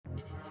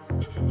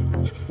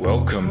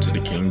Welcome to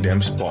the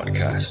Kingdoms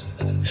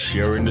Podcast,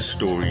 sharing the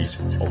stories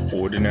of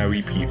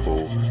ordinary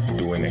people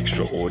doing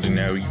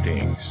extraordinary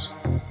things.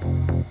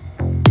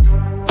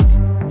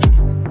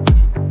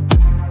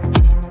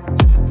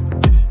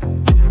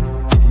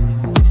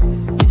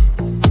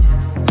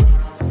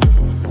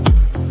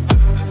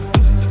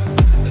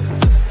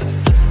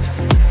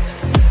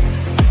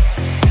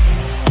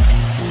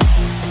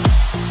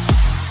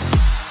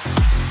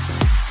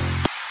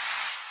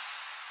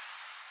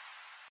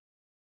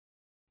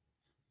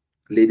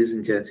 Ladies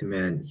and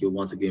gentlemen, you're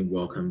once again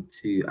welcome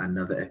to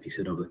another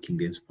episode of the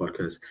Kingdoms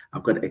Podcast.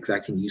 I've got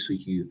exciting news for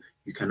you.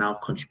 You can now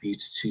contribute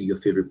to your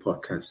favorite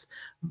podcast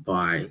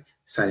by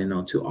signing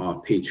on to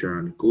our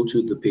Patreon. Go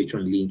to the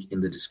Patreon link in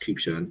the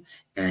description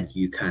and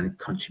you can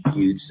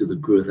contribute to the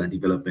growth and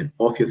development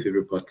of your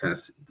favorite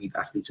podcast with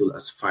as little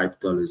as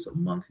 $5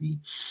 monthly.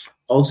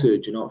 Also,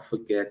 do not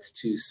forget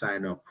to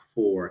sign up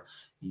for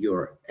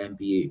your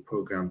MBA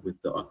program with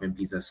the Augment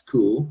Business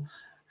School.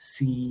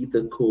 See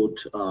the code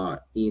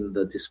in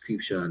the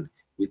description.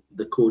 With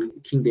the code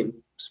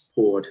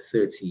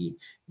KingdomSport30,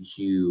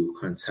 you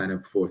can sign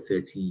up for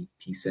 30%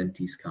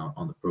 discount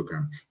on the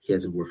program.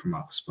 Here's a word from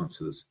our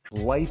sponsors.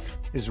 Life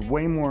is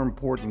way more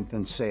important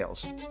than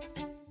sales.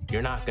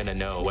 You're not going to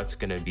know what's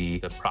going to be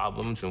the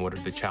problems and what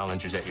are the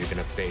challenges that you're going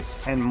to face.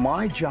 And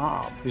my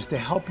job is to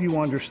help you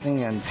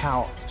understand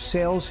how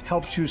sales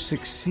helps you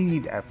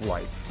succeed at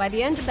life. By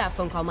the end of that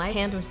phone call, my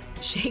hand was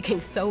shaking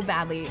so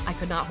badly I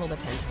could not hold a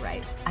pen to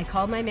write. I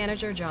called my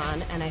manager,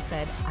 John, and I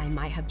said, I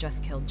might have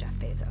just killed Jeff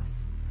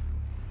Bezos.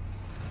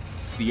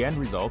 The end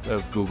result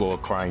of Google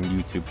acquiring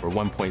YouTube for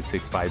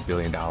 $1.65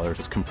 billion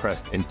was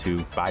compressed into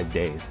 5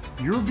 days.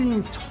 You're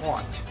being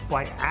taught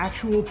by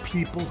actual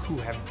people who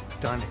have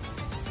done it.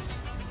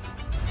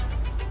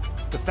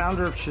 The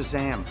founder of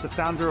Shazam, the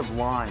founder of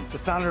Line, the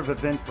founder of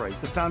Eventbrite,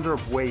 the founder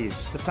of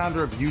Waves, the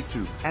founder of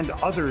YouTube, and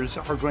others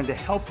are going to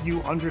help you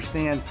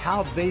understand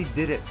how they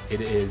did it.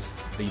 It is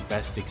the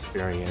best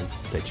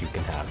experience that you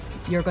can have.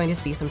 You're going to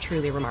see some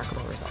truly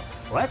remarkable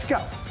results. Let's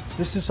go.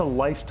 This is a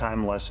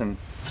lifetime lesson,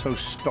 so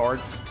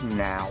start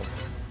now.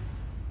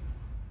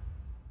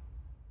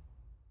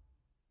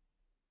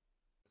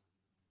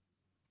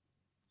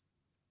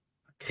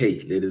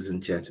 Okay, ladies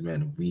and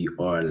gentlemen, we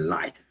are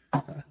live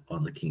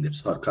on the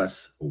Kingdoms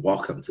Podcast.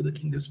 Welcome to the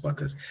Kingdoms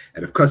Podcast.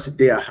 And of course,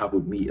 today I have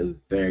with me a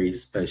very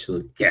special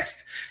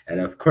guest.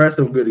 And of course,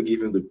 I'm going to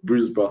give him the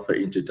Bruce Buffer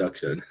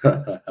introduction.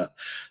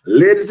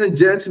 Ladies and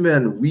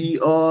gentlemen, we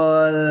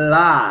are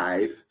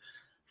live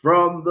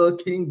from the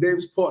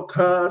Kingdoms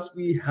Podcast.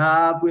 We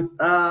have with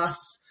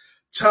us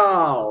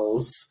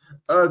Charles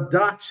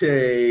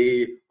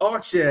Oche,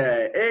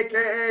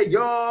 aka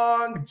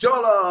Young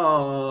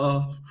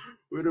Jollof,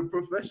 with a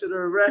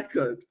professional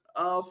record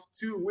of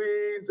 2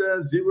 wins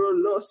and 0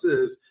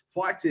 losses,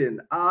 fighting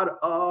out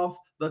of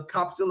the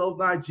capital of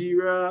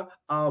Nigeria,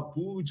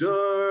 Abuja.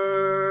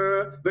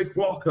 Big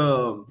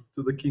welcome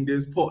to the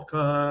Kingdoms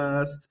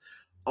Podcast,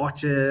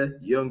 Oche,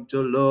 Young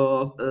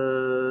Jollof,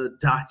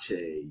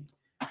 Dache.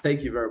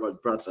 Thank you very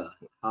much, brother.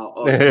 How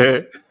are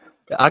you?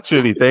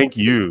 Actually, thank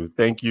you.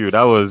 I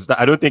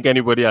don't think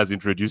anybody has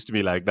introduced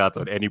me like that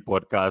on any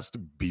podcast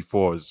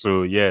before.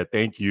 So yeah,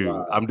 thank you.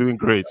 I'm doing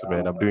great,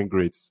 man. I'm doing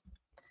great.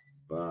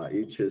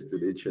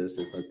 Interesting,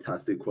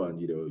 fantastic one.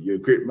 You know, you're a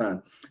great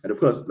man, and of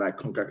course, like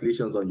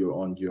congratulations on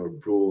your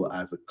role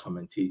as a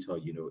commentator.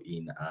 You know,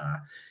 in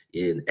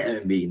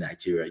MMA in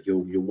Nigeria,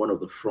 you're one of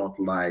the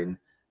frontline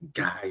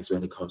guys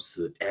when it comes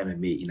to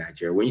MMA in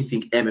Nigeria. When you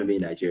think MMA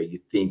in Nigeria, you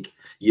think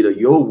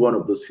you're one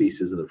of those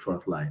faces in the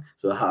front line.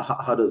 So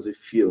how does it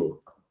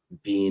feel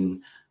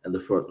being in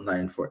the front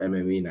line for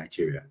MMA in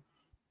Nigeria?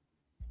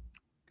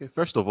 Okay,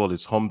 first of all,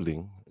 it's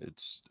humbling.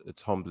 It's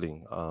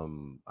humbling.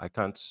 I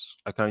can't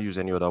use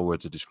any other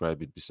word to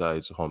describe it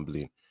besides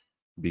humbling,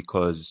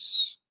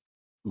 because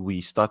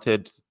I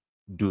started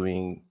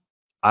doing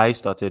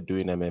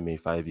MMA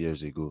 5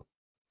 years ago.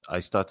 I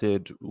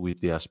started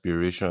with the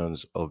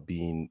aspirations of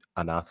being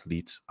an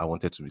athlete. I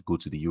wanted to go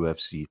to the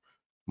UFC.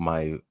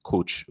 My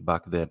coach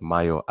back then,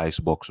 Mayo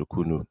Icebox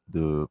Okunu,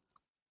 the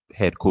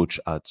head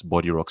coach at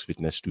Body Rocks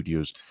Fitness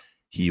Studios,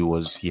 he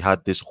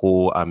had this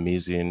whole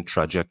amazing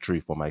trajectory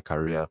for my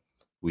career.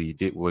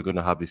 We're going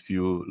to have a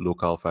few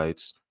local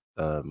fights.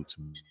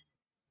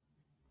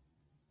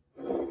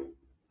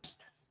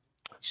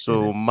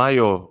 So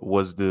Mayo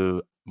was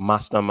the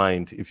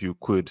mastermind, if you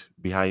could,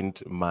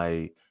 behind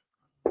my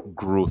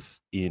growth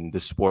in the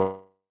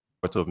sport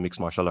of mixed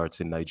martial arts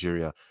in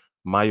Nigeria.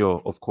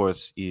 Mayo, of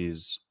course,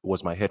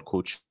 was my head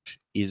coach,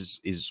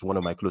 is one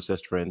of my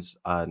closest friends,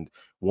 and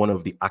one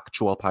of the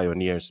actual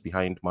pioneers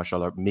behind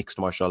mixed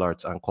martial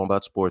arts and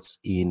combat sports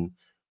in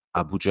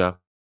Abuja.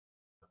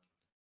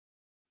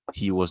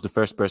 He was the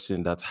first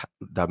person that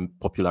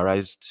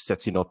popularized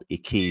setting up a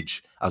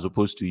cage as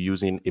opposed to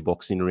using a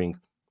boxing ring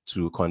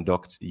to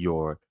conduct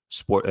your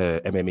sport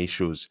MMA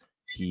shows.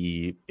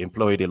 He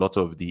employed a lot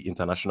of the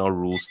international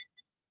rules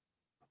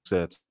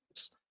sets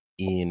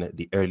in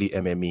the early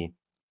MMA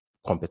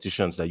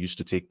competitions that used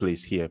to take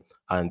place here.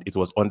 And it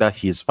was under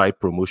his fight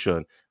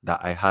promotion that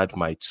I had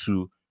my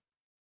 2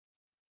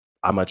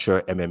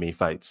 amateur MMA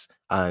fights.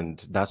 And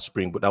that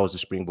was the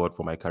springboard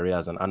for my career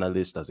as an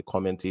analyst, as a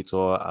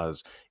commentator,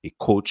 as a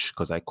coach,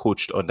 because I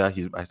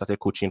started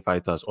coaching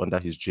fighters under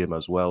his gym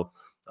as well.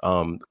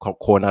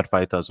 Cornered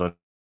fighters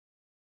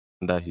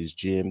under his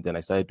gym. Then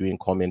I started doing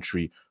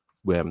commentary.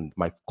 When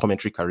my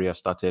commentary career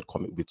started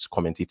with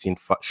commentating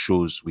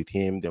shows with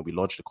him. Then we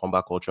launched the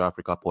Combat Culture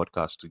Africa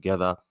podcast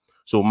together.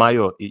 So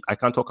Mayo, I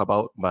can't talk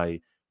about my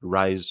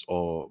rise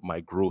or my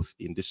growth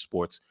in this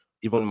sport,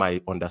 even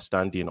my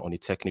understanding on a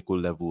technical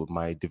level,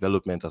 my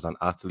development as an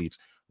athlete,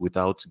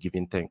 without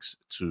giving thanks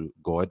to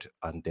God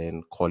and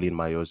then calling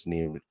Mayo's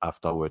name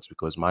afterwards,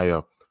 because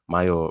Mayo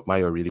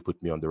really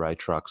put me on the right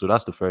track. So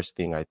that's the first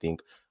thing. I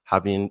think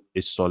having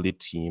a solid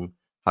team,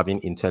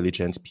 having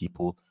intelligent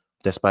people,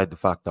 despite the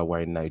fact that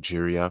we're in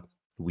Nigeria,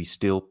 we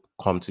still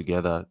come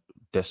together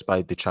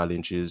despite the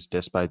challenges,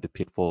 despite the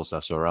pitfalls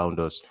that surround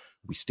us.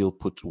 We still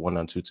put 1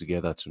 and 2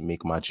 together to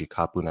make magic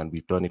happen. And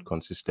we've done it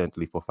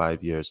consistently for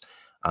 5 years.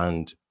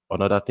 And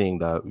another thing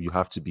that you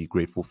have to be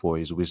grateful for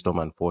is wisdom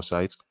and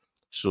foresight.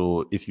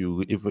 So if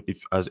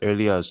as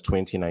early as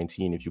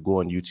 2019, if you go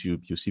on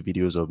YouTube, you see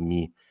videos of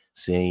me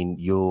saying,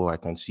 yo, I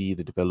can see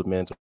the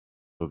development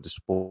of the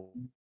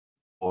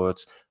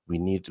sport. We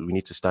need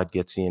to start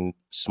getting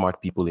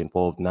smart people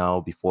involved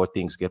now before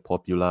things get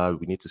popular.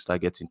 We need to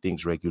start getting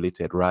things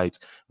regulated right.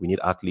 We need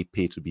athlete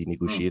pay to be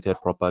negotiated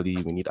properly.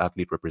 We need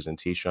athlete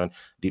representation,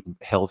 the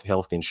health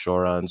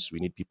insurance. We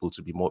need people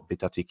to be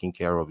better taken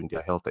care of in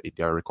their health, in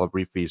their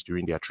recovery phase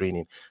during their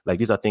training. Like,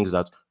 these are things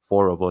that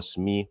 4 of us,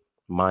 me,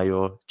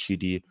 Mayo,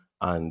 Chidi,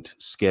 and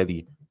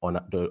Skelly,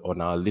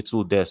 on our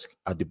little desk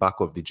at the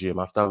back of the gym,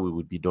 after we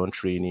would be done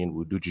training,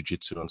 we'd do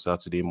jiu-jitsu on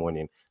Saturday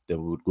morning.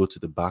 Then we would go to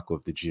the back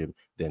of the gym,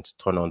 then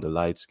turn on the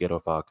lights, get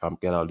our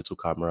little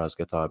cameras,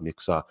 get our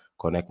mixer,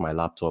 connect my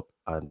laptop,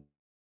 and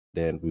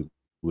then we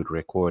would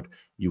record.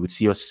 You would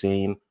see us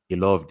saying a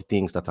lot of the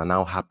things that are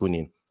now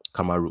happening.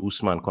 Kamaru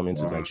Usman coming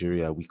to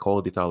Nigeria, we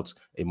called it out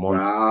a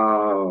month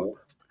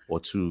or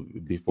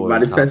 2 before it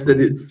manifested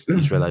happened. it.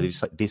 Israel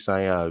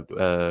Adesanya,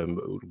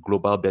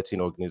 global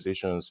betting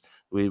organizations.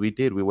 We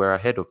did. We were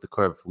ahead of the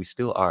curve. We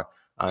still are.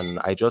 And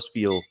I just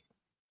feel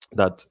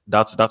that's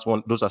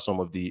one. Those are some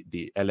of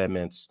the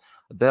elements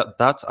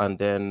that and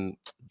then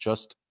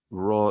just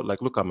raw.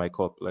 Like, look at my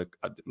cup. Like,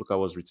 look at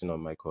what's written on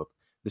my cup.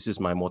 This is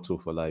my motto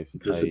for life.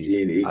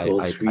 Discipline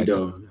equals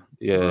freedom.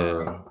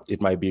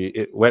 It might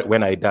be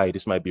when I die.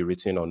 This might be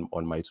written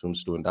on my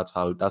tombstone. That's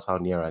how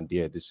near and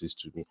dear this is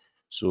to me.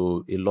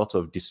 So a lot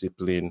of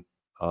discipline,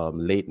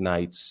 late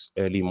nights,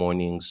 early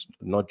mornings,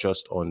 not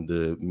just on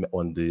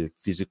the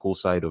physical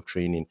side of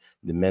training,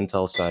 the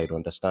mental side,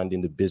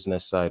 understanding the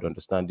business side,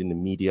 understanding the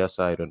media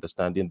side,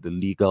 understanding the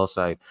legal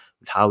side,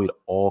 how it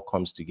all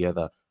comes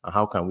together, and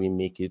how can we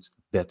make it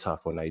better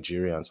for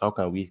Nigerians? How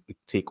can we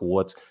take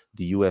what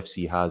the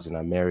UFC has in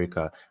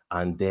America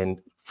and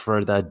then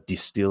further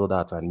distill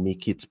that and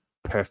make it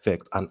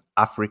perfect? An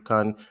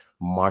African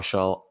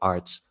martial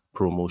arts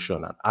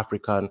promotion, an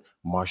African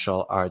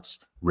martial arts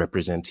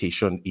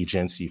representation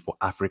agency for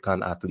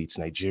African athletes,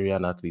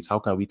 Nigerian athletes. How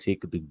can we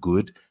take the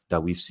good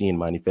that we've seen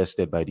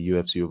manifested by the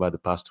UFC over the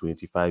past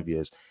 25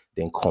 years,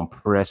 then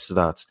compress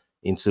that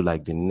into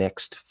like the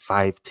next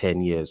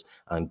 5-10 years,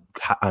 and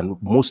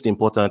most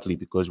importantly,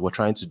 because we're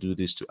trying to do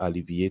this to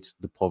alleviate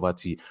the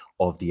poverty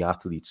of the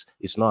athletes.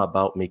 It's not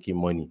about making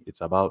money,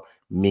 it's about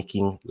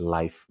making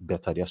life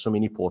better. There are so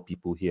many poor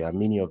people here, and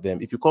many of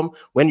them,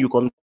 when you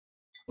come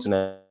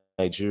to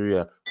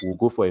Nigeria, we'll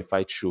go for a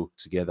fight show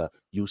together.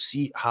 You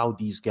see how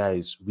these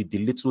guys, with the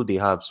little they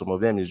have, some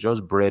of them is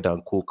just bread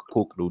and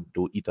coke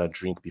they'll eat and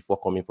drink before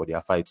coming for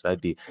their fights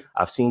that day.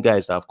 I've seen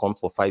guys that have come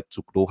for fight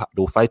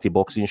they'll fight a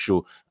boxing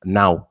show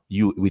now,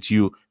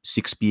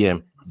 6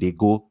 p.m. they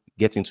go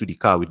get into the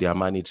car with their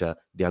manager,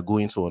 they are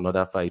going to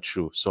another fight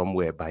show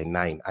somewhere by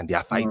 9, and they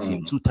are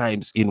fighting 2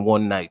 times in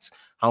one night.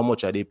 How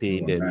much are they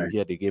paying them? You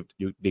hear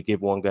they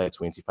gave one guy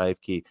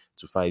 25K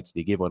to fight,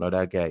 they gave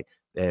another guy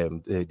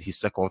his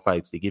second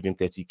fight, they gave him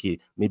 30K.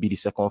 Maybe the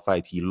second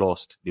fight he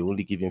lost, they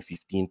only give him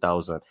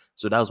 15,000.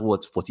 So that's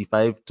what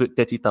 45 to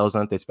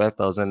 30,000,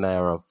 35,000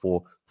 naira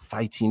for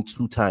fighting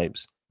 2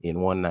 times in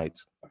one night.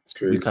 That's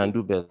crazy. We can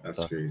do better.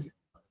 That's crazy.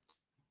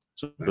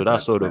 So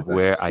that's sort of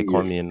where I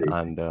come in, crazy.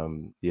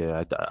 And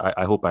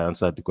I hope I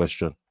answered the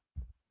question.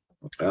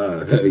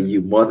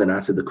 You more than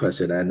answered the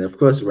question, and of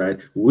course, right,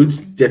 we'd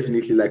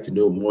definitely like to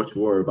know much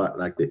more about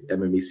like the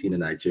MMA scene in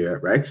Nigeria,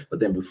 right?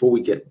 But then before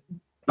we get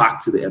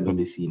back to the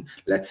MMA scene,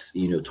 let's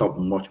talk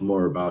much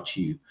more about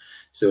you.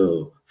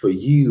 So for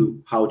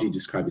you, how do you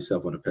describe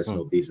yourself on a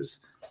personal basis?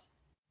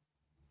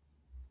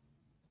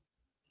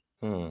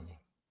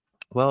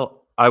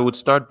 Well, I would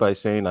start by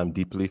saying I'm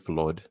deeply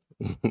flawed.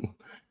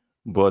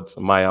 But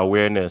my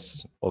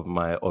awareness of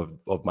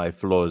my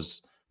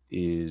flaws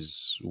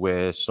is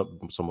where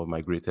some of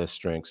my greatest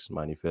strengths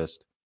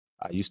manifest.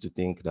 I used to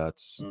think that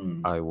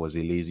I was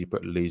a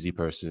lazy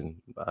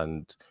person,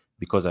 and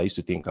because I used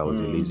to think I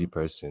was a lazy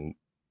person,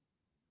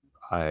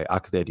 I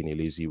acted in a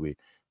lazy way.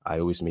 I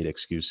always made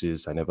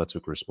excuses. I never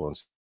took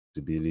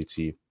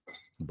responsibility.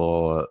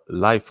 But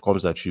life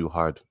comes at you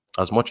hard.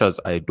 As much as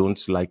I don't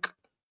like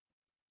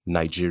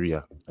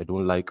Nigeria, I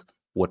don't like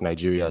what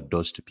Nigeria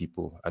does to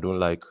people. I don't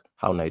like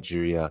how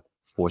Nigeria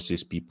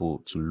forces people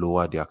to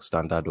lower their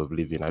standard of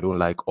living. I don't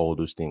like all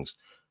those things.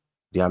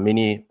 There are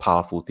many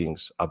powerful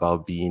things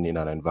about being in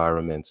an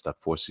environment that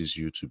forces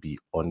you to be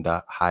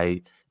under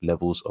high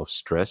levels of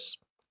stress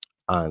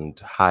and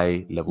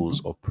high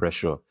levels of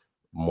pressure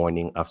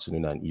morning,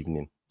 afternoon, and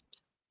evening.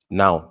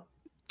 Now,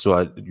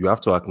 so you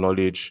have to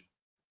acknowledge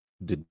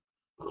the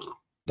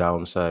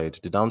downside.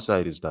 The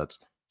downside is that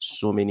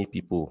so many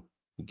people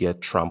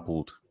get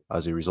trampled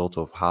as a result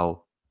of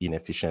how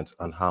inefficient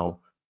and how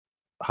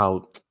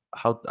how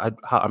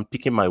I'm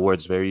picking my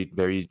words very.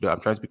 I'm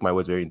trying to pick my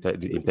words very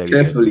intelligently,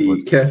 Carefully,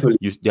 but carefully.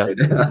 yeah,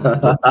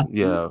 Right?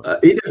 yeah,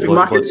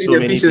 Market but so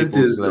many people's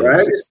inefficiencies, right?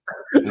 lives,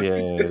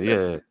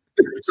 yeah.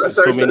 So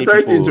Sorry, many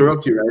sorry to people,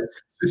 interrupt you, right?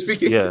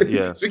 Speaking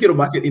yeah, speaking of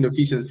market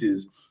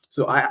inefficiencies,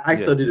 so I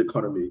yeah. studied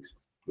economics,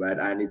 right?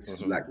 And it's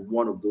Hmm. like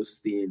one of those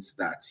things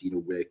that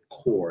were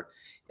core,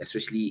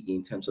 especially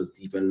in terms of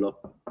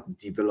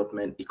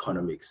development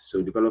economics.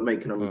 So development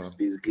economics is Mm,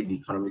 basically the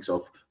economics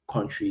of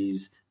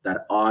countries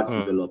that are mm,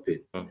 developing,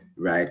 mm,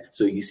 right?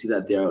 So you see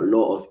that there are a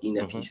lot of mhm,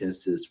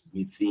 inefficiencies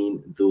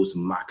within those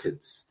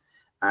markets.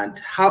 And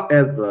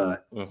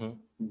however, mhm.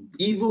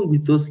 even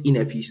with those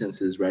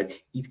inefficiencies, right,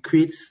 it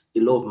creates a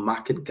lot of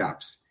market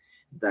gaps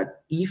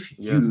that if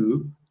Yeah,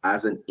 you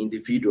as an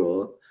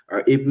individual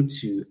are able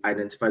to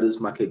identify those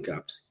market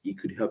gaps, it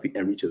could help you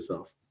enrich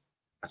yourself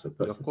as a of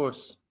person.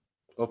 course,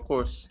 of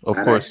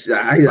And I, course, see-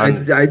 and I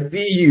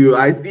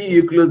see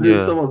you closing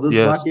yeah, some of those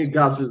market yes,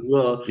 gaps as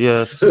well.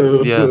 yes,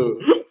 yeah, So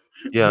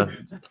yeah.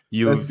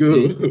 let's go.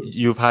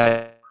 You've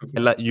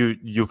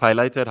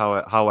highlighted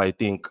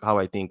how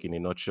I think in a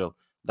nutshell.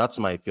 That's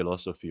my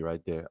philosophy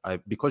right there.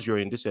 Because you're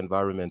in this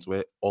environment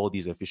where all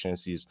these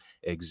efficiencies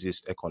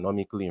exist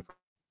economically,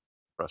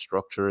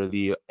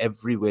 infrastructurally,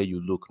 everywhere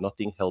you look,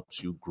 nothing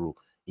helps you grow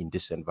in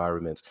this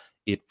environment.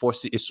 It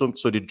forces it's so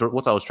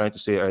what I was trying to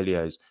say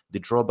earlier is the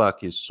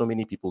drawback is so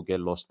many people get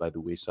lost by the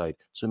wayside.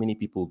 So many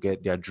people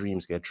get their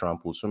dreams get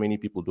trampled. So many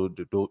people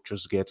don't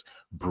just get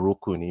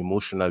broken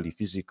emotionally,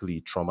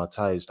 physically,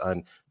 traumatized,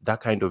 and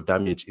that kind of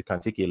damage it can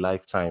take a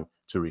lifetime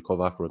to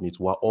recover from it.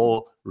 We're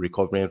all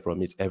recovering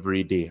from it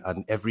every day,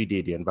 and every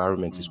day the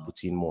environment is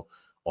putting more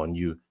on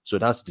you. So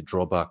that's the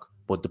drawback.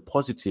 But the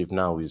positive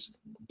now is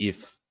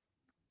if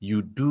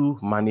you do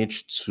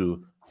manage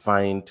to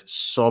find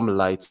some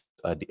light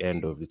at the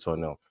end of the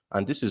tunnel.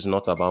 And this is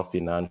not about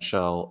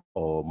financial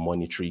or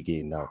monetary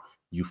gain now.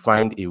 You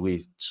find a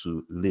way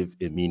to live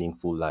a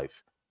meaningful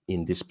life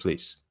in this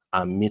place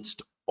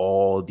amidst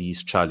all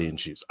these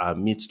challenges,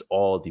 amidst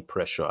all the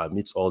pressure,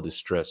 amidst all the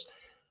stress.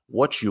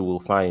 What you will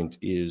find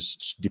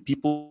is the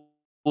people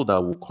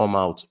that will come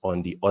out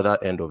on the other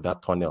end of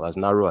that tunnel, as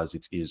narrow as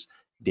it is,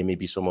 they may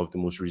be some of the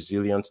most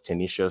resilient,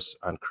 tenacious,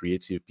 and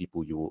creative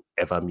people you will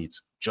ever meet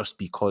just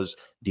because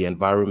the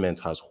environment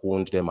has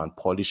honed them and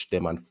polished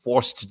them and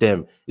forced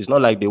them. It's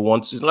not like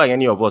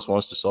any of us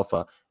wants to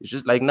suffer. It's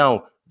just like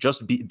now,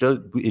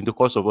 in the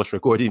course of us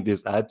recording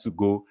this, I had to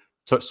go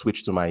to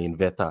switch to my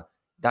inverter.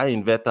 That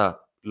inverter,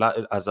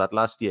 as at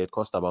last year, it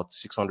cost about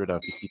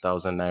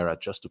 650,000 naira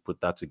just to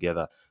put that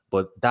together.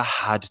 But that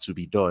had to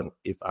be done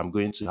if I'm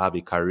going to have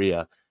a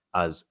career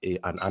as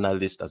an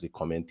analyst, as a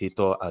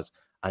commentator,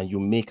 and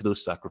you make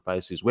those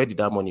sacrifices. Where did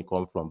that money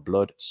come from?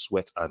 Blood,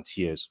 sweat, and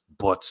tears.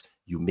 But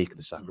you make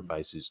the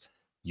sacrifices.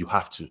 You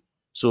have to.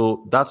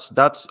 So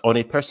that's on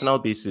a personal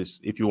basis.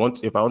 If I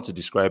want to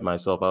describe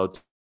myself, I would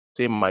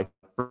say my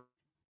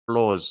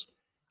flaws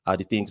are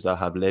the things that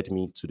have led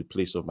me to the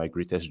place of my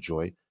greatest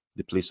joy,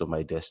 the place of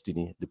my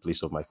destiny, the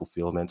place of my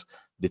fulfillment,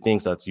 the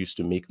things that used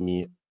to make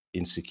me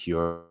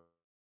insecure,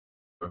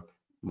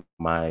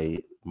 my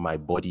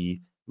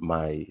body,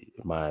 my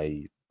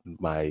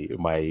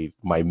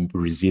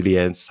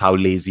resilience, how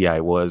lazy I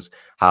was,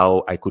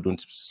 how I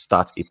couldn't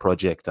start a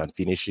project and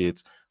finish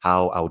it,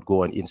 how I would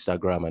go on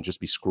Instagram and just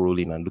be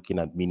scrolling and looking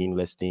at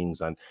meaningless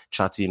things and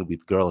chatting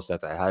with girls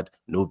that I had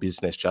no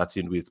business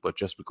chatting with, but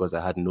just because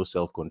I had no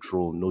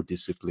self-control, no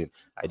discipline,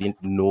 I didn't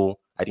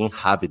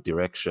have a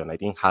direction, I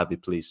didn't have a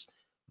place.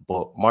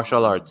 But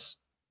martial arts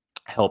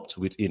helped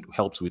with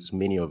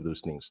many of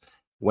those things.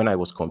 When I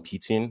was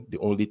competing, the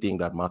only thing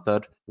that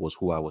mattered was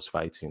who I was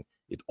fighting.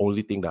 The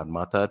only thing that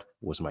mattered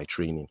was my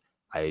training.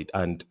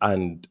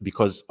 And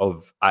because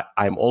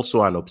I'm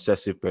also an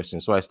obsessive person,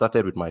 so I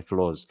started with my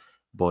flaws,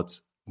 but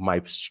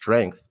my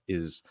strength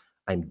is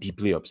I'm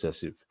deeply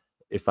obsessive.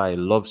 If I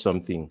love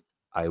something,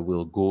 I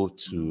will go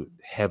to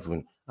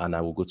heaven and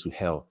I will go to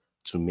hell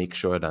to make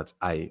sure that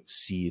I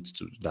see it,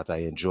 that I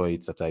enjoy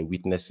it, that I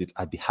witness it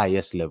at the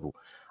highest level.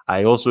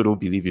 I also don't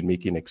believe in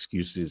making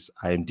excuses.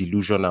 I am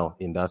delusional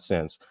in that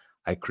sense.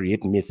 I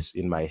create myths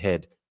in my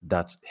head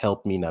that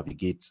help me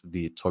navigate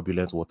the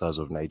turbulent waters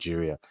of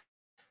Nigeria.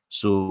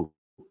 So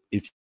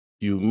if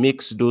you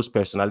mix those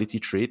personality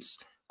traits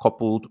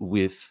coupled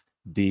with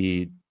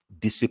the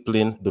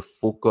discipline, the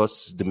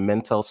focus, the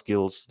mental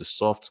skills, the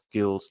soft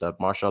skills that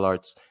martial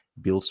arts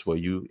builds for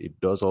you. It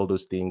does all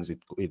those things.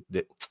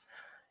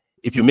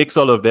 If you mix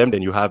all of them,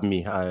 then you have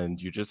me,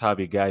 and you just have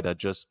a guy that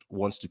just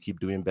wants to keep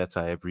doing better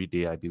every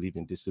day. I believe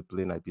in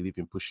discipline. I believe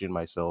in pushing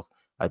myself.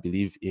 I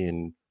believe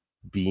in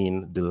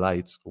being the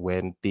light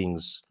when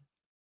things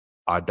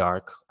are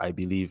dark. I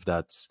believe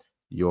that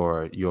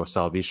your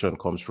salvation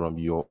comes from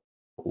your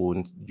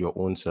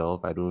own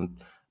self. I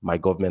don't. My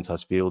government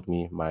has failed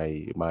me.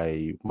 My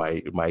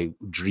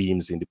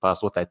dreams in the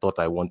past, what I thought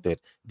I wanted,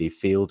 they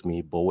failed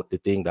me. But the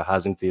thing that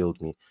hasn't failed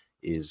me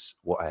is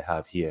what I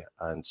have here.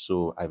 And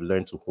so I've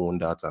learned to hone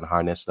that and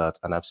harness that.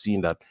 And I've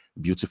seen that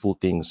beautiful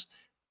things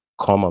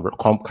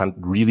can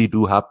really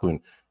do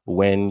happen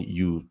when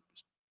you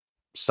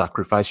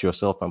sacrifice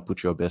yourself and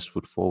put your best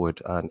foot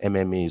forward. And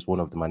MMA is one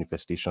of the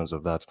manifestations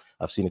of that.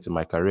 I've seen it in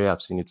my career.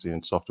 I've seen it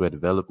in software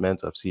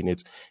development. I've seen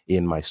it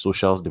in my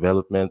socials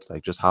development,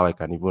 like just how I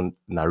can even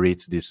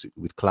narrate this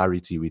with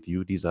clarity with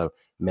you. These are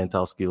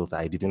mental skills that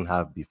I didn't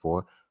have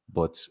before,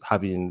 but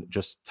having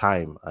just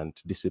time and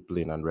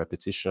discipline and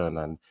repetition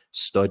and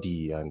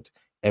study and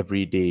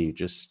every day,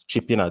 just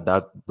chipping at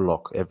that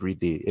block every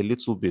day, a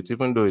little bit,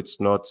 even though it's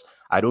not,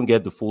 I don't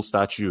get the full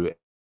statue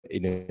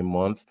in a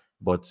month,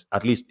 but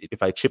at least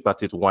if I chip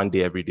at it one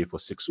day every day for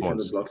 6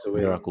 months, blocks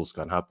away. miracles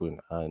can happen.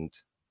 And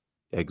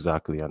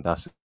exactly, and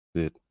that's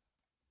it.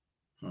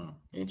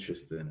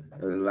 Interesting.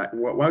 Like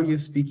while you're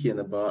speaking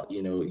about,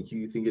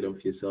 you thinking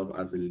of yourself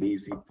as a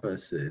lazy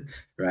person,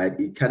 right?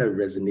 It kind of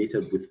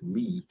resonated with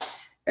me,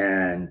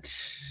 and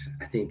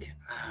I think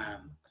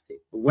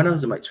when I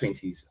was in my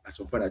 20s, at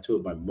some point I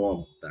told my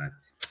mom that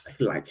I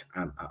feel like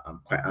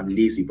I'm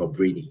lazy but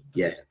brainy.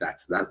 Yeah,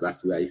 that's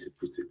the way I used to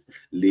put it.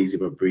 Lazy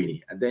but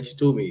brainy. And then she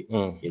told me,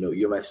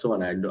 you're my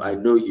son. I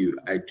know you.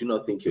 I do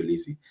not think you're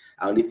lazy.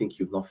 I only think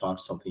you've not found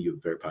something you're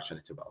very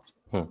passionate about.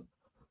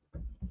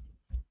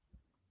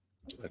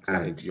 Exactly.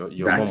 And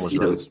Your mom that's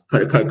was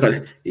right.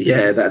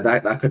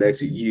 that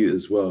connects with you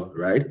as well,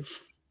 right?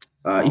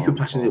 If you're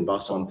passionate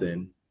about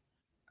something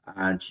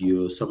and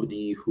you're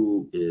somebody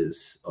who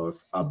is of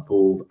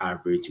above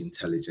average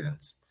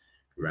intelligence,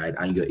 right,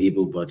 and you're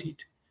able-bodied,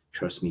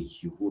 trust me,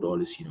 you would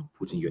always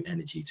put in your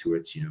energy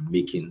towards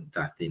making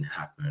that thing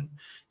happen.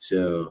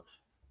 So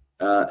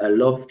a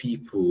lot of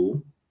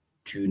people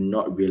do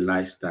not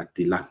realize that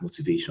they lack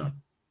motivation,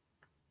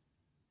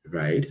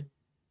 right?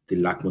 They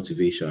lack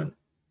motivation.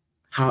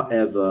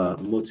 However,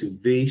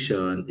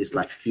 motivation is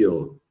like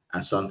fuel,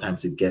 and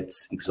sometimes it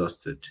gets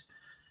exhausted.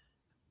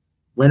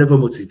 Whenever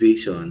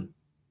motivation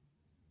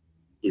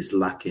is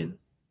lacking,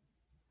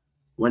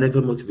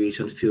 whenever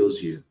motivation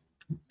fails you,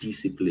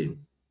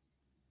 discipline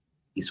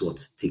is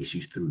what takes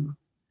you through.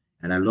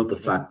 And I love the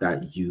fact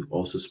that you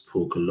also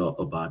spoke a lot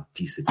about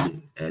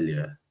discipline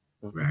earlier,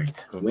 right?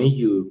 When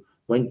you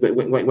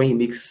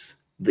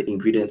mix the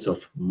ingredients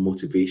of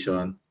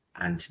motivation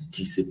and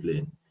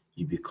discipline,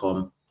 you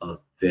become a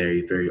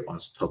very, very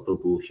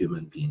unstoppable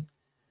human being.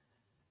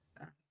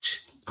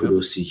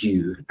 Kudos to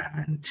you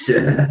and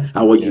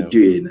and what you're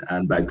doing.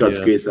 And by God's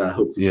grace, I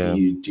hope to see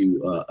you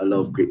do a lot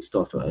of great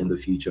stuff in the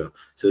future.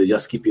 So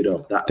just keep it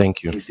up. That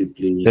Thank you.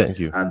 Discipline Thank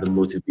you. And the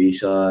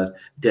motivation,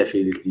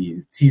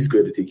 definitely, it's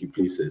going to take you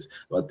places.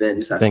 But then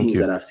these are things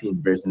that I've seen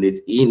resonate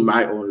in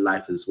my own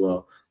life as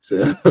well.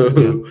 So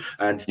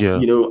I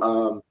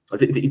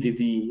think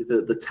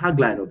the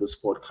tagline of this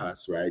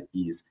podcast, right,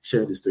 is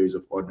sharing the stories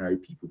of ordinary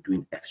people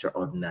doing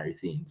extraordinary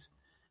things.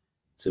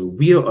 So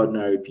we are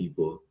ordinary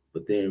people,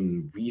 but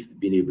then we've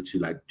been able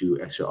to do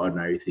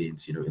extraordinary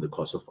things, in the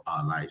course of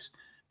our lives.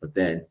 But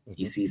then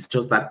you see, it's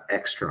just that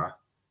extra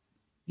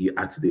you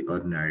add to the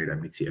ordinary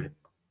that makes you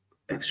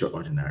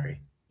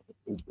extraordinary,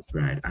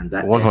 right? And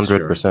that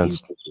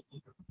 100%.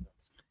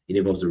 It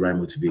involves the right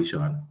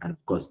motivation and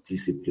of course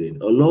discipline.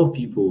 A lot of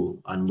people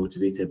are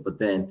motivated, but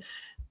then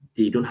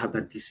they don't have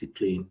that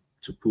discipline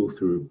to pull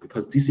through,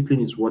 because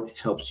discipline is what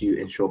helps you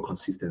ensure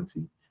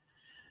consistency.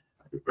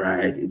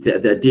 Right.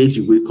 There are days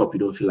you wake up, you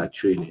don't feel like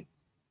training,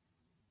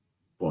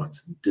 but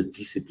the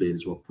discipline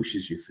is what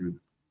pushes you through.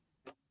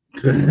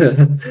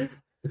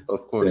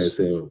 Of course.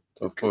 So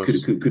of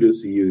course.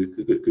 Kudos to you.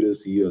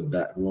 Kudos to you on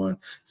that one.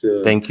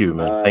 So thank you,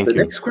 man. Thank you.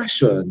 Next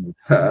question.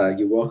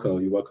 You're welcome.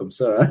 You're welcome,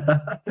 sir.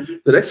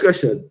 The next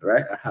question,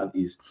 right, I have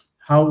is,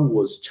 how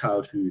was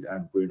childhood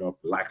and growing up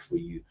like for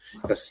you?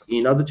 Because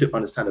in order to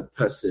understand a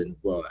person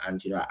well,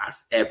 and I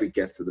ask every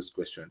guest to this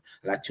question,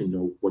 I like to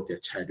know what their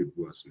childhood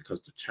was,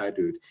 because the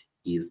childhood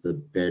is the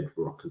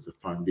bedrock, is the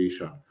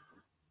foundation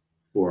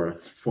for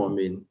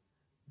forming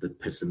the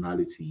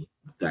personality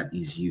that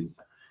is you.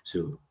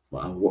 So,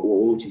 what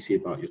would you say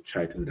about your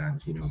childhood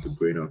and the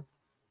growing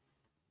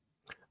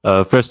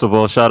up? First of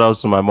all, shout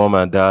outs to my mom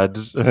and dad.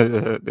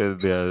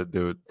 they're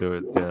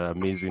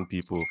amazing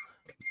people.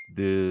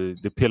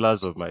 The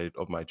pillars of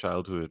my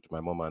childhood,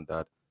 my mom and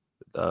dad,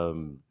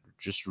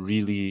 just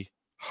really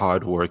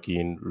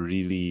hardworking,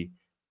 really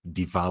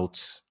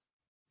devout,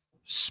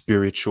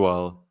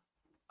 spiritual,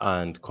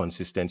 and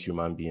consistent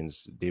human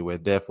beings. They were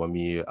there for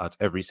me at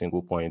every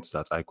single point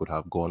that I could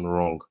have gone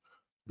wrong.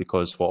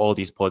 because for all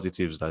these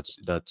positives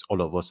that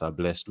all of us are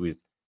blessed with,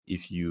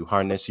 if you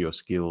harness your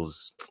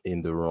skills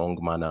in the wrong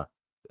manner,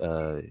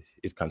 uh,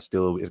 it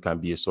can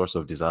be a source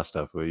of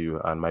disaster for you.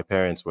 And my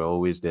parents were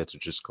always there to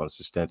just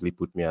consistently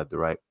put me at the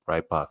right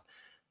path.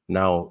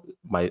 Now,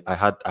 I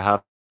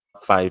have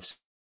five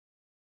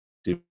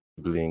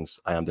siblings.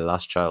 I am the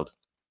last child,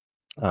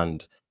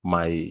 and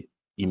my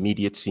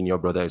immediate senior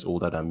brother is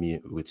older than me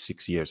with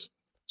 6 years.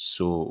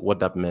 So what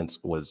that meant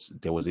was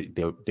there was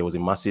a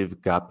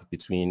massive gap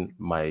between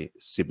my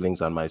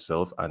siblings and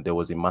myself, and there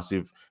was a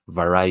massive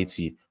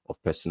variety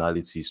of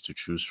personalities to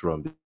choose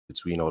from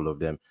between all of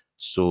them.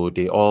 So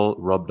they all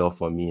rubbed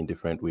off on me in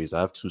different ways. I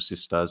have two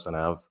sisters and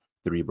I have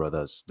three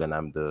brothers. Then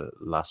I'm the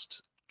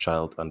last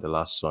child and the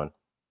last son.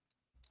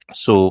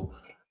 So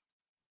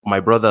my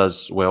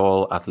brothers were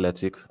all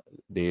athletic.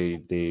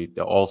 They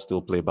all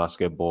still play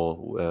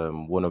basketball.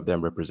 One of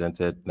them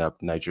represented the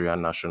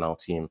Nigerian national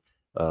team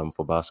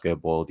for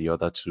basketball. The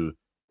other two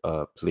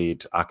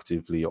played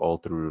actively all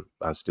through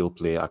and still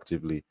play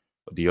actively.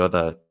 The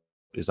other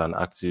is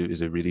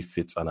a really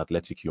fit and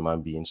athletic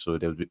human being. So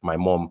my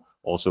mom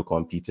also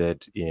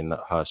competed in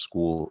her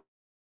school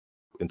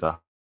inter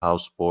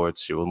house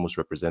sports. She almost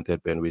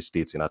represented Benue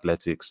State in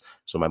athletics.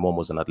 So my mom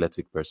was an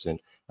athletic person,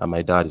 and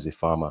my dad is a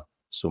farmer.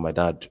 So my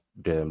dad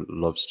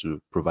loves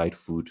to provide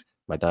food.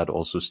 My dad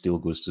also still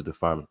goes to the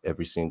farm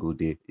every single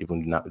day,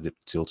 even now,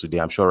 till today.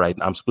 I'm sure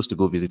I'm supposed to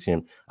go visit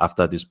him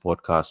after this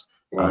podcast,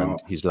 Wow. and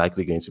he's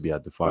likely going to be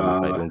at the farm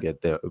if I Wow. don't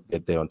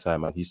get there on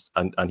time. And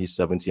he's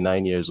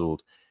 79 years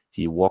old.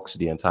 He walks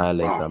the entire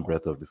length and Wow.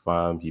 breadth of the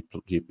farm.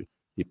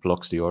 He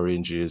plucks the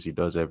oranges. He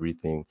does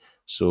everything.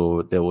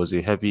 So there was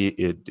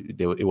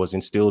it was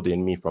instilled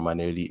in me from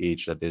an early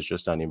age that there's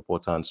just an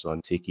importance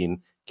on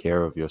taking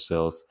care of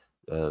yourself,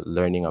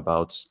 learning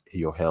about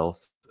your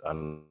health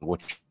and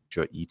what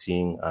you're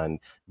eating, and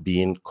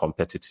being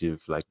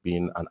competitive, like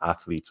being an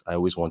athlete. I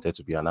always wanted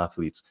to be an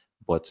athlete,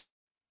 but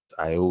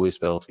I always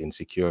felt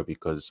insecure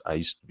because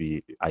I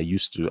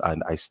used to,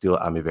 and I still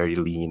am a very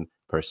lean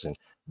person.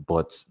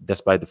 But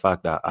despite the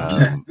fact that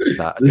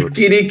The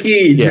skinny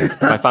yeah,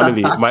 kid. my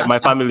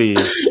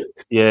family,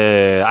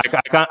 yeah,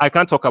 I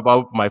can't talk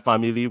about my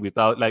family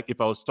without, like,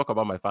 if I was to talk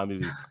about my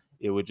family,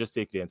 it would just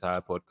take the entire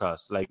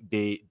podcast. Like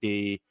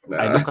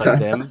I look at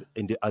them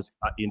as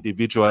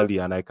individually,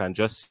 and I can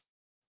just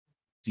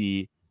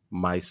see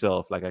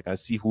myself. Like I can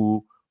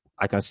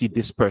see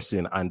this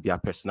person and their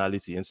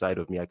personality inside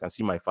of me. I can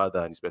see my father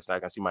and his person. I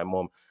can see my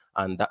mom,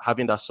 and that,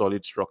 having that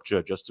solid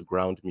structure just to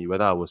ground me,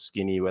 whether I was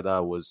skinny, whether I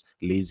was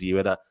lazy,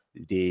 whether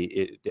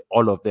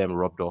all of them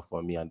rubbed off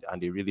on me, and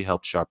they really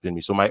helped sharpen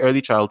me. So my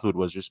early childhood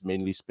was just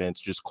mainly spent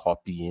just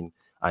copying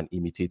and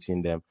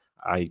imitating them.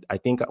 I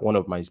think one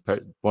of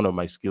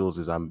my skills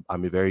is I'm a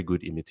very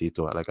good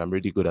imitator. Like, I'm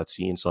really good at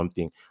seeing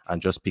something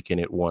and just picking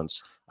it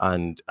once.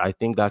 And I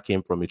think that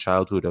came from a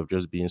childhood of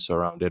just being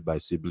surrounded by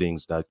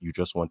siblings that you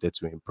just wanted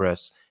to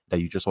impress, that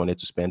you just wanted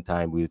to spend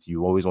time with.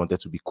 You always wanted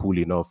to be cool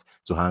enough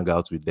to hang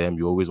out with them.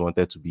 You always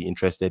wanted to be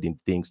interested in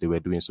things they were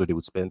doing, so they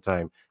would spend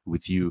time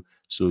with you.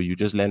 So you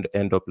just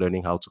end up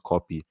learning how to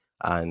copy.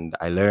 And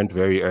I learned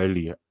very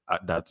early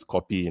that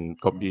copying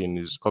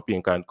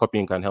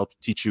can help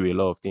teach you a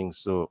lot of things.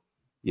 So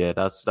yeah,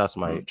 that's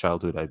my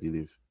childhood, I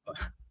believe.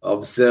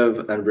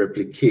 Observe and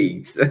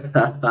replicate.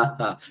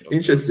 Of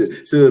Interesting.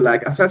 course. So,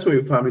 like, aside from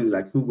your family,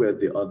 like, who were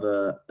the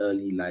other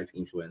early life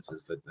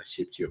influences that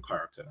shaped your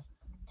character?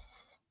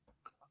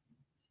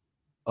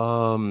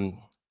 Um,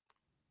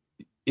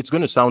 it's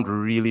going to sound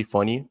really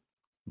funny,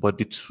 but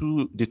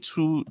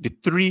the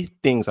three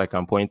things I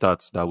can point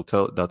at that will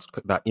tell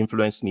that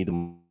influenced me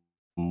the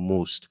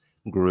most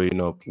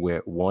growing up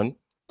were: one,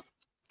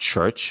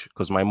 church,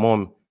 because my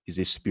mom is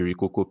a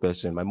spiritual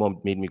person. My mom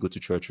made me go to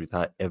church with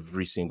her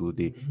every single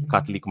day,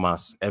 Catholic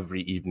mass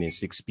every evening,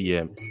 6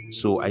 p.m.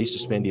 So I used to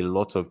spend a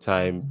lot of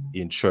time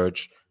in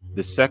church.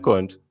 The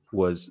second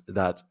was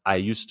that I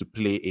used to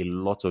play a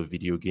lot of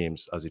video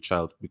games as a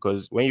child,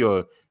 because when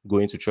you're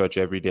going to church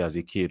every day as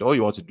a kid, all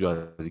you want to do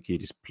as a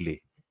kid is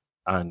play.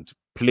 And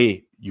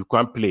you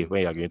can't play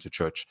when you're going to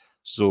church.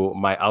 So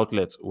my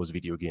outlet was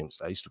video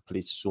games. I used to play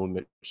so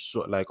much,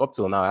 so, like, up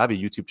till now, I have a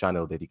YouTube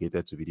channel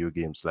dedicated to video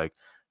games. Like,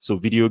 so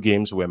video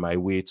games were my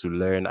way to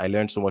learn. I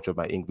learned so much of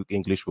my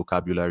English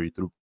vocabulary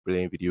through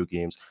playing video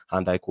games,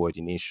 hand-eye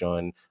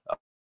coordination,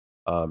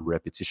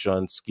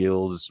 repetition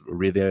skills,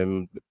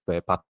 rhythm,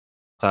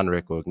 pattern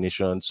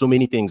recognition, so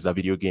many things that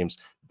video games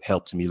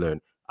helped me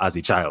learn as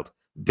a child.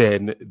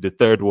 Then Wow.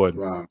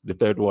 the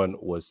third one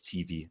was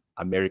TV,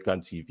 American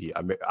TV,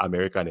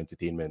 American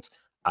entertainment.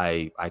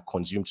 I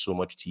consumed so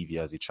much TV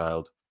as a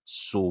child,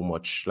 so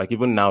much. Like,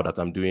 even now that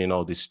I'm doing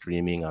all this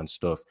streaming and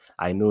stuff,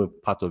 I know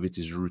part of it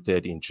is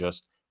rooted in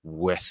just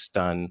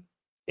Western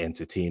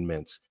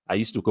entertainment. I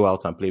used to go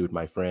out and play with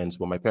my friends,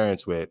 but my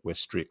parents were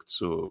strict,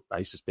 so I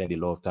used to spend a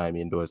lot of time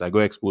indoors. I got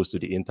exposed to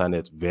the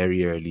internet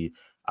very early.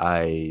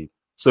 I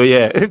so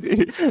yeah,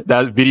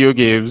 that video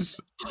games,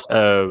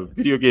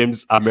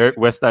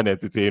 Western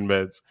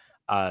entertainment,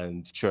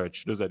 and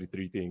church. Those are the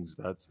three things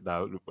that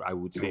I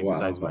would say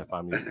besides my Wow.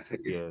 family.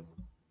 Yeah.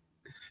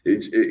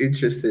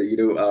 Interesting.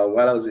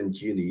 While I was in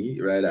uni,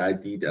 right, I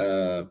did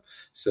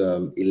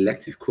some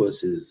elective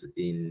courses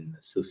in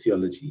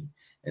sociology,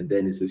 and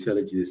then in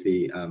sociology they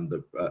say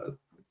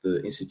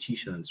the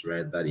institutions,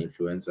 right, that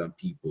influence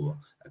people.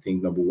 I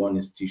think number one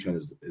institution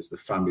is the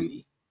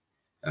family.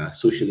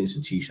 Social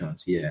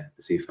institutions, yeah,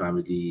 they say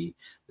family,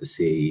 they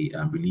say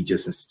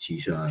religious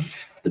institutions,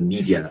 the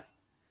media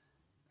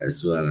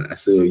as well.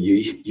 So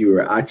you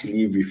were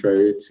actually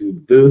referring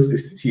to those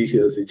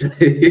institutions, which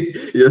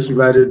it just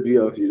reminded me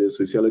of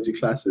sociology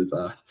classes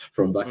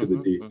from back in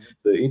the day. Mm-hmm,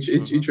 So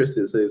mm-hmm.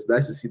 interesting. So it's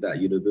nice to see that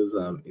those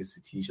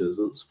institutions,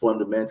 those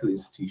fundamental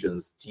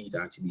institutions, did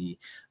actually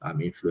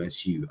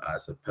influence you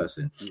as a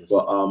person.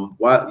 But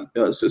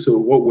Yes. so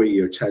what were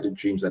your childhood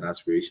dreams and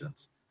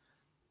aspirations?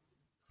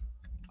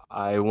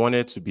 I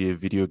wanted to be a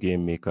video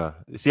game maker.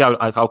 See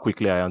how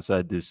quickly I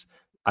answered this.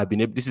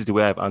 This is the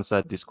way I've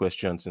answered this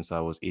question since I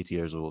was 8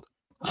 years old.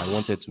 I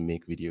wanted to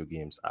make video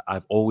games.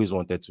 I've always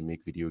wanted to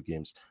make video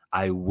games.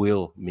 I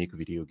will make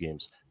video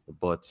games,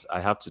 but I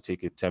have to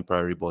take a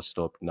temporary bus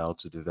stop now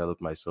to develop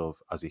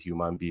myself as a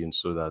human being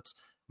so that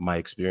my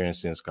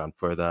experiences can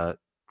further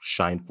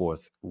shine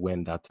forth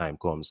when that time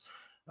comes.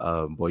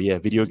 But yeah,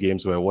 video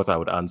games were what I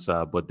would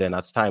answer. But then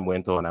as time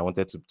went on, I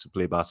wanted to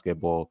play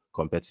basketball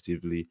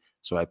competitively.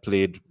 So I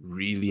played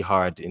really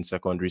hard in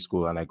secondary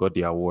school and I got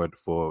the award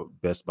for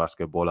best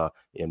basketballer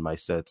in my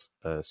set,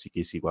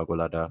 CKC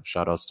Gwagolada.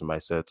 Shout outs to my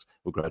set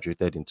who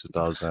graduated in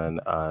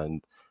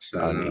 2018.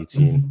 Salah.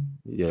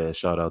 Yeah,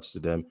 shout outs to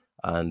them.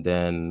 And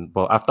then,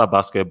 but after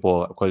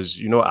basketball,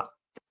 because,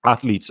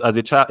 athletes as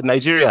a child,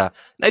 Nigeria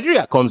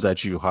comes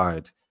at you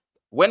hard.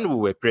 When we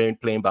were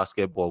playing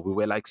basketball, we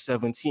were like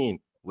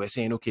 17. We're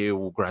saying, okay,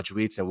 we'll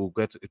graduate and we'll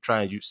get to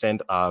try and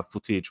send our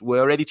footage.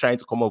 We're already trying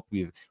to come up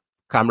with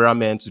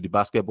cameramen to the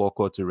basketball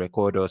court to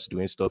record us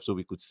doing stuff so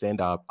we could send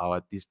our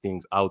these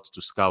things out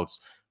to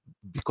scouts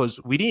because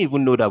we didn't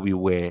even know that we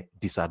were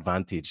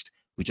disadvantaged.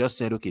 We just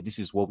said, okay, this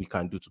is what we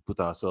can do to put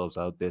ourselves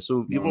out there.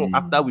 So even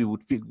after we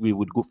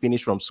would go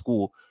finish from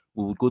school,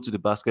 we would go to the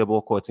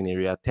basketball court in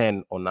area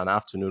 10 on an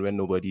afternoon when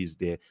nobody is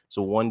there.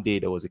 So one day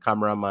there was a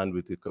cameraman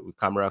with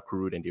camera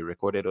crew and they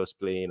recorded us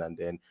playing. And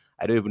then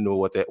I don't even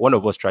know one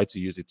of us tried to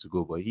use it to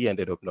go, but he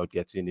ended up not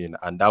getting in.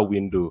 And that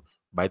window,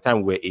 by the time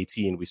we were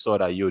 18, we saw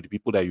that the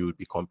people that you would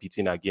be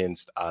competing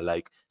against are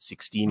like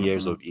 16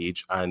 years of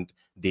age and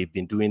they've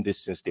been doing this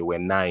since they were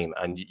 9.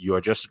 And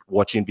you're just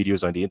watching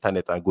videos on the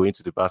internet and going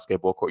to the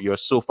basketball court. You're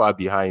so far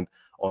behind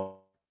on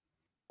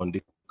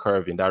the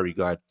curve in that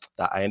regard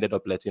that I ended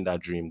up letting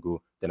that dream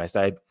go. Then I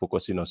started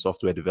focusing on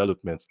software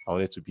development. I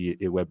wanted to be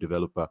a web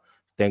developer.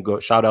 Thank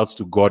God, shout outs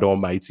to God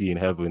Almighty in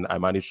heaven. I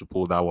managed to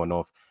pull that one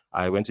off.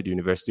 I went to the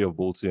University of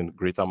Bolton,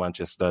 Greater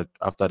Manchester,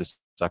 after the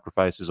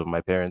sacrifices of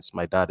my parents,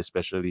 my dad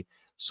especially,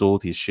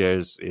 sold his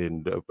shares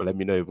let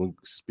me not even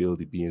spill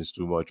the beans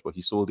too much, but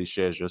he sold his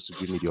shares just to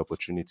give me the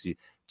opportunity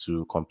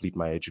to complete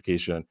my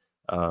education.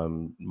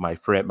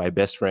 My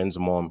best friend's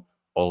mom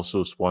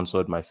also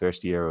sponsored my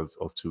first year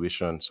of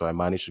tuition. So I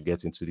managed to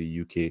get into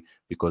the UK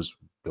because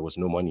there was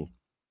no money.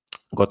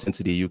 Got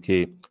into the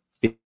UK,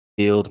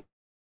 failed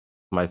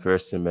my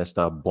first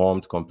semester,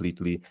 bombed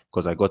completely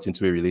because I got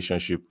into a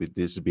relationship with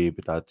this babe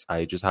that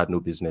I just had no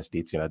business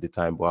dating at the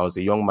time. But I was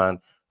a young man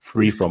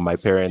free from my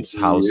parents'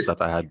 house Yes.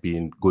 that I had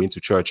been going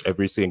to church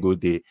every single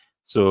day.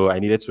 So I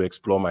needed to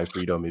explore my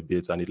freedom a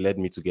bit, and it led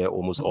me to get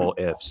almost all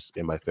Fs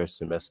in my first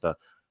semester.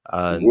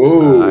 And I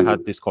Whoa, had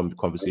this that's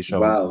conversation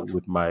wild.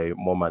 with my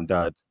mom and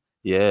dad.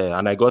 Yeah,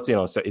 and I got in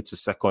it's a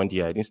second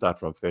year. I didn't start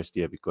from first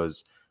year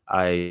because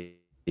I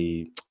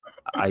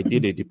I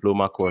did a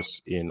diploma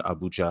course in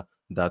Abuja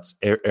that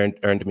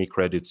earned me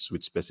credits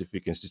with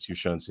specific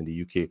institutions in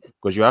the UK.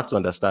 Because you have to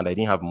understand, I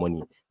didn't have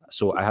money,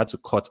 so I had to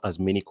cut as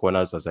many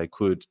corners as I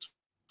could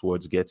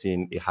towards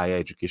getting a higher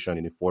education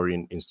in a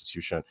foreign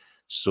institution.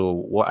 So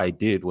what I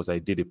did was I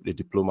did a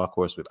diploma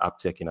course with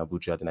Aptech in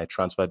Abuja. Then I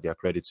transferred their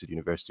credits to the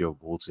University of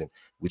Bolton,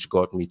 which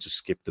got me to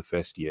skip the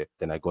first year.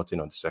 Then I got in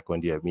on the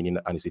second year, meaning,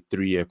 and it's a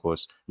 3-year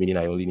course, meaning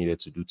I only needed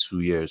to do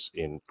 2 years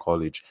in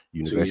college, Two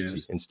university,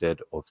 years. instead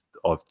of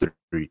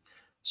 3.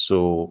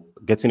 So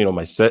getting in on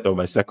my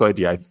second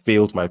year, I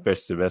failed my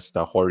first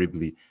semester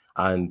horribly.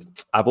 And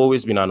I've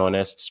always been an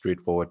honest,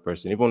 straightforward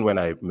person. Even when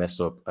I mess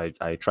up,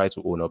 I try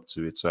to own up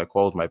to it. So I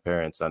called my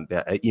parents and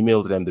I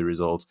emailed them the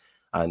results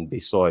and they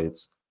saw it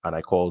and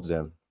I called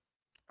them.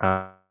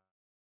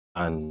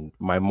 And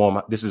my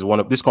mom,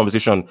 this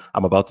conversation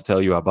I'm about to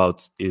tell you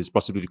about is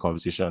possibly the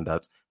conversation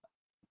that,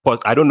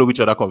 but I don't know which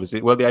other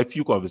conversation. Well, there are a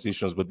few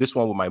conversations, but this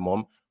one with my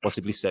mom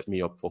possibly set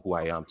me up for who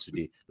I am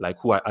today. Like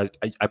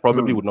I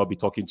probably would not be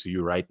talking to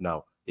you right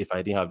now if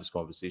I didn't have this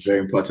Very conversation.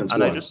 important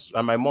And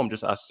one. my mom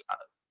just asked,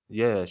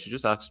 yeah, she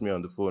just asked me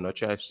on the phone,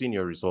 Oche, I've seen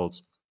your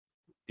results.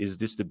 Is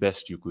this the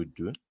best you could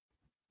do?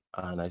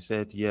 And I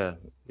said, yeah,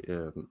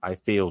 I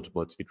failed,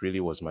 but it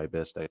really was my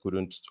best. I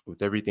couldn't,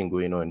 with everything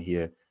going on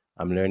here,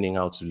 I'm learning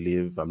how to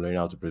live. I'm learning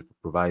how to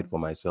provide for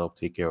myself,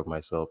 take care of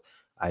myself.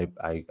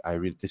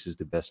 This is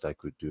the best I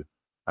could do.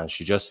 And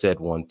she just said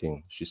one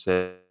thing. She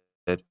said,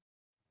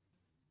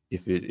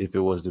 if it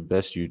was the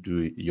best you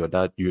do,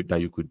 that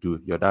you could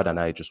do, your dad and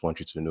I just want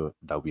you to know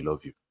that we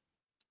love you,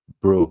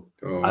 bro.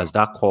 Oh, As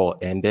that call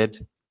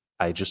ended,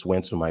 I just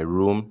went to my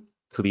room,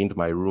 cleaned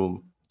my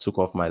room, took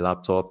off my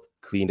laptop,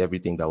 cleaned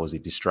everything that was a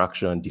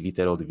distraction,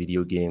 deleted all the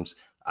video games.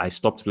 I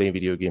stopped playing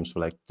video games for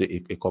like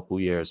a couple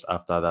years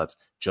after that,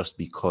 just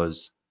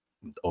because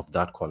of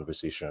that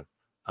conversation.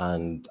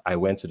 And I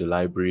went to the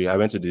library. I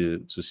went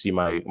to see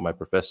my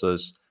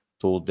professors.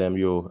 Told them,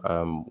 yo,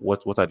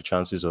 what are the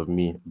chances of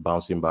me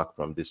bouncing back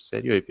from this?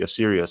 Said, yo, if you're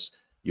serious,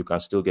 you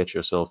can still get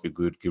yourself a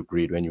good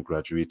grade when you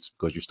graduate,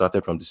 because you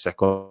started from the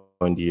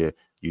second year.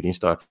 You didn't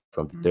start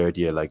from the third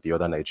year like the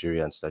other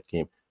Nigerians that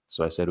came.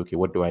 So I said, okay,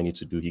 what do I need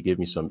to do? He gave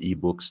me some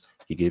ebooks.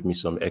 He gave me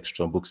some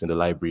extra books in the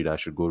library that I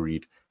should go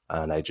read.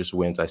 And I just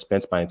went. I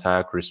spent my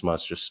entire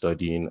Christmas just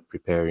studying,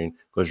 preparing.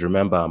 Because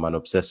remember, I'm an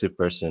obsessive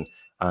person,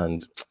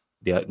 and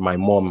my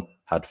mom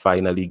had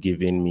finally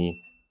given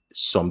me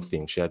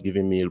something. She had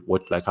given me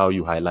what, like how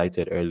you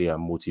highlighted earlier,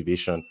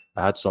 motivation.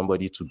 I had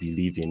somebody to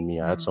believe in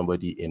me. I had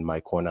somebody in my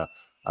corner,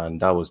 and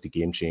that was the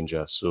game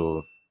changer.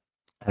 So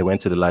I went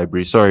to the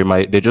library. Sorry,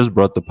 they just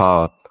brought the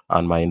power,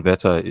 and my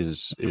inverter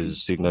is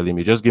signaling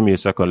me. Just give me a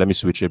second. Let me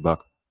switch it back.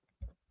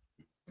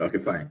 okay,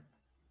 fine.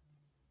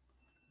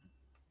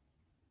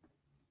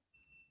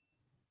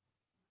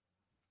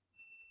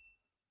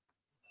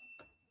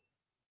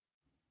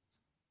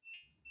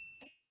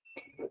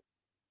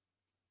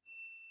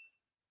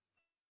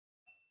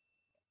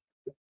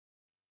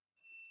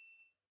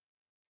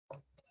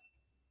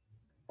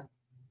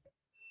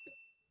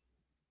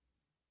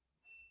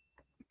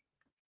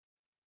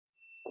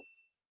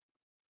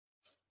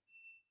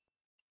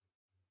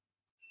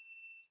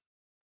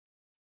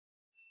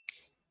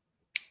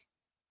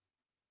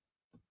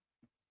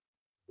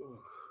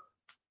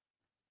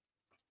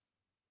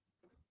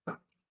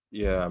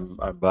 Yeah, I'm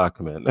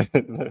back, man.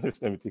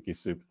 Let me take a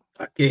sip.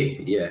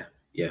 Okay, yeah,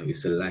 yeah, we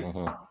still live.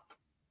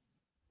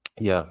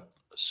 Yeah.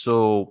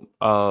 So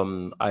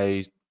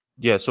I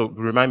yeah. So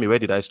remind me, where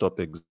did I stop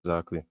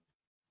exactly?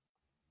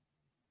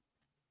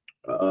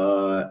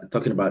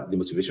 Talking about the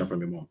motivation from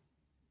your mom.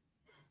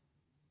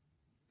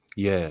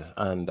 Yeah,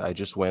 and I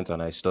just went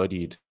and I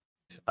studied.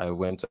 I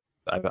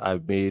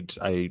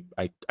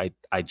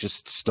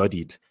just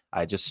studied.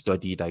 I just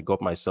studied. I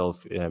got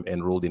myself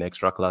enrolled in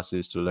extra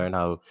classes to learn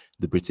how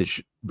the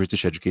British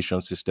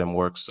education system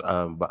works,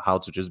 but how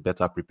to just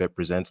better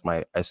present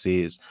my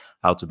essays,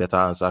 how to better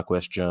answer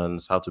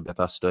questions, how to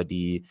better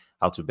study,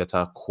 how to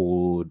better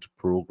code,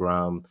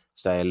 program.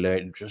 So I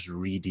learned just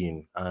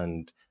reading,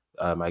 and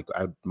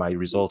my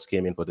results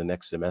came in for the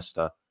next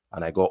semester,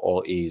 and I got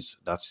all A's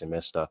that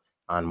semester.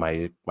 And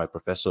my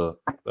professor,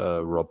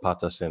 Rob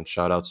Patterson,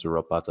 shout out to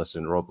Rob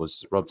Patterson. Rob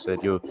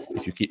said, yo,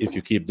 if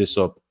you keep this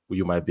up,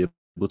 you might be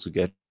able to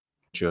get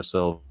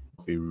yourself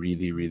a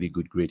really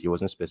good grade. He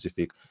wasn't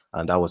specific,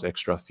 and that was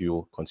extra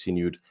fuel.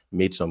 Continued,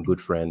 made some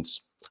good friends.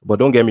 But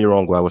don't get me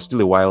wrong, I was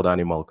still a wild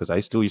animal, because I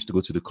still used to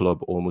go to the club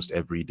almost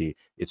every day.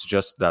 It's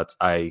just that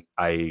I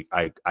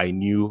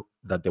knew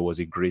that there was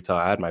a greater.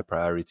 I had my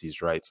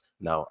priorities right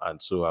now, and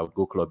so I would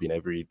go clubbing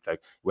every, like,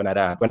 when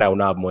I would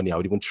not have money, I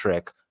would even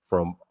trek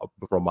from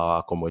our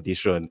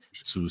accommodation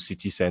to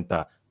city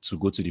center to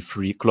go to the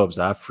free clubs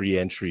that have free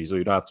entry, so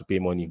you don't have to pay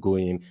money. Go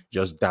in,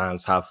 just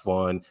dance, have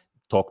fun,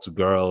 talk to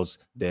girls,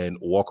 then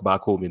walk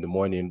back home in the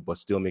morning, but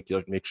still make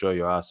sure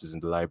your ass is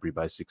in the library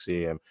by 6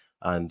 a.m.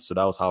 And so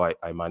that was how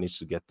I managed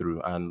to get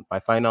through. And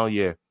my final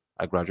year,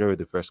 I graduated with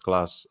the first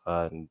class,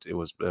 and it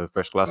was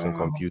first class in Wow,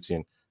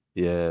 computing.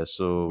 Yeah,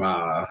 so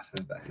wow.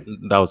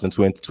 that was in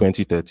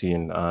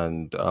 2013,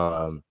 and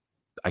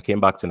I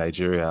came back to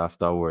Nigeria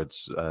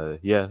afterwards.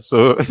 Yeah,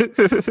 so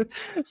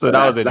so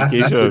that was That's a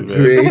education, man.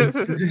 great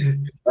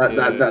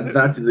Yeah.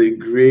 that's a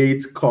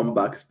great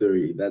comeback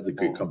story. That's a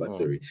great Mm, comeback mm,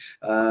 story.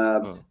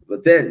 mm.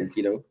 But then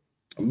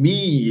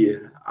me,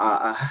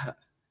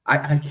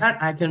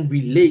 I can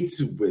relate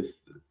with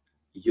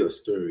your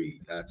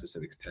story to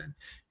some extent.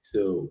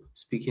 So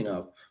speaking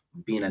of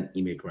being an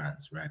immigrant,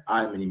 right?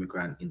 I'm an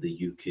immigrant in the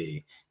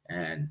UK,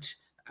 and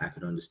I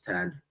could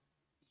understand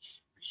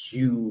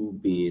you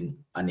being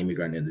an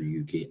immigrant in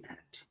the UK and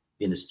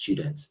being a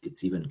student.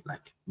 It's even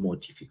like more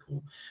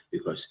difficult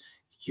because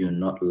you're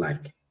not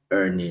like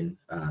earning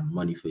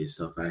money for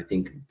yourself. And I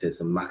think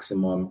there's a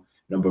maximum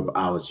number of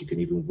hours you can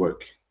even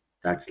work.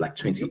 That's like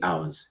 20 Yep.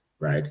 hours,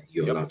 right?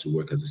 You're Yep. allowed to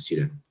work as a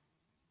student.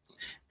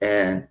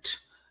 And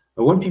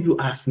when people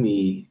ask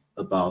me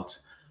about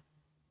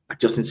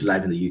adjusting to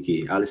life in the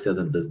UK, I always tell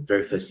them the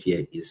very first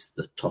year is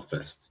the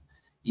toughest.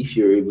 If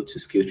you're able to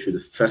scale through the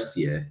first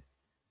year,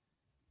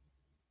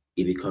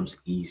 it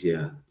becomes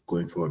easier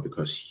going forward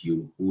because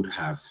you would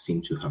have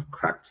seemed to have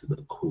cracked the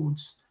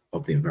codes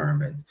of the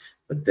environment.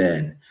 But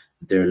then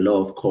there are a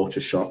lot of culture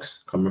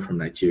shocks coming from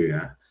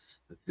Nigeria.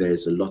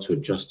 There's a lot to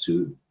adjust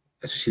to,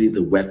 especially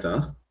the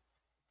weather,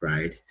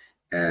 right?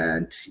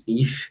 And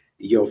if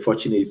you're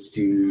fortunate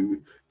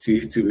to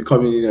be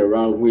coming in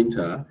around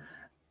winter,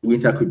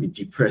 winter could be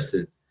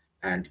depressing,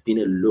 and being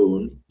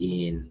alone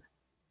in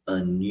a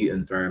new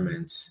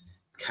environment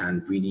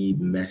can really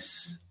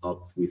mess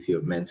up with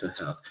your mental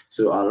health.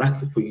 So I'd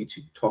like for you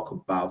to talk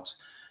about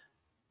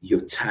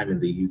your time in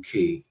the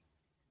UK,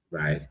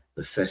 right?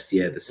 The first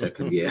year, the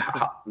second year.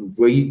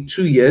 Were you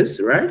 2 years,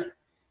 right?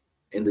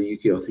 In the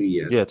UK, or 3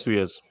 years? Yeah, 2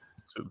 years.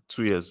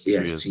 2 years. Two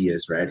Yes, two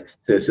years. years, right?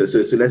 So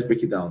let's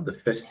break it down. The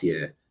first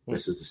year Mm.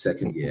 versus the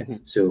second year.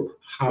 Mhm. So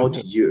how Mhm.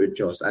 did you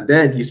adjust? And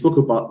then you spoke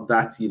about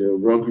that,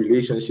 wrong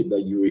relationship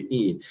that you were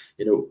in.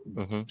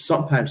 Mhm.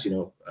 Sometimes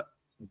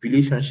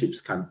relationships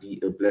can be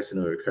a blessing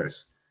or a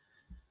curse,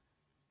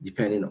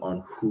 depending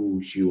on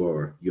who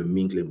you're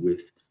mingling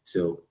with.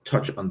 So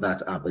touch on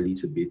that a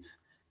little bit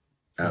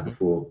Mhm.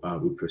 before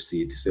we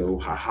proceed. So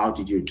how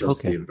did you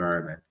adjust to the Okay.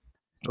 environment?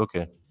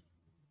 Okay.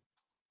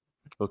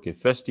 Okay.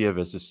 First year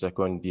versus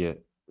second year.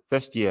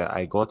 First year,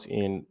 I got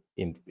in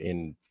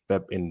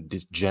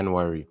this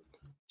January,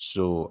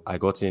 so I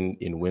got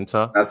in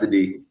winter. That's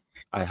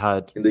I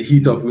had in the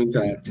heat of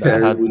winter, I had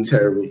terrible,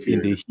 terrible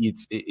in the period.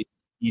 heat,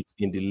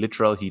 in the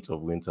literal heat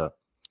of winter.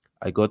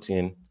 I got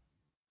in,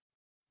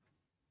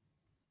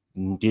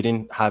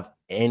 didn't have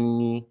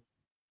any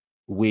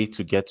way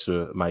to get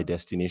to my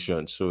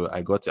destination. So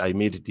I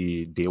made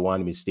the day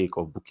one mistake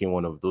of booking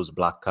one of those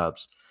black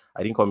cabs.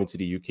 I didn't come into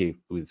the UK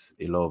with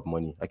a lot of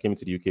money. I came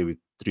into the UK with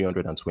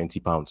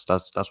 £320.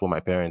 That's what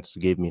my parents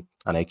gave me,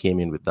 and I came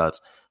in with that.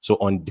 So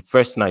on the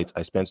first night,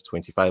 I spent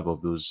 25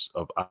 of those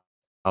of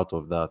out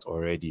of that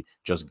already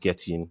just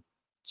getting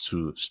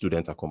to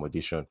student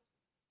accommodation.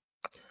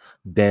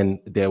 Then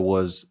there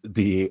was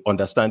the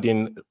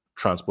understanding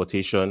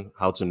transportation,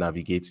 how to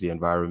navigate the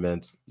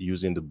environment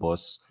using the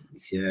bus.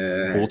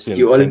 Yeah, Bolton,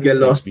 you always get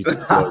thanks be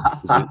lost. to God.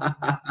 Is it?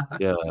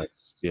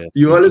 Yes, yes.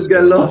 You You always just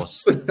get get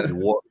lost. lost. You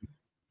walk,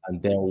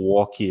 and then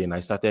walking. I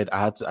started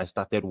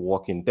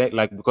walking. Then,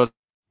 like, because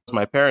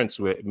my parents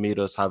were made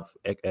us have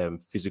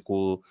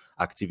physical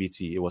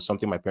activity. It was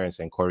something my parents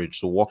encouraged.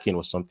 So walking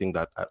was something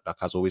that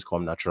has always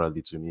come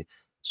naturally to me.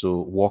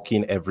 So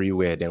walking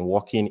everywhere, then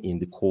walking in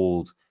the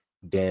cold,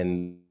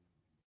 then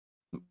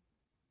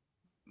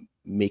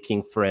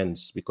making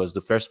friends, because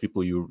the first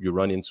people you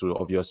run into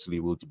obviously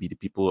will be the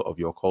people of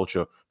your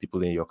culture,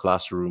 people in your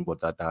classroom, but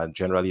that are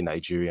generally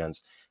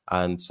Nigerians.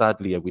 And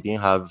sadly, we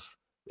didn't have,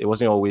 it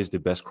wasn't always the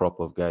best crop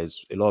of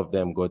guys. A lot of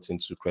them got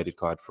into credit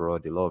card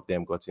fraud. A lot of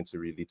them got into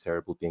really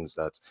terrible things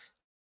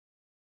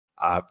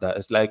I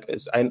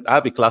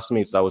have a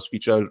classmate that was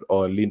featured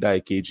on Linda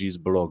Ikeji's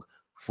blog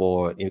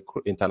for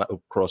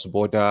internal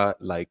cross-border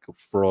like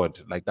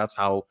fraud. Like that's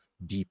how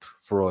deep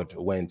fraud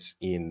went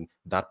in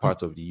that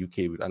part of the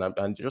UK,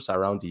 and just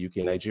around the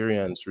UK.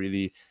 Nigerians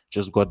really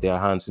just got their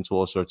hands into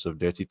all sorts of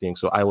dirty things.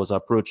 So I was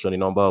approached on a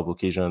number of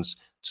occasions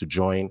to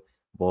join,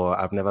 but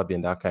I've never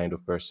been that kind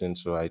of person.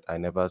 So I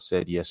never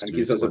said yes And to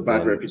gives it. us a But bad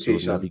then, so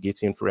reputation.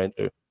 navigating friend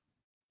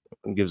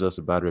gives us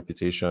a bad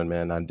reputation,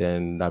 man. And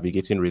then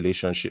navigating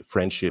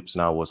friendships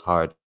now was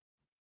hard.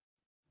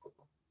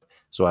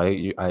 So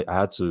I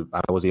had to,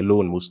 I was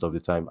alone most of the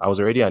time. I was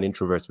already an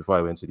introvert before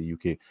I went to the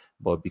UK,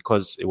 but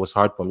because it was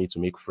hard for me to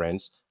make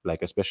friends,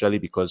 like especially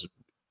because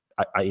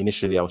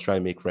initially I was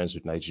trying to make friends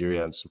with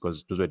Nigerians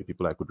because those were the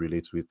people I could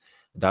relate with.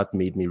 That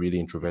made me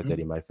really introverted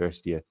in my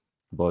first year.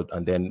 But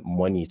and then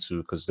money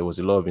too, because there was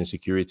a lot of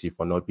insecurity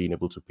for not being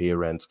able to pay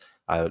rent.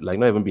 I like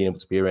not even being able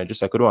to pay rent,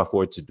 just I couldn't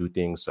afford to do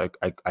things. Like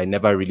I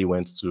never really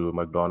went to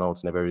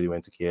McDonald's, never really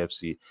went to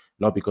KFC,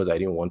 not because I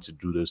didn't want to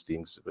do those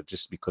things, but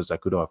just because I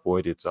couldn't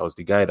afford it. So I was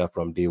the guy that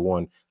from day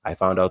one I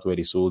found out where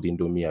they sold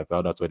Indomie, I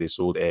found out where they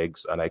sold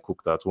eggs, and I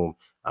cooked at home.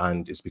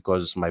 And it's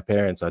because my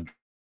parents had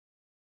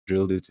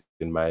drilled it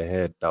in my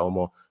head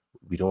that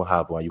we don't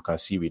have one. You can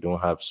see we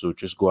don't have. So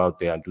just go out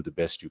there and do the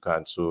best you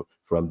can. So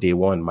from day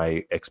one,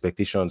 my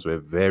expectations were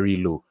very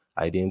low.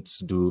 I didn't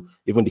do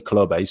even the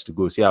club I used to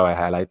go. See how I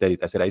highlighted it?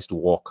 I said I used to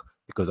walk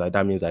because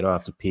that means I don't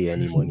have to pay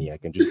any money. I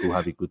can just go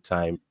have a good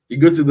time, You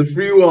go to the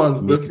free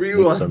ones, the free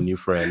make some new ones.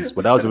 friends.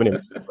 But that was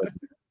even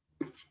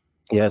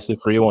yes, the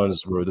free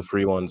ones, bro. The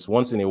free ones.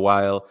 Once in a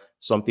while,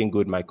 something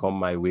good might come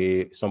my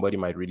way. Somebody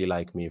might really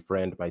like me. A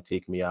friend might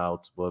take me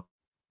out. But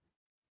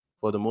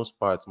for the most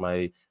part,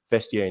 my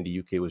first year in the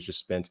UK was just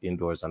spent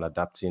indoors and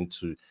adapting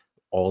to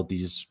all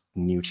these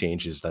new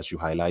changes that you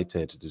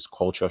highlighted, this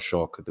culture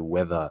shock, the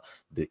weather,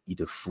 the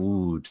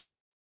food,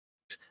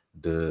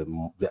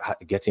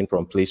 getting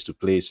from place to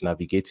place,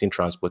 navigating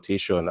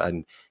transportation,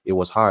 and it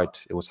was hard.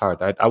 It was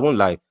hard. I won't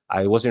lie.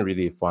 I wasn't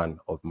really a fan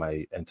of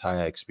my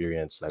entire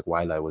experience, like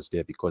while I was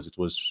there, because it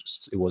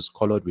was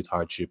colored with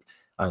hardship,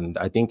 and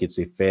I think it's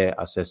a fair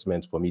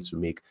assessment for me to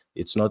make.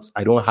 It's not.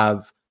 I don't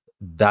have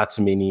that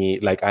many.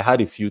 Like I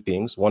had a few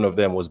things. One of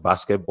them was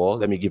basketball.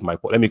 Let me give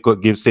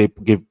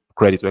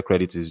credit where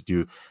credit is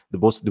due. The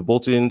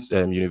Bolton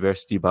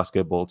University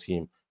basketball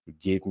team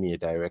gave me a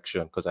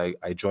direction because I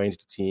joined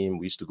the team.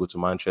 We used to go to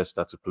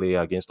Manchester to play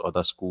against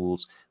other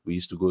schools. We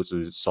used to go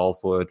to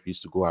Salford. We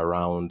used to go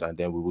around, and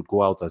then we would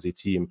go out as a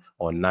team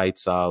on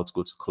nights out,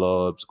 go to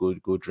clubs, go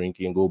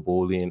drinking, go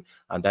bowling,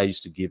 and that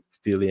used to give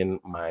fill in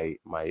my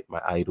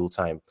idle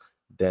time.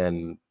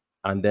 Then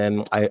and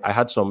then I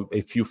had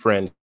a few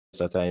friends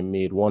that I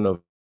made. One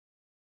of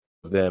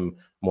them,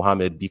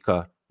 Mohammed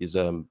Bika, is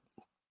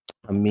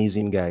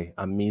amazing guy.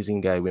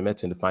 We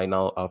met in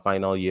the our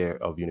final year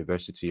of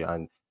university,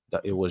 and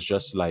that it was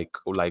just like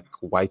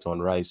white on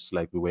rice.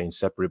 Like we were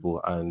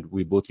inseparable, and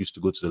we both used to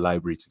go to the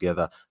library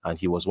together. And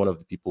he was one of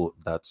the people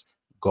that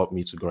got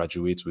me to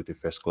graduate with a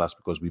first class,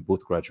 because we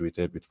both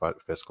graduated with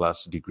first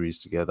class degrees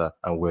together.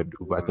 And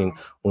I think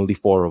Wow. only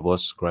four of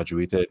us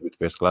graduated with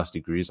first class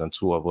degrees, and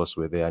two of us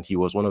were there. And he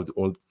was one of the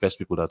only first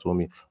people that told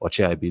me,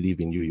 Oche, I believe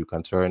in you. You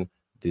can turn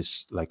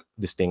this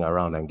thing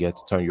around and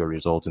turn your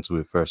result into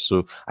a first.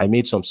 So I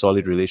made some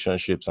solid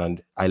relationships,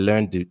 and I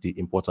learned the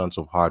importance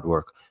of hard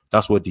work.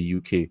 That's what the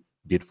UK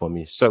did for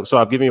me. So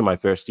I've given you my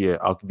first year.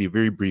 I'll be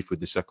very brief with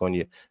the second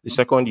year. The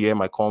second year,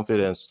 my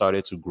confidence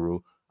started to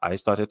grow. I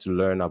started to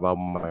learn about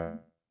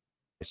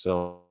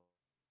myself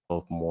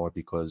more,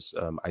 because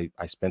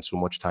I spent so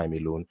much time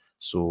alone.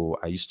 So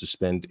I used to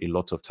spend a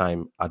lot of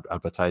time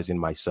advertising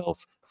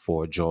myself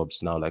for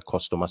jobs now, like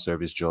customer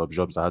service jobs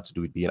that had to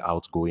do with being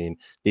outgoing,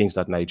 things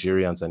that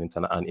Nigerians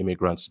and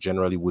immigrants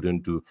generally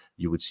wouldn't do.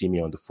 You would see me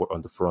on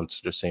the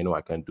front just saying, "Oh,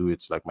 I can do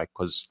it." Like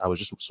because I was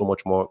just so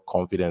much more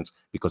confident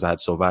because I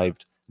had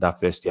survived that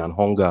first year. And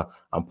hunger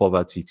and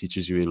poverty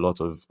teaches you a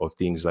lot of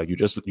things. Like you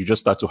just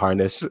start to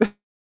harness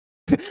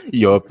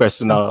your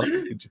personal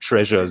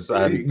treasures,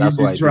 and It that's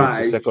gives what you I did.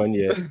 So drive. second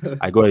year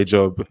I got a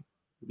job.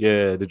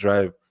 Yeah, the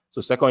drive. So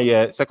second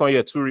year,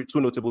 two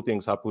notable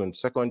things happened.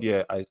 Second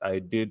year, I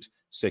did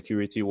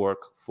security work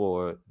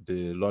for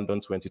the London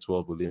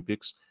 2012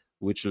 Olympics,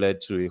 which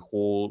led to a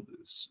whole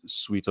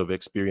suite of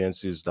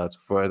experiences that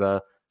further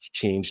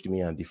changed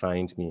me and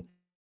defined me.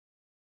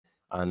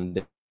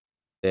 And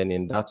then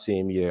in that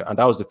same year, and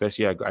that was the first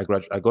year I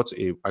got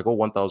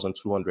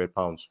 1,200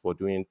 pounds for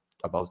doing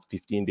about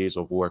 15 days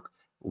of work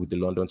with the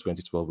London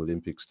 2012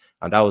 Olympics.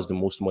 And that was the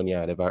most money I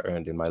had ever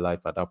earned in my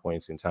life at that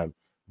point in time.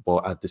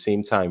 But at the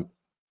same time,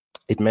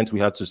 it meant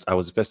I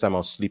was the first time I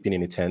was sleeping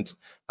in a tent,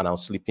 and I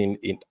was sleeping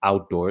in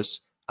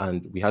outdoors,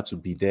 and we had to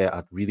be there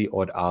at really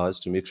odd hours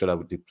to make sure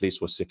that the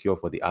place was secure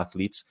for the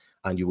athletes.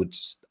 And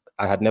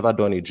I had never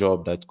done a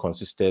job that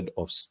consisted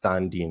of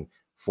standing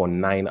for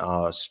 9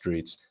 hours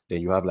straight.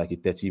 Then you have like a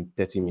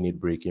 30 minute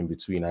break in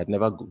between. I'd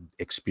never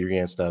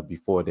experienced that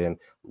before. Then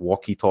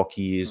walkie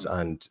talkies,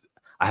 and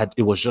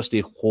it was just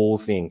a whole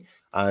thing.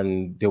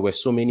 And there were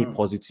so many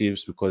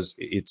positives because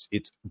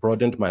it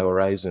broadened my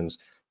horizons.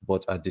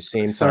 But at the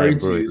same time,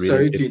 bro,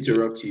 Sorry to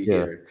interrupt you yeah,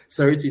 here.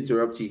 Sorry to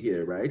interrupt you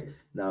here, right?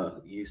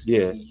 Now you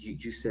yeah, see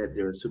you said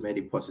there are so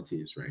many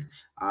positives, right?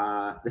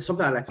 There's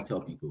something I like to tell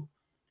people.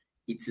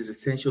 It is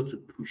essential to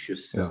mm,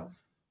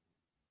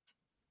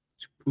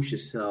 push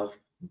yourself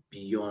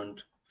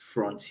beyond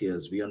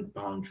frontiers, beyond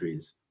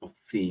boundaries of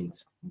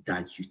things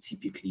that you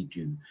typically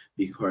do,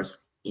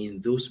 because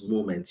in those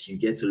moments you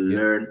get to yeah,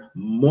 learn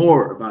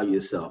more about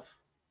yourself.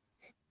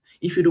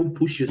 If you don't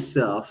push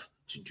yourself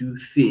to do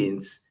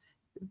things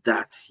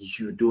that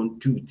you don't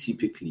do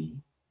typically,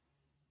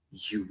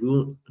 you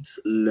won't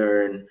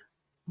learn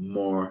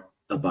more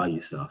about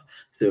yourself.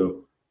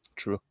 So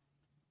true.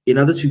 in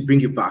order to bring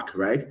you back,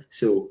 right?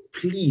 So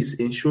please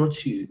ensure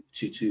to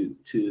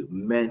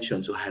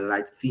mention, to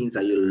highlight things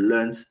that you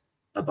learned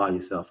about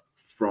yourself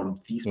from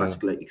this Mm.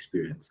 particular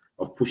experience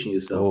of pushing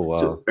yourself Oh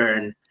to wow.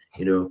 earn,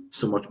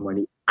 so much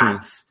money Mm,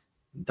 at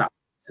that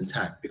point in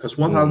time. Because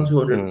mm,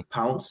 mm,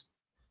 £1,200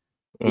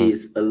 mm.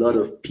 is a lot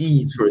of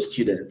peas for a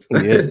student.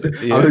 Yes, I'm in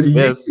yes, the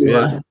yes, UK,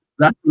 yes, man.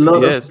 That's a lot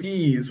of yes,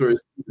 peas for a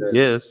student.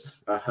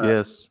 yes, Uh-huh.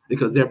 yes,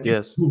 Because there are people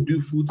yes. who do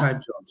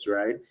full-time jobs,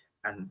 right?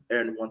 And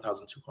earn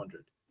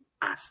 1,200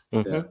 as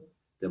Mm-hmm.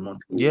 the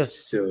monthly wage. Yes,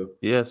 So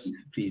yes.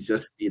 please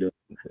just enlighten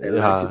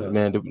Yeah, us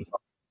man.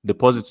 The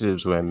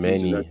positives were the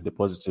things you learned. many. The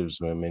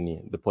positives were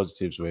many. The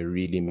positives were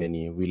really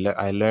many.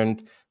 I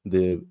learned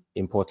the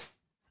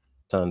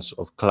importance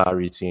of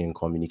clarity in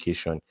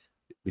communication,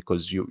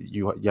 because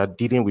you're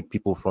dealing with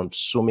people from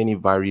so many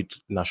varied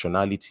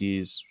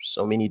nationalities,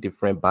 so many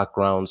different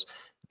backgrounds.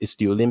 It's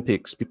the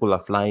Olympics. People are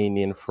flying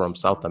in from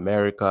South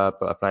America,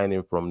 people are flying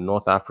in from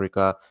North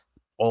Africa,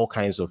 all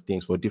kinds of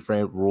things for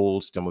different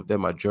roles. Some of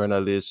them are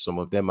journalists, some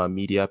of them are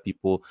media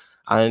people.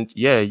 And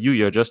yeah,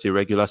 you're just a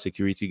regular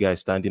security guy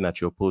standing at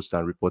your post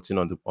and reporting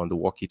on the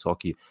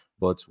walkie-talkie.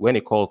 But when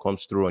a call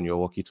comes through on your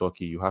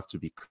walkie-talkie, you have to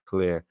be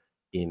clear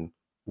in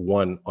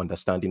one,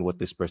 understanding what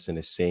this person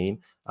is saying,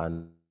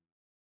 and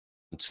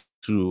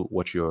two,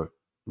 what you're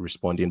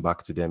responding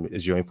back to them.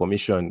 Is your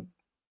information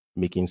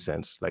making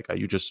sense? Like, are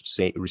you just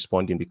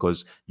responding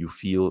because you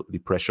feel the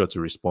pressure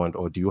to respond,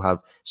 or do you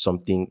have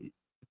something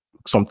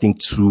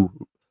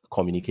to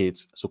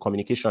communicate? So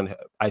communication,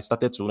 I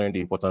started to learn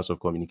the importance of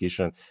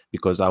communication,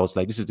 because I was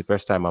like, this is the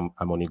first time I'm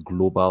on a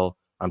global,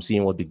 I'm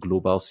seeing what the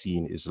global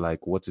scene is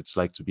like, what it's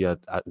like to be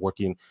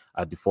working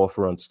at the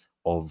forefront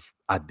of,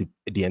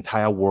 the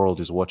entire world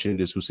is watching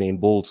this. Usain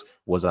Bolt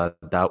was at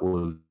that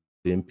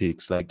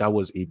Olympics. Like, that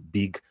was a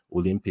big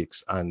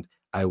Olympics, and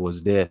I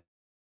was there.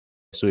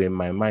 So in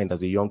my mind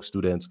as a young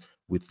student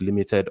with with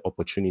limited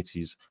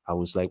opportunities, I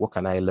was like, what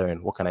can I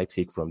learn? What can I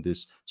take from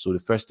this? So the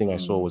first thing I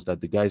saw was that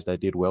the guys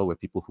that did well were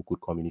people who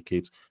could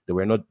communicate. They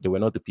were not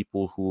the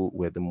people who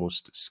were the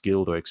most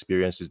skilled or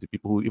experienced. It's the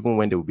people who, even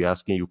when they would be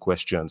asking you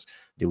questions,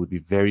 they would be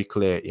very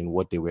clear in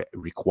what they were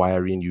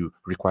requiring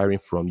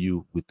from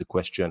you with the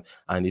question.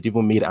 And it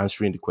even made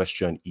answering the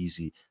question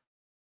easy.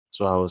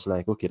 So I was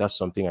like, okay, that's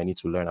something I need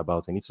to learn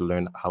about. I need to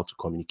learn how to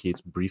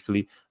communicate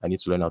briefly. I need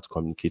to learn how to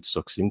communicate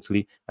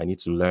succinctly. I need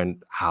to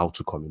learn how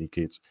to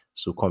communicate.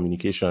 So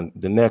communication.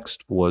 The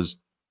next was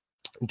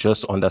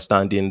just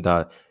understanding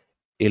that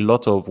a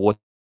lot of what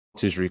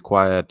is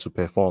required to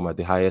perform at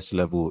the highest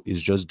level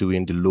is just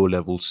doing the low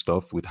level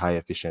stuff with high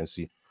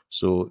efficiency.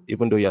 So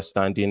even though you're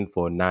standing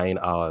for 9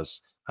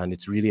 hours and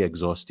it's really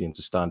exhausting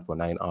to stand for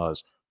 9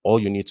 hours, all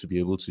you need to be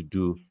able to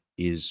do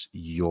is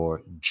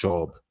your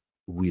job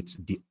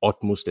with the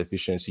utmost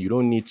efficiency. You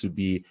don't need to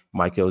be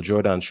Michael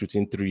Jordan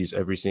shooting threes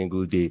every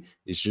single day.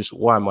 It's just,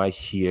 what am I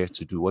here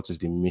to do? What is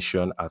the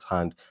mission at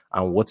hand?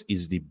 And what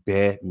is the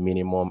bare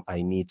minimum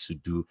I need to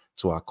do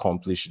to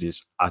accomplish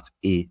this at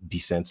a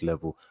decent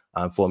level?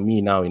 And for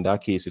me now, in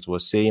that case, it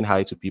was saying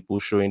hi to people,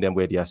 showing them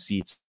where their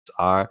seats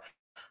are,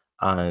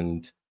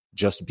 and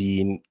just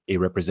being a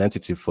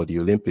representative for the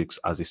Olympics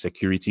as a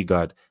security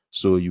guard.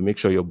 So you make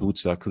sure your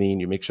boots are clean,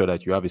 you make sure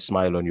that you have a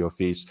smile on your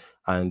face,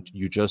 and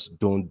you just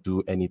don't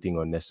do anything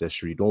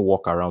unnecessary. Don't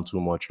walk around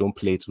too much, don't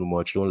play too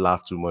much, don't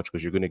laugh too much,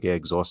 because you're going to get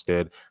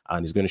exhausted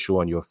and it's going to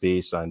show on your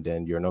face, and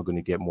then you're not going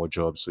to get more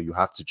jobs. So you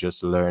have to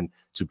just learn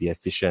to be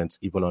efficient,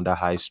 even under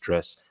high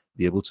stress,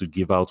 be able to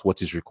give out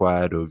what is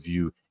required of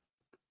you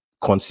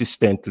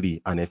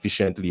consistently and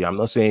efficiently. I'm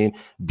not saying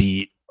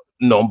be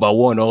number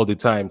one all the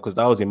time, because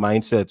that was a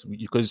mindset.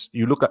 Because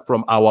you look at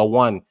from hour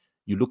one,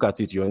 you look at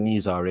it, your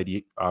knees are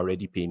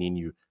already paining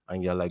you,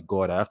 and you're like,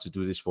 God, I have to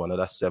do this for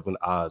another 7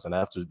 hours, and I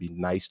have to be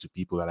nice to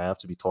people, and I have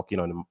to be talking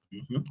on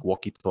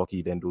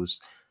walkie-talkie. Then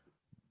those,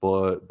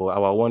 but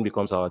our one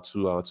becomes our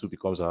two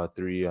becomes our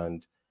three,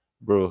 and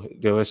bro,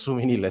 there were so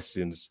many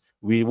lessons.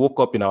 We woke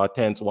up in our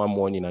tent one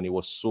morning and it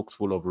was soaked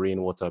full of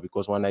rainwater,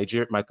 because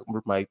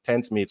my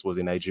tent mate was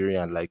a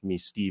Nigerian like me,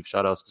 Steve.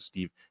 Shout outs to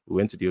Steve. We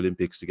went to the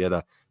Olympics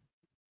together.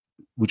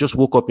 We just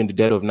woke up in the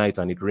dead of night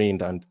and it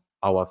rained, and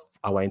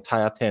our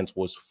entire tent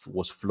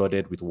was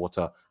flooded with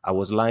water. I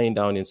was lying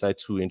down inside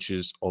 2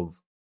 inches of,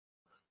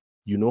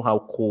 you know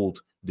how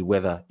cold the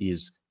weather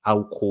is,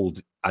 how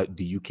cold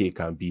the UK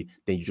can be.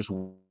 Then you just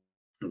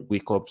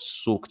wake up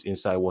soaked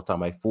inside water.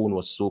 My phone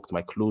was soaked,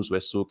 my clothes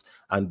were soaked,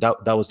 and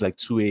that was like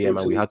 2 a.m.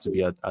 and we had to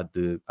be at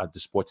the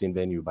sporting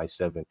venue by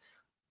 7.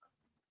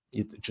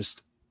 It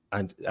just,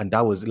 and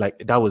that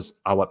was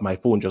our, my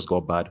phone just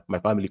got bad. My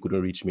family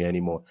couldn't reach me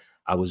anymore.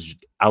 I was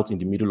out in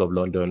the middle of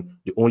London.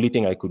 The only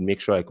thing I could make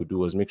sure I could do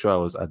was make sure I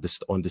was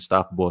on the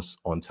staff bus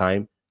on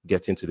time,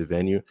 getting to the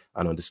venue,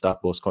 and on the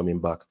staff bus coming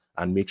back,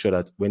 and make sure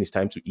that when it's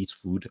time to eat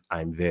food,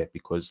 I'm there,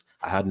 because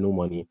I had no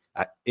money.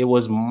 It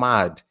was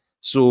mad.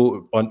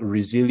 So on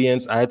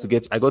resilience, I got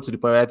to the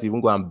point where I had to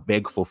even go and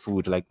beg for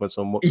food. Like, but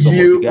some of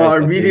the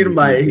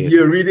guys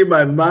you're reading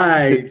my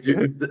mind.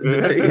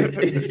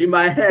 In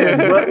my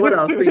head, what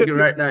I was thinking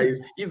right now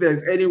is, if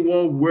there's any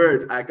one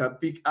word I can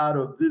pick out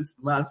of this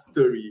man's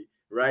story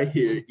right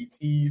here, it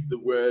is the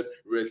word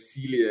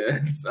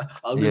resilience.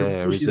 I was going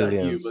to push it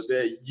at you, but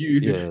then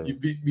you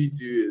beat me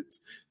to it.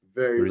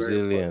 Very,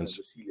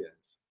 resilience.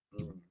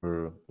 Very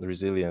important.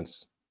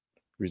 Resilience.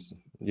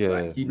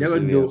 Like, you never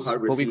know how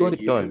resilient, but we got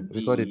it done.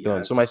 We got it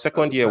done. So my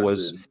second year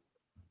was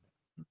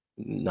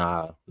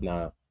nah.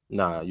 You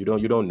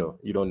don't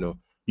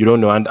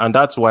know. And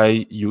that's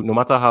why, you, no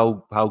matter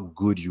how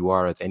good you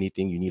are at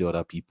anything, you need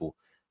other people.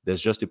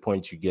 There's just a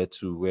point you get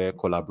to where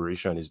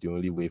collaboration is the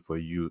only way for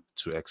you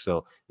to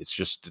excel. It's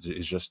just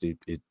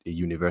a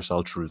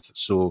universal truth.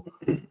 So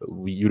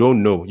you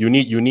don't know. You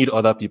need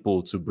other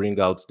people to bring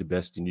out the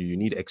best in you. You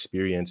need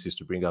experiences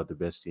to bring out the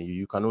best in you.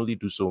 You can only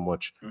do so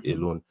much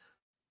alone.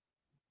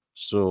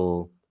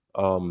 So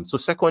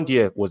second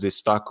year was a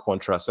stark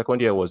contrast.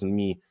 Second year was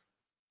me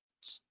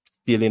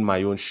feeling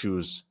my own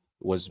shoes,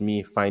 was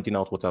me finding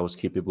out what I was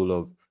capable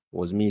of,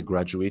 was me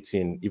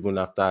graduating even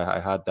after I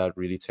had that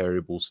really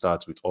terrible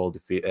start with all the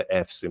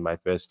Fs in my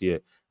first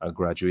year, and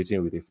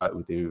graduating with I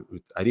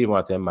didn't even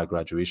attend my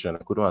graduation.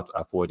 I couldn't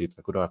afford it.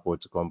 I couldn't afford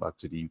to come back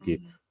to the UK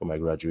for my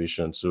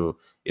graduation. So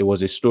it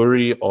was a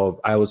story of,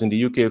 I was in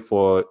the UK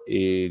for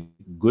a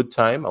good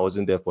time. I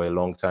wasn't there for a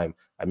long time.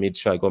 I made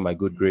sure I got my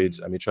good grades.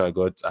 I made sure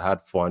I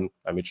had fun.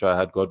 I made sure I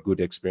had got good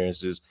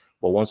experiences.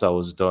 But once I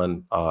was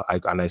done,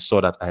 I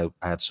saw that I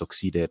had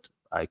succeeded,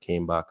 I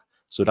came back.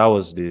 So that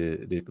was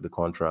the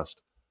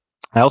contrast.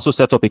 I also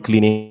set up a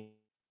cleaning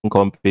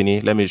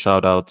company. Let me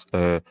shout out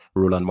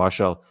Roland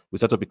Marshall. We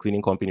set up a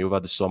cleaning company over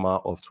the summer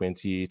of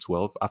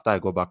 2012 after I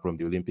got back from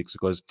the Olympics,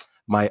 because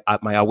my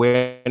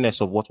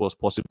awareness of what was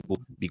possible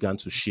began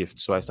to shift.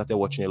 So I started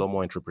watching a lot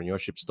more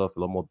entrepreneurship stuff, a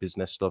lot more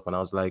business stuff, and I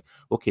was like,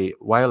 okay,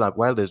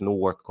 while there's no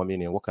work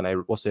coming in,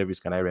 what service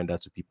can I render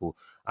to people?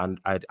 And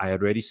I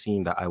had already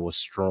seen that I was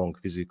strong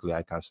physically.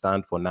 I can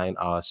stand for 9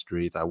 hours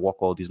straight. I walk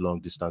all these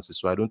long distances,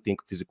 so I don't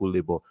think physical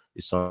labor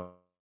is something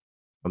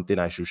something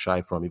I should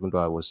shy from, even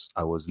though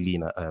I was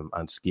lean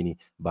and skinny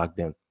back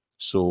then.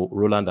 So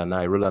Roland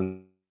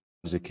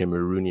is a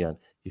Cameroonian.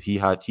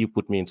 He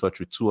put me in touch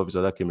with two of his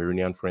other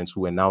Cameroonian friends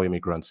who were now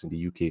immigrants in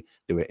the UK.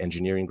 They were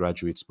engineering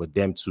graduates, but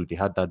them too, they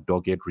had that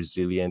dogged,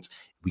 resilient,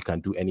 we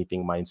can do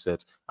anything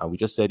mindset. And we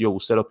just said, yo,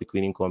 we'll set up a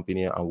cleaning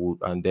company,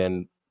 and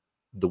then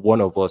the one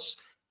of us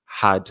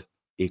had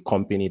a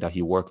company that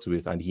he worked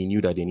with, and he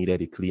knew that they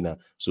needed a cleaner.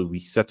 So we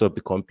set up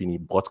the company,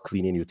 bought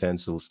cleaning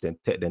utensils, then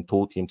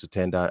told him to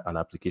tender an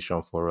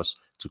application for us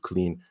to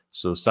clean.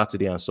 So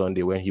Saturday and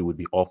Sunday, when he would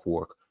be off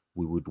work,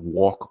 we would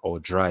walk or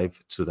drive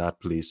to that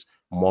place,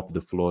 mop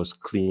the floors,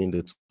 clean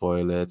the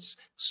toilets,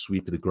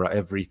 sweep the grass,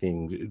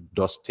 everything,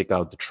 dust, take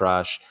out the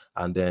trash.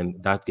 And then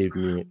that gave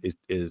me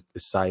a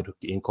side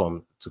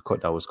income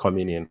that was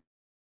coming in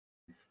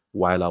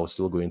while I was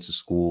still going to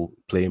school,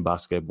 playing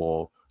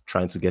basketball,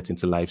 trying to get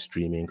into live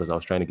streaming, because I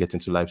was trying to get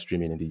into live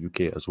streaming in the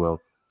UK as well.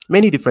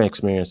 Many different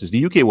experiences.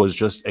 The UK was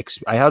just,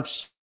 I have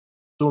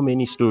so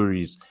many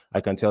stories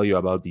I can tell you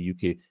about the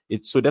UK.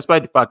 It's so,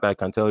 despite the fact that I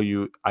can tell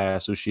you I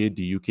associate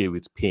the UK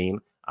with pain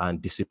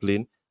and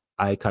discipline,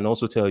 I can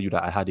also tell you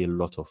that I had a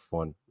lot of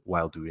fun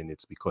while doing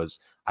it, because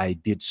I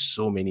did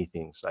so many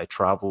things. I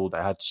traveled,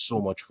 I had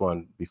so much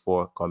fun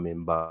before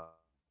coming back.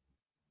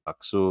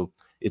 So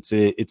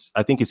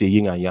I think it's a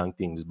yin and yang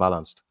thing. It's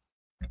balanced.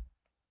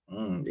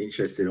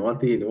 Interesting. One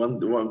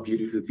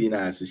beautiful thing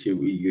I associate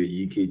with your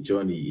UK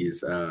journey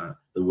is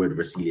the word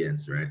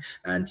resilience, right?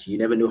 And you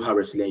never know how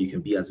resilient you can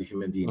be as a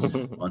human being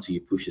until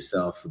you push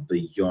yourself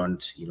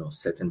beyond,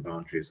 certain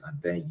boundaries, and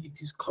then you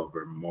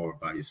discover more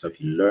about yourself.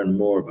 You learn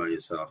more about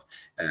yourself,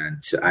 and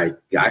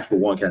I for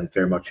one can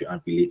very much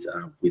relate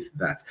with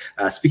that.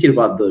 Speaking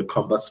about the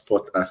combat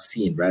sport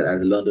scene, right, at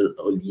the London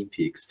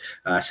Olympics,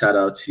 shout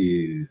out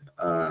to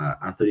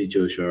Anthony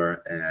Joshua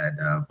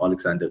and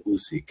Alexander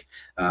Usyk.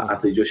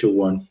 Anthony Joshua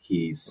won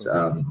his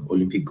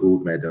Olympic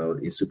gold medal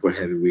in super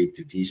heavyweight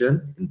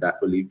division in that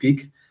Olympic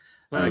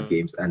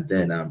games, and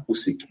then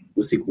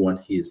Usyk won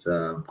his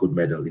gold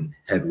medal in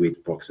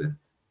heavyweight boxing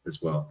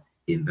as well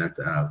in that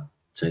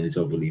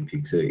 2012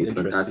 Olympics. So it's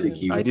fantastic.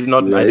 I did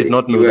not know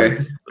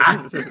that.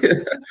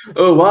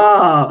 Oh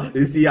wow!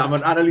 You see, I'm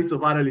an analyst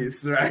of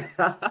analysts, right?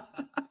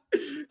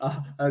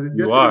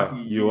 You are.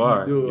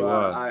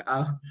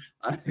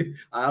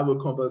 I am a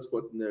combat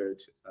sport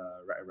nerd,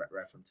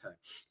 right from time.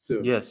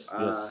 So yes.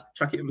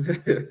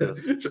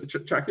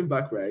 Tracking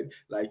back, right?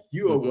 Like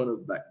you are one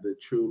of like the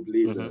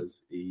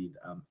trailblazers in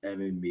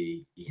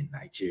MMA in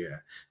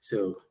Nigeria.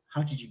 So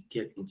how did you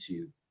get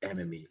into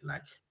MMA?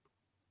 Like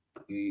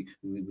we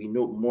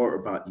know more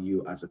about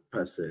you as a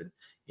person.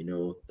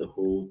 The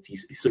whole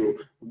so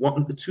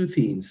two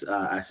things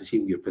I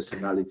associate with your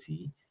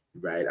personality,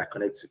 right? I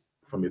connect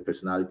from your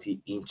personality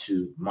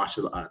into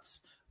martial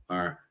arts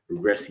are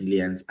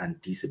resilience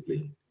and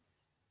discipline.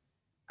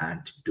 And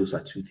those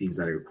are two things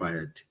that are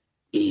required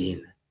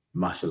in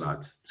martial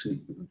arts, two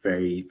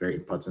very, very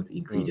important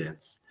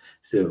ingredients.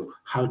 So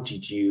how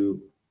did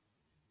you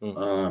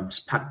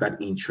spark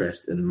that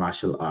interest in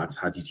martial arts?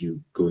 How did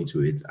you go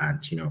into it?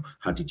 And,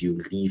 how did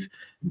you leave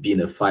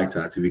being a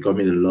fighter to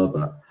becoming a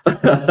lover?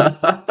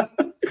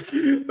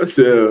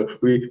 So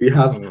we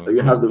have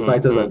the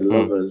fighters and the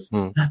lovers,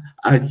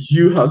 and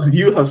you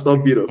have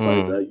stopped being a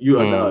fighter. You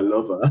are now a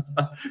lover.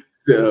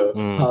 So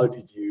how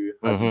did you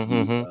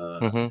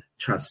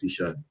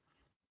transition?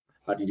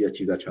 How did you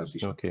achieve that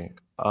transition? Okay.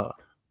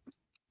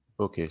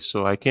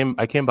 So I came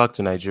back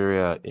to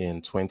Nigeria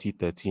in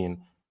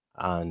 2013,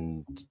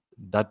 and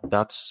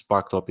that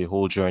sparked up a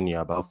whole journey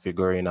about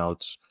figuring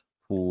out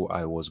who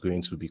I was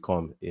going to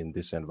become in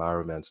this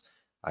environment.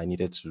 I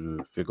needed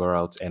to figure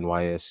out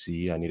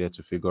NYSC. I needed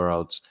to figure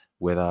out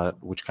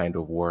which kind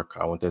of work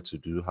I wanted to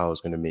do, how I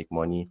was going to make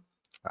money.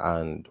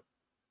 And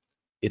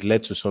it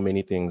led to so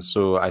many things.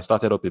 So I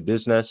started up a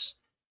business.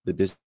 The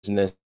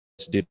business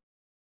did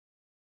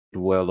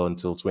well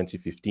until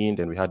 2015.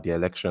 Then we had the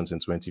elections in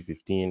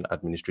 2015.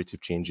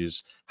 Administrative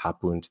changes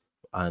happened.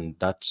 And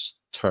that's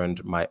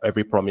turned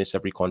every promise,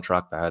 every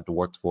contract I had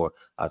worked for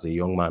as a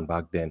young man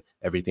back then,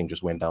 everything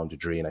just went down the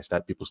drain.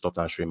 People stopped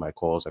answering my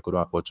calls. I couldn't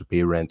afford to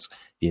pay rent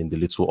in the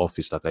little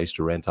office that I used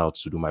to rent out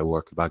to do my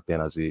work back then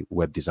as a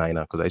web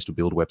designer, because I used to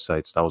build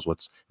websites. That was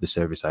what's the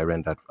service I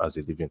rendered as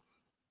a living.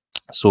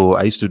 So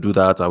I used to do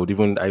that. I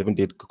even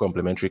did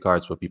complimentary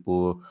cards for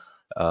people.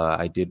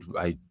 I did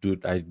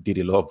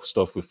a lot of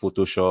stuff with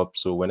Photoshop.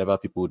 So whenever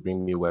people would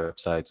bring me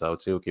websites, I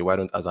would say, okay,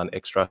 as an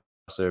extra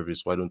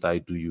service, why don't I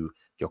do you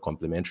your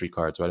complimentary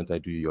cards? Why don't I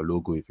do you your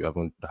logo if you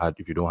don't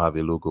have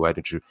a logo? Why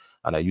don't you?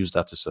 And I use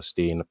that to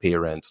sustain pay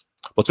rent.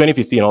 But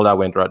 2015, all that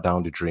went right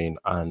down the drain,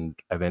 and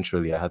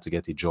eventually I had to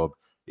get a job.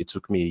 It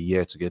took me a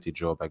year to get a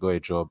job. I got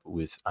a job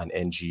with an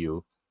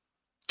NGO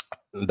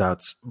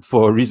that,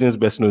 for reasons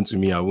best known to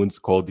me, I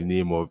won't call the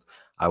name of.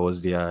 I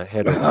was their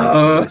head of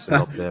IT to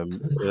help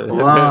them.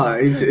 Wow,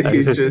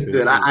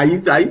 interesting. I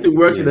used to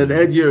work in an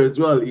NGO as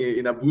well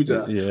in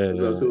Abuja.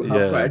 So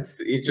have quite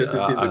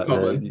interesting things in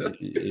common.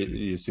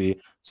 You see,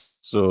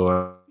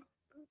 so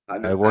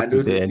I I worked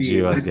with the noticed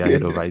NGO as their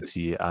head of the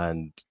IT,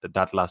 and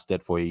that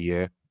lasted for a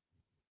year.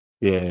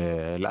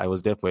 Yeah, I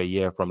was there for a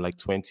year from like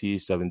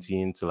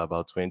 2017 till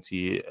about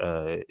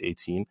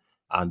 2018.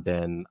 And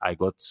then I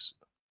got,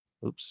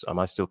 oops, am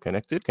I still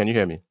connected? Can you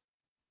hear me?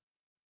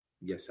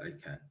 Yes, I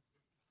can.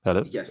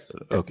 Hello? Yes,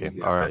 Okay,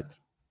 definitely I all right.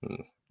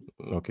 can.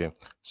 Mm, okay.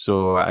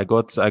 So I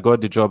got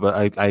the job.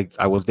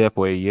 I was there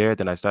for a year.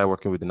 Then I started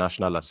working with the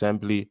National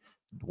Assembly,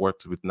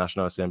 worked with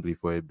National Assembly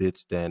for a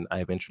bit. Then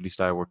I eventually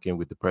started working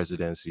with the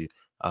presidency,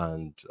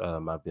 and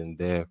I've been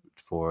there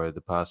for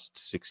the past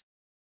 6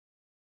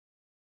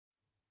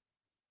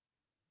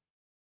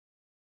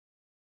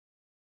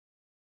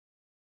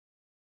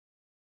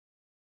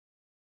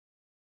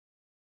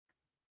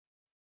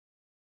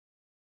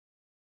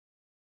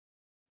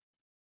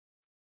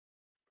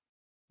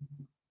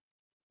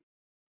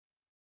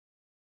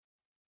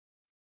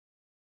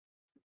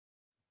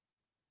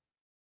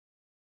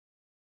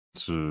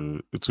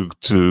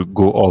 to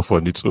go off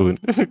on its own.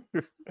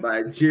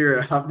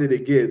 Nigeria happening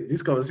again.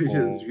 This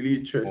conversation is Oh, really oh,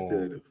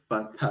 interesting.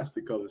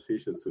 Fantastic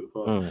conversation so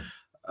far. mm,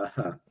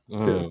 Uh-huh.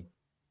 So,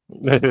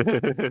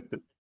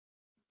 mm.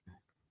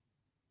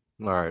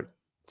 All right.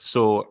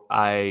 So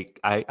I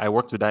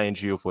worked with that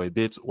NGO for a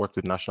bit, worked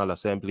with National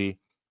Assembly,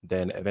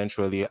 then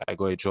eventually I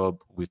got a job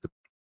with the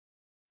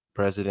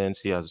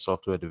presidency as a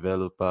software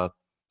developer,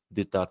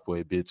 did that for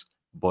a bit.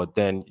 But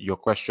then your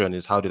question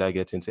is, how did I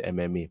get into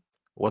MMA?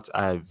 What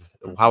I've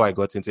How I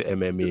got into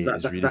MMA that,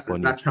 is that, really that,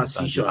 funny, that and the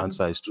transition,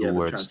 answer is two yeah, the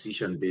words: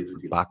 transition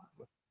basically. back.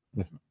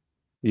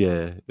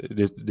 Yeah,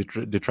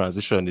 the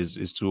transition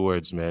is two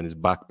words, man. It's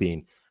back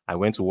pain. I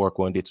went to work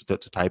one day to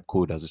type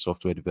code as a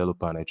software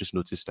developer, and I just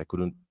noticed I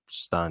couldn't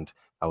stand.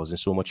 I was in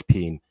so much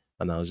pain,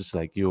 and I was just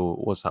like, "Yo,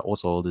 what's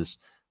all this?"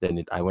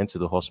 Then I went to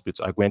the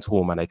hospital. I went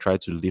home and I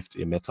tried to lift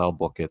a metal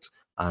bucket,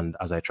 and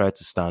as I tried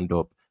to stand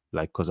up,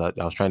 like because I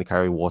was trying to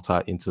carry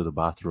water into the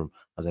bathroom,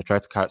 as I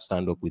tried to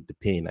stand up with the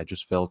pain, I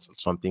just felt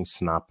something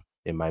snap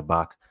in my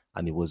back,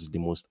 and it was the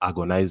most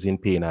agonizing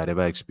pain I'd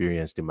ever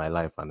experienced in my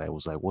life. And I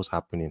was like, "What's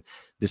happening?"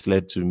 This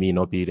led to me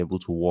not being able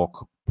to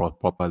walk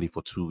properly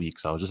for 2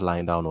 weeks. I was just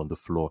lying down on the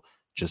floor,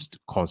 just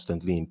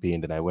constantly in pain.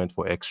 Then I went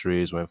for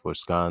X-rays, went for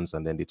scans,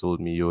 and then they told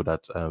me, "Yo,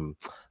 that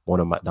one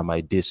of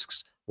my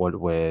discs,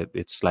 where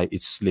it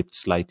slipped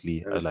slightly,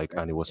 It was like,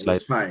 and it was in the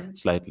spine.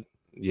 slightly,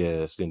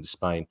 yes, in the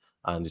spine,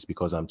 and it's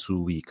because I'm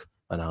too weak."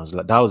 And I was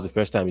like, that was the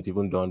first time it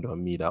even dawned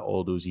on me that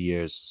all those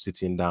years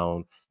sitting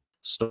down,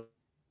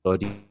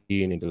 studying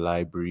in the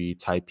library,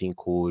 typing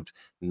code,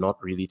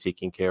 not really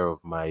taking care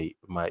of my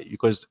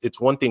because it's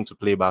one thing to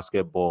play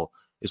basketball,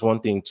 it's one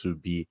thing to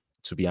be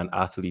an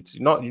athlete.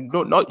 Not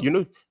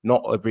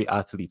every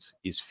athlete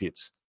is fit.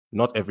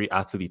 Not every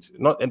athlete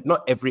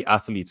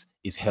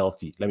is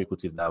healthy. Let me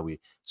put it that way.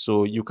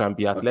 So you can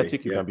be Okay,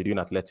 athletic, you yeah. can be doing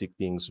athletic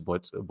things,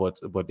 but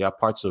there are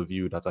parts of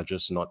you that are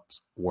just not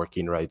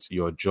working right.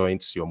 Your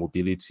joints, your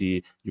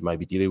mobility, you might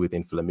be dealing with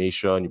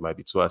inflammation, you might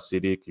be too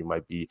acidic, you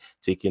might be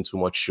taking too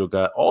much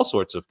sugar, all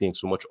sorts of things,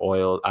 too much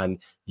oil, and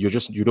you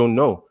don't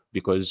know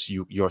because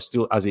you're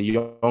still, as a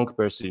young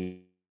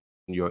person,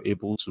 you're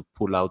able to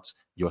pull out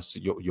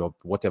your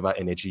whatever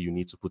energy you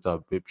need to put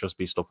out just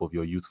based off of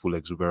your youthful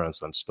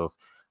exuberance and stuff.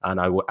 And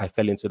I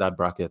fell into that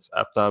bracket.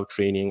 After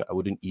training, I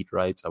wouldn't eat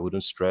right, I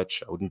wouldn't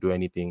stretch, I wouldn't do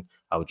anything.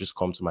 I would just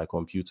come to my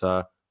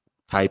computer,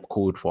 type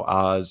code for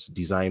hours,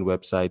 design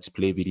websites,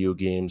 play video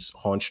games,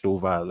 hunched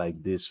over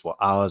like this for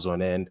hours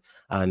on end.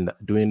 And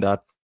doing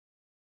that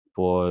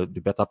for the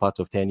better part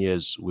of 10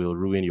 years will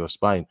ruin your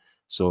spine.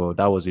 So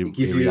that was It a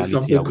gives you reality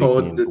something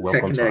called awakening. the tech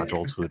Welcome to neck.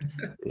 adulthood.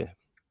 Yeah,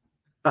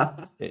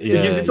 It gives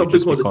yeah, you you something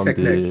just called the become tech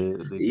neck.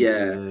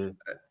 Yeah,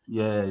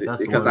 yeah,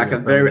 that's the because one we are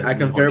I permanently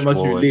can very hunched much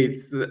forward.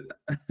 relate.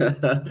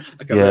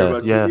 I can very Yeah,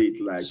 much yeah.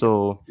 relate. Like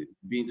So,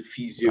 being to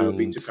physio,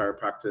 being and to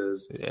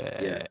chiropractors.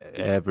 Yeah,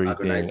 it's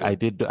everything. agonizing. I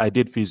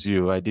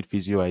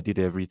did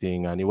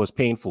everything, and it was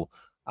painful.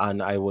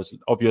 And I was,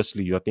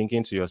 obviously, you're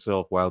thinking to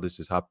yourself while this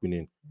is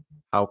happening,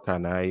 how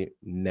can I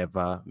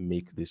never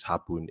make this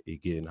happen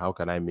again? How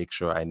can I make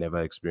sure I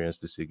never experience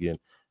this again?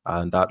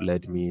 And that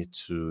led me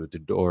to the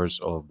doors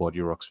of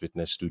Body Rocks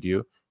Fitness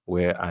Studio,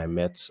 where I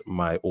met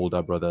my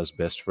older brother's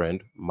best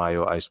friend,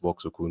 Mayo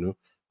Icebox Okunu,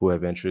 who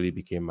eventually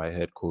became my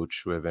head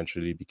coach, who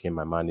eventually became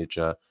my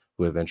manager,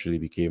 who eventually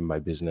became my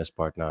business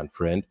partner and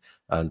friend,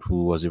 and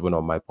who was even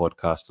on my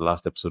podcast, the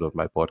last episode of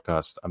my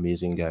podcast.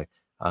 Amazing guy.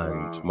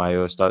 And Wow.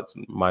 Mayo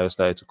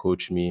started to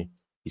coach me.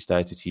 He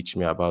started to teach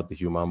me about the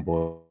human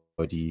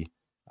body.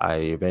 I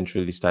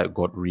eventually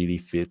got really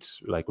fit,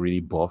 like really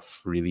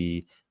buff,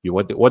 really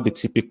what the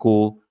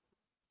typical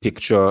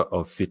picture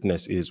of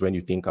fitness is when you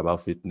think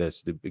about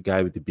fitness. The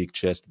guy with the big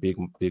chest,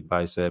 big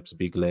biceps,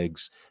 big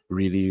legs,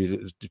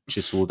 really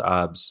chiseled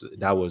abs.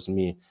 That was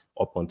me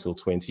up until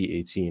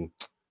 2018.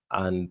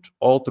 And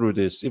all through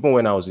this, even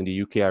when I was in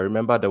the UK, I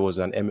remember there was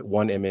one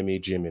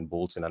MMA gym in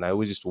Bolton, and I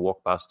always used to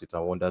walk past it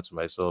and wonder to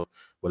myself,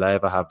 will I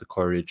ever have the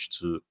courage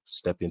to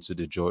step into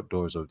the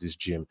doors of this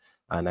gym?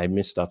 and I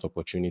missed that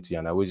opportunity.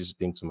 And I always used to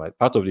think to my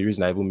part of the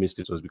reason I even missed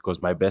it was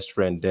because my best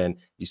friend then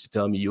used to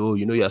tell me, "Yo,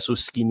 you know, you're so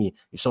skinny.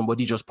 If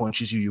somebody just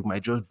punches you, you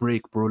might just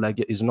break, bro. Like,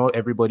 it's not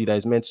everybody that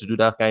is meant to do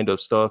that kind of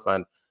stuff."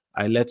 And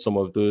I let some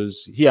of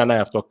those. He and I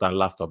have talked and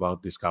laughed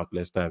about this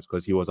countless times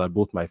because he was at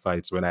both my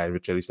fights when I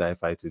originally started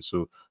fighting.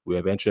 So we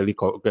eventually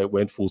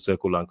went full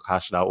circle and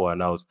hashed that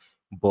one out.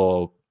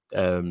 But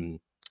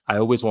I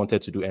always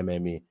wanted to do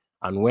MMA,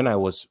 and when I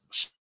was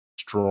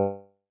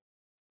strong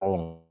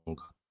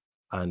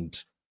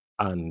and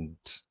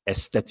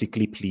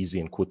aesthetically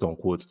pleasing, quote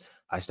unquote,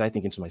 I started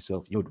thinking to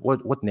myself, yo,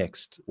 what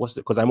next? What's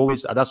the, because I'm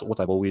always, that's what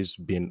I've always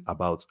been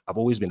about. I've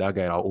always been that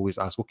guy. I'll always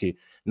ask, okay,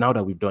 now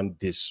that we've done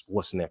this,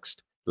 what's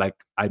next? Like,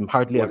 I'm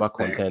hardly ever What's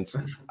content.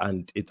 next?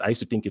 And I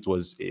used to think it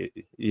was,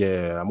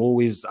 yeah, I'm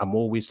always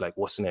like,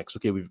 what's next?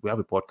 Okay, we have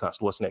a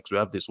podcast. What's next? We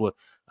have this. What?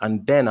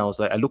 And then I was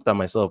like, I looked at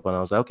myself and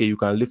I was like, okay, you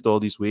can lift all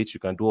these weights. You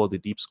can do all the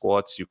deep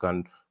squats. You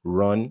can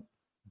run.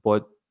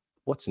 But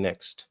what's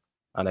next?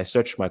 And I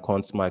searched my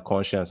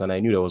conscience, and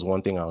I knew there was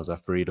one thing I was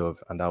afraid of,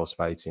 and that was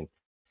fighting.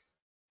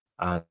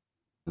 And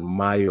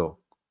Mayo,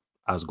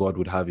 as God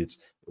would have it,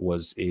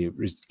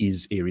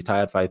 is a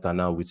retired fighter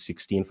now with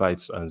 16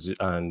 fights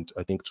and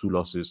I think 2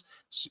 losses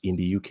in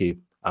the UK.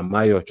 And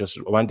Mayo, just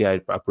one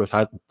day I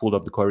pulled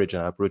up the courage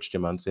and I approached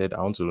him and said,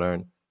 I want to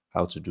learn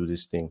how to do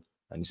this thing.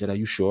 And he said, are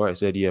you sure? I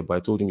said, yeah, but I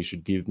told him he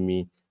should give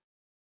me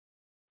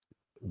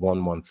 1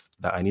 month,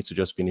 that I need to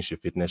just finish a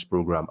fitness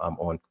program I'm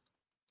on.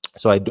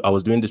 So I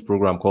was doing this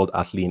program called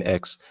Athlete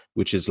X,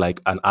 which is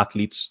like an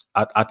athlete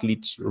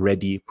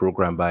ready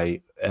program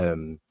by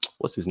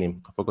what's his name?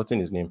 I've forgotten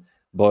his name,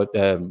 but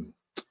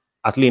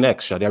Athlete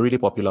X, they're really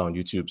popular on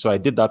YouTube. So I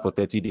did that for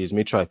 30 days,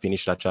 made sure I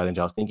finished that challenge.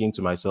 I was thinking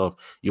to myself,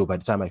 yo, by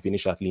the time I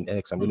finish Athlete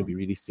X, I'm going to be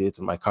really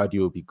fit. My cardio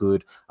will be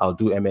good. I'll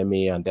do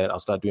MMA and then I'll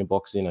start doing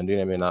boxing and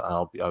doing MMA. And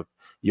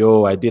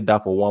I did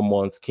that for 1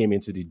 month, came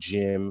into the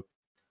gym.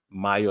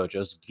 Mayo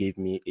just gave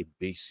me a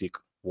basic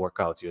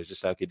workout. He was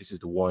just like, okay, this is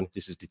the 1,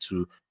 this is the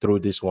 2, throw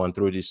this 1,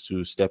 throw this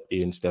 2, step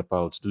in, step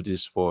out, do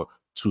this for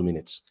 2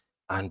 minutes.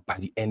 And by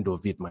the end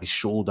of it, my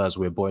shoulders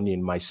were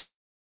burning, my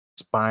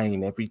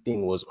spine,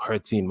 everything was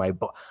hurting, my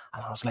butt.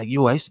 And I was like,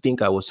 yo, I used to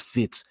think I was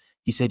fit.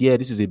 He said, yeah,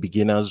 this is a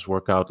beginner's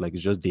workout. Like,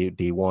 it's just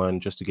day 1,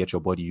 just to get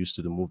your body used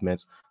to the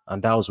movements.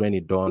 And that was when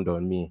it dawned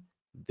on me,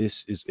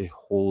 this is a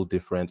whole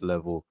different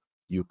level.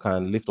 You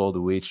can lift all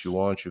the weights you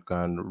want. You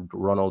can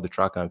run all the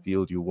track and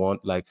field you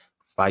want. Like,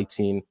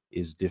 fighting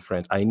is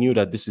different. I knew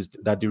that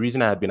the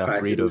reason I had been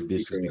afraid Fighting is of this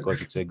is different.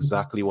 because it's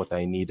exactly what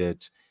I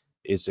needed.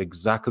 It's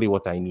exactly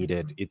what I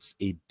needed. It's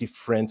a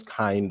different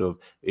kind of,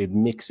 it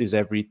mixes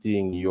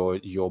everything,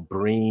 your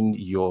brain,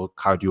 your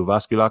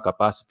cardiovascular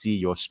capacity,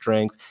 your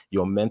strength,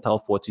 your mental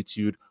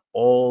fortitude,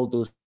 all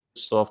those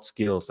soft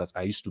skills that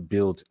I used to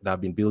build, that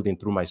I've been building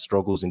through my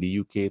struggles in the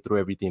UK, through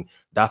everything.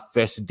 That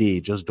first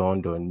day just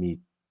dawned on me,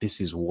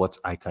 this is what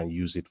I can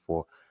use it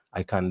for.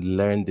 I can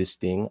learn this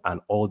thing,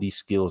 and all these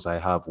skills I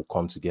have will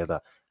come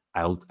together.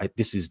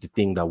 This is the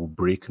thing that will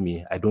break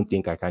me. I don't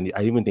think I can.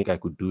 I even think I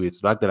could do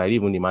it. Back then, I didn't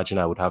even imagine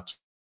I would have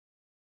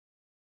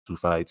 2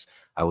 fights.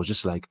 I was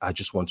just like, I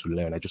just want to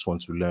learn. I just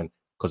want to learn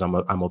because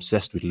I'm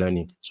obsessed with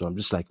learning. So I'm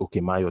just like,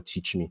 okay, Mayo,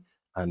 teach me.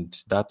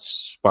 And that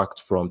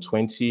sparked from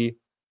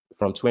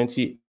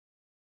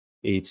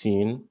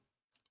 2018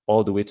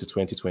 all the way to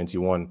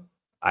 2021.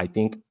 I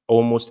think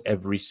almost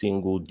every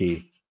single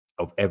day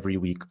of every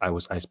week, I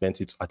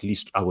spent it, at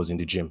least I was in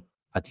the gym.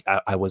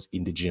 I was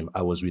in the gym.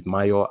 I was with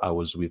Mayo. I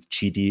was with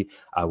Chidi.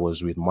 I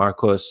was with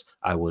Marcus.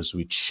 I was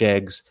with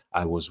Shegs.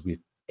 I was with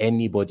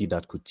anybody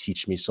that could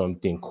teach me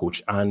something.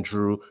 Coach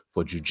Andrew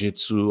for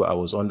jiu-jitsu. I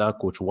was under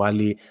Coach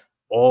Wale.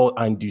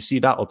 And you see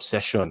that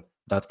obsession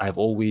that I've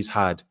always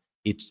had,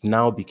 it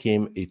now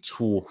became a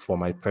tool for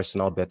my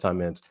personal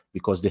betterment,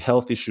 because the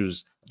health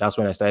issues, that's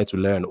when I started to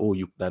learn,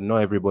 that not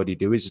everybody,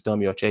 they always tell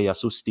me, Oche, you're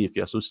so stiff,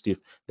 you're so stiff.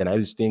 Then I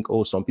used to think,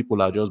 some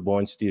people are just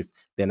born stiff.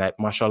 Then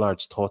martial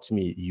arts taught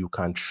me you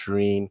can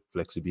train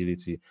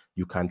flexibility,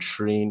 you can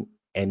train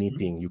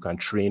anything, you can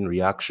train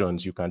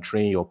reactions, you can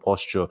train your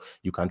posture,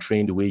 you can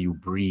train the way you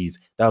breathe.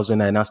 That was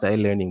when I now started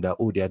learning that,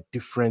 there are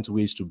different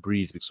ways to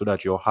breathe so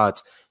that your heart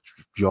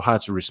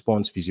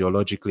responds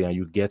physiologically and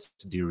you get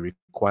the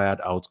required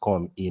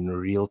outcome in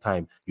real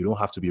time. You don't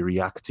have to be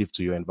reactive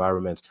to your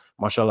environment.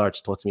 Martial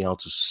arts taught me how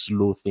to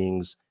slow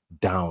things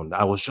down.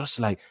 I was just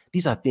like,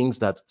 these are things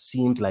that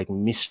seemed like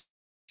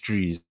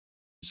mysteries.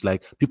 It's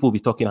like people will be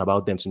talking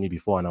about them to me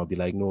before, and I'll be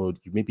like, no,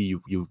 maybe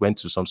you went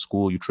to some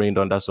school, you trained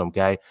under some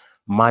guy.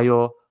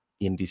 Mayo,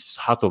 in this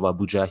heart of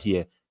Abuja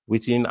here,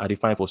 waiting at the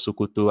fine for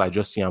Sokoto, I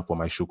just see him for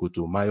my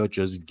Sokoto. Mayo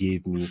just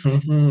gave me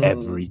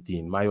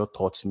everything. Mayo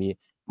taught me.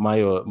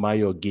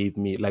 Mayo gave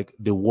me, like,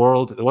 the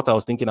world. What I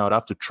was thinking, I would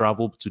have to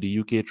travel to the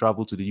UK,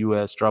 travel to the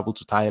US, travel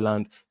to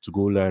Thailand to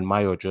go learn.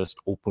 Mayo just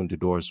opened the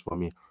doors for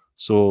me.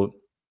 So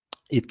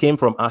it came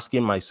from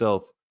asking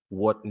myself,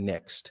 what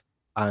next?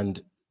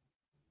 And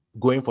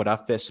going for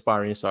that first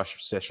sparring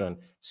session,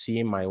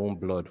 seeing my own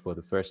blood for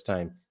the first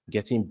time,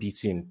 getting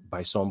beaten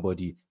by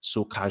somebody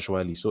so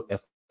casually, so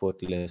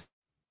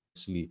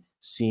effortlessly,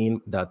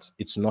 seeing that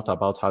it's not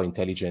about how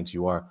intelligent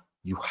you are.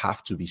 You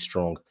have to be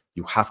strong.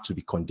 You have to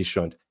be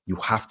conditioned. You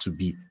have to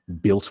be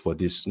built for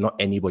this. Not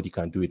anybody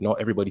can do it. Not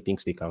everybody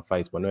thinks they can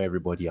fight, but not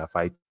everybody are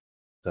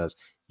fighters.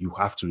 You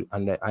have to.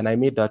 And I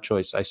made that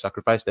choice. I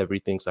sacrificed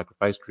everything,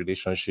 sacrificed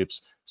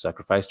relationships,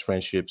 sacrificed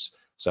friendships,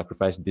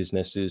 sacrificed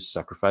businesses,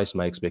 sacrificed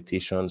my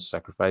expectations,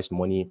 sacrificed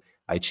money.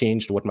 I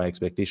changed what my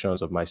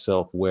expectations of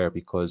myself were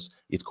because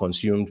it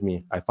consumed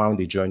me. I found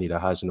a journey that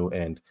has no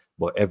end,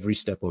 but every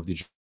step of the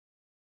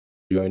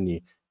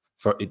journey,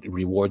 it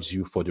rewards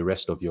you for the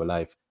rest of your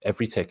life.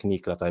 Every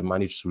technique that I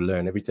managed to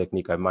learn, every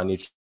technique I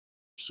managed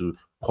to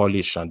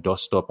polish and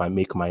dust up and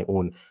make my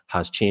own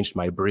has changed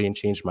my brain,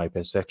 changed my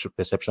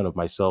perception of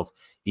myself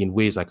in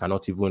ways I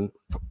cannot even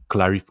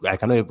clarify. I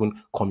cannot even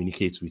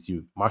communicate with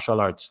you.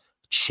 Martial arts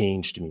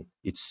changed me.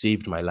 It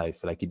saved my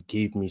life. Like, it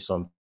gave me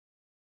something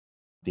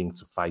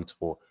to fight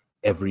for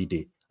every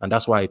day. And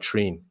that's why I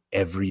train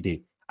every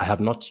day. I have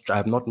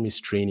not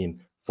missed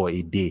training for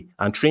a day.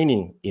 And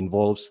training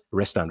involves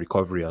rest and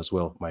recovery as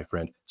well, my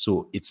friend.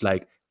 So it's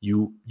like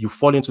you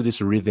fall into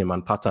this rhythm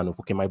and pattern of,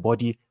 okay, my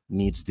body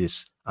needs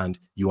this. And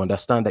you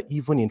understand that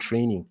even in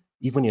training,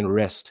 even in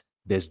rest,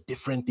 there's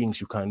different things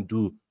you can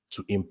do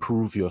to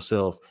improve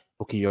yourself.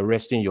 Okay, you're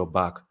resting your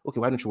back. Okay,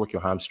 why don't you work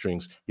your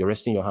hamstrings? You're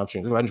resting your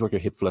hamstrings. Okay, why don't you work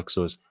your hip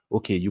flexors?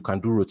 Okay, you can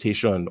do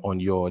rotation on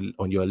your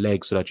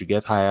legs so that you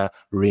get higher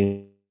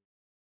range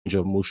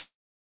of motion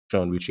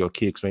with your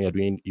kicks when you're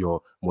doing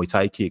your Muay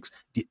Thai kicks.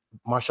 The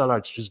martial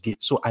arts just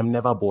get so I'm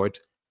never bored.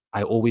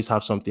 I always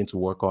have something to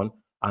work on.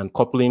 And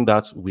coupling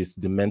that with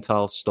the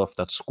mental stuff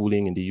that's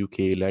schooling in the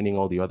UK, learning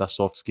all the other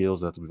soft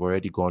skills that we've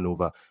already gone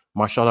over,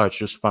 martial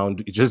arts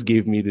it just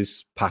gave me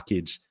this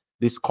package,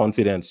 this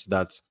confidence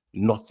that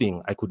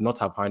nothing I could not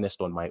have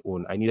harnessed on my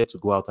own. I needed to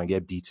go out and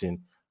get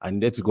beaten. I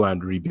needed to go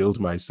and rebuild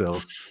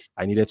myself.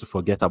 I needed to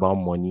forget about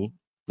money.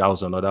 That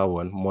was another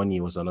one.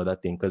 Money was another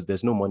thing because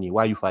there's no money.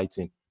 Why are you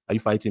fighting? Are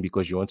you fighting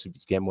because you want to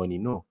get money?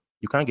 No,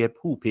 you can't get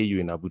who will pay you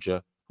in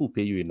Abuja, who will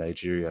pay you in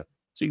Nigeria.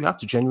 So you have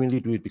to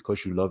genuinely do it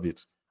because you love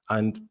it.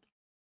 And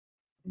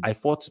I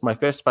fought my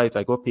first fight.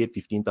 I got paid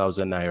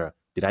 15,000 naira.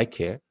 Did I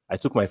care? I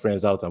took my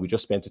friends out and we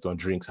just spent it on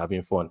drinks,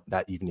 having fun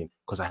that evening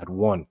because I had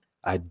won.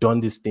 I had done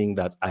this thing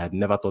that I had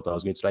never thought I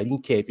was going to do. I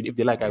didn't care if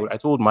they like. I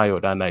told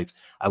Mayo that night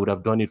I would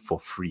have done it for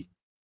free.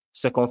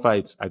 Second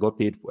fight, I got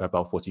paid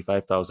about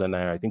 45,000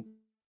 naira. I think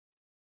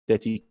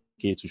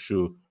 30K to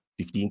show,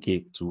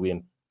 15K to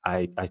win.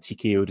 I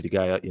TKO'd the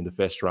guy in the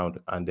first round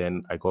and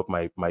then I got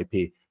my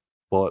pay.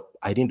 But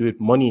I didn't do it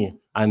money.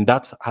 And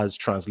that has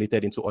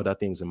translated into other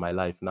things in my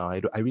life now.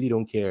 I really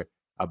don't care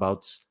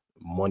about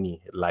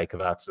money like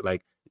that.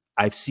 Like,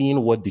 I've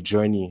seen what the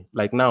journey,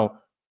 like now,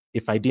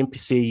 if I didn't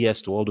say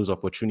yes to all those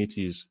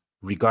opportunities,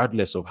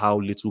 regardless of how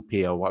little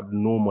pay or what,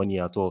 no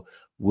money at all,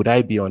 would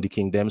I be on the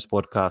Kingdoms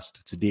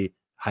podcast today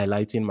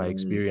highlighting my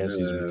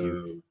experiences with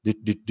you?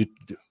 No.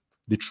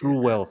 The true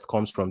wealth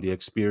comes from the The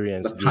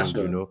experience gained,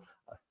 passion.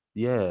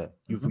 Yeah,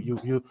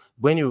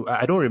 when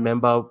I don't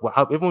remember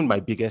how, even my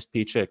biggest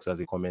paychecks as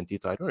a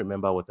commentator, I don't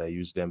remember what I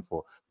used them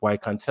for. But I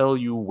can tell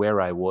you where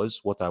I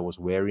was, what I was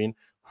wearing,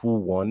 who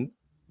won,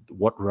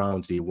 what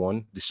round they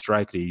won, the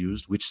strike they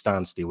used, which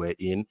stance they were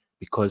in,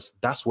 because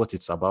that's what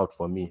it's about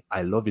for me.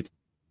 I love it.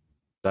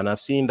 And I've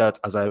seen that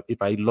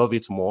if I love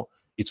it more,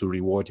 it will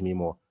reward me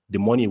more. The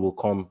money will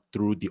come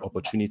through the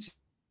opportunities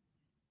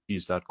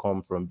that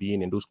come from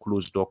being in those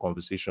closed door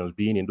conversations,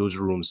 being in those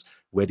rooms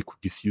where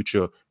the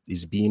future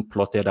is being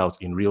plotted out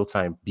in real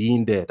time,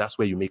 being there. That's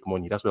where you make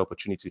money. That's where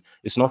opportunity.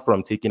 It's not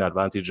from taking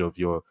advantage of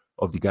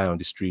the guy on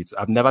the streets.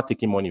 I've never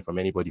taken money from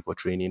anybody for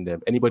training them.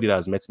 Anybody that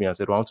has met me and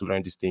said, "Oh, I want to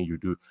learn this thing you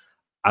do,"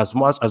 as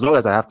long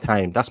as I have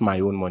time, that's my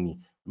own money.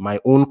 My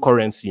own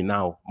currency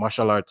now,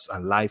 martial arts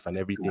and life and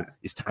everything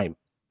is time.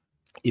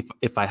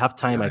 If I have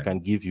time I Time. can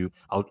give you,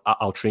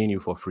 I'll train you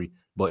for free.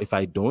 But if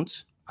I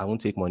don't, I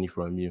won't take money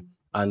from you.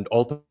 And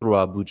all through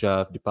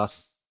Abuja, the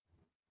past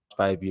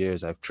 5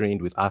 years, I've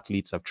trained with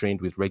athletes, I've trained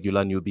with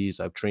regular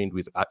newbies,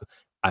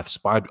 I've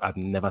sparred, I've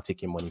never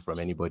taken money from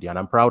anybody. And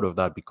I'm proud of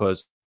that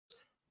because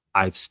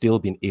I've still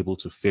been able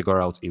to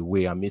figure out a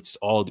way amidst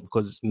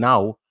because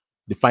now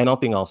the final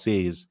thing I'll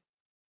say is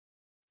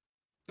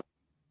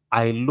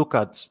I look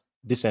at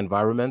this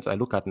environment, I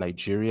look at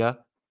Nigeria,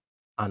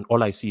 and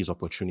all I see is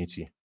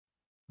opportunity.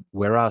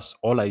 Whereas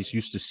all I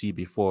used to see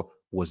before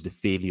was the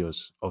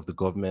failures of the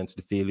government,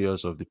 the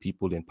failures of the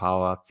people in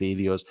power,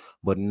 failures.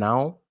 But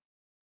now,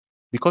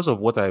 because of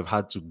what I've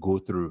had to go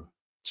through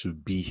to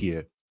be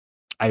here,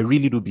 I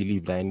really do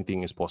believe that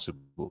anything is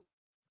possible.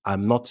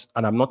 I'm not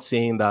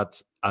saying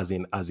that as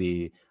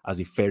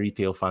a fairy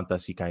tale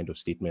fantasy kind of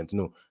statement.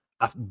 No,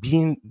 I've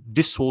been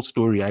this whole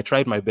story. I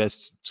tried my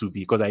best to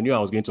be because I knew I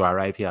was going to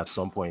arrive here at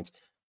some point.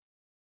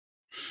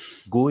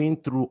 Going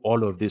through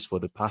all of this for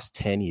the past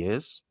 10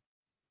 years,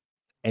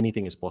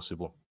 anything is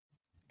possible.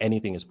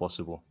 Anything is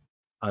possible.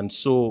 And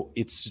so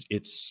it's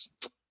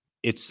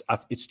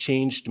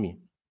changed me.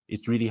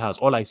 It really has.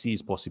 All I see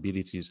is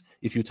possibilities.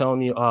 If you tell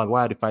me,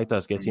 why are the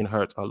fighters getting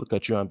hurt? I'll look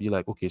at you and be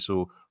like, okay,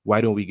 so why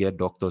don't we get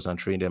doctors and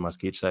train them as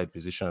cage side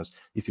physicians?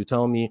 If you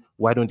tell me,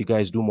 why don't the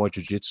guys do more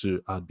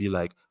jiu-jitsu? I'll be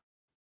like,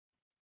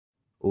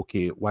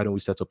 okay, why don't we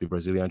set up a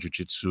Brazilian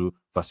jiu-jitsu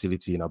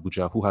facility in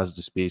Abuja? Who has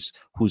the space?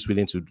 Who's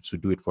willing to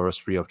do it for us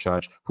free of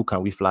charge? Who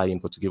can we fly in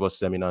for to give us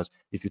seminars?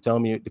 If you tell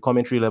me the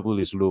commentary level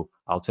is low,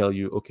 I'll tell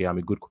you, okay, I'm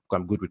good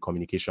with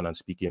communication and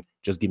speaking.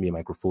 Just give me a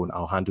microphone.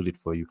 I'll handle it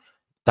for you.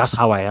 That's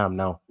how I am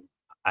now.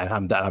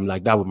 I'm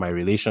like that with my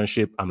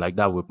relationship. I'm like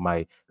that with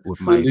my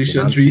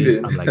Solution finances.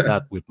 driven. I'm like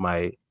that with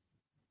my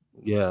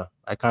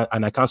I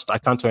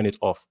can't turn it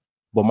off.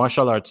 But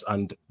martial arts,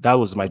 and that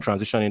was my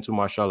transition into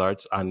martial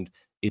arts, and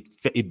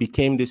it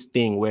became this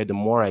thing where the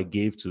more I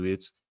gave to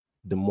it,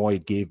 the more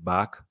it gave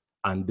back,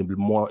 and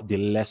the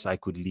less I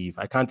could leave.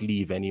 I can't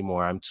leave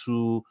anymore.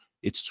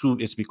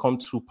 It's become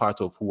too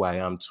part of who I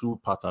am, too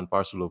part and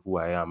parcel of who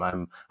I am.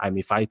 I'm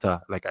a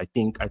fighter. Like I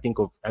think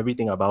of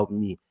everything about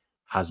me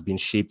has been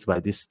shaped by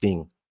this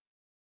thing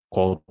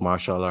called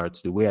martial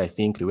arts. The way I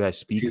think, the way I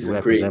speak, the way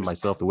I present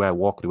myself, the way I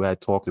walk, the way I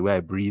talk, the way I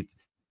breathe,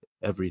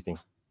 everything.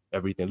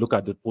 Look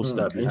at the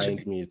poster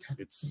behind me.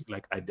 It's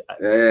like I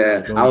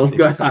was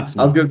going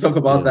to talk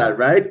about that,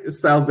 right?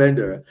 Style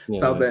Bender.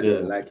 Style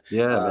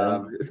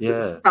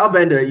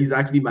Bender is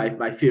actually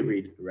my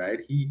favorite, right?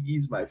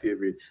 He's my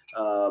favorite.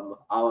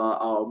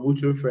 Our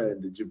mutual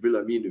friend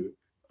Jibril Aminu.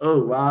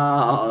 Oh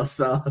wow!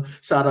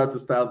 Shout out to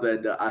Style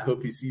Bender. I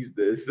hope he sees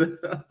this.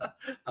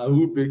 I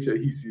would make sure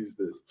he sees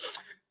this.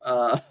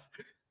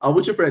 Our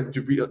mutual friend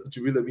Jibril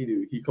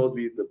Aminu, he calls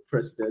me the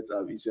president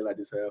of Israel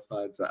Desire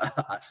Fans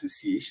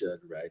Association,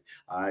 right?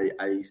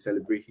 I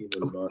celebrate him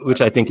a lot. Which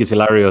I think is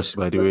hilarious,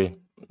 by the way.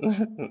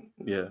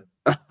 Yeah.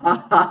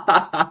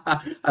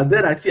 And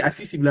then I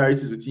see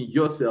similarities between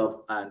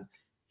yourself and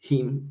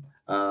him.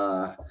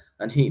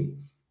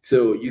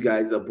 So you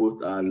guys are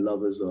both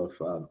lovers of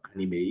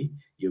anime.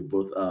 You're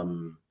both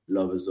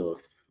lovers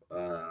of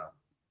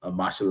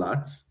martial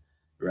arts,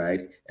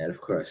 right? And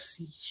of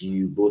course,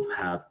 you both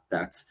have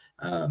that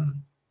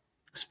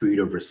spirit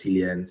of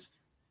resilience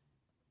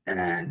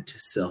and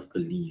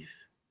self-belief.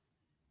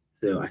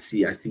 So I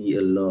see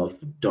a lot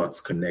of dots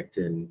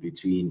connecting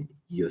between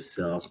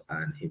yourself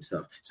and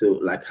himself. So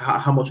like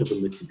how much of a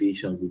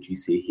motivation would you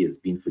say he has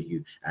been for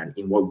you? And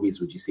in what ways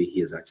would you say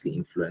he has actually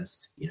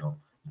influenced,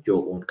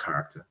 your own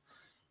character?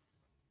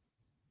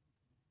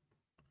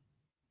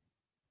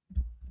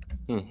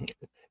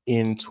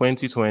 In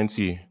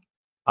 2020,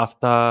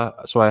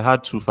 so I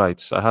had two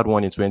fights. I had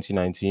one in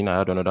 2019. I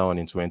had another one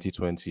in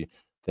 2020.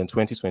 Then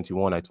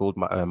 2021, I told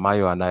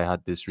Mayo and I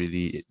had this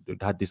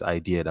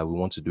idea that we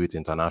want to do it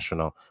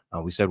international,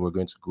 and we said we're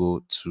going to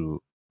go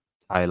to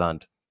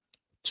Thailand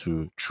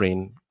to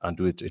train and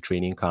do a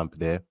training camp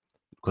there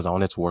because I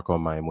wanted to work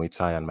on my Muay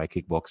Thai and my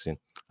kickboxing,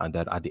 and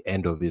that at the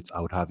end of it,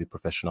 I would have a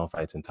professional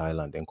fight in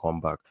Thailand and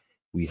come back.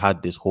 We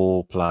had this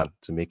whole plan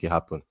to make it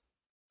happen.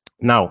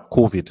 Now,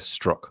 COVID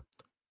struck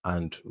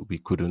and we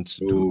couldn't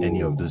do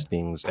any of those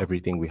things.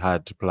 Everything we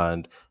had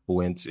planned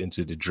went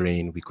into the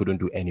drain. We couldn't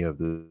do any of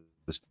those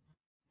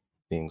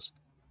things.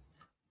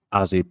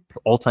 As a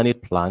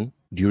alternate plan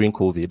during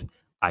COVID,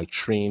 I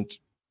trained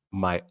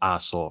my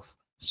ass off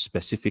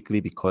specifically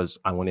because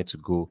I wanted to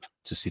go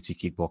to City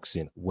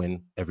Kickboxing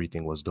when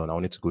everything was done. I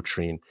wanted to go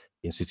train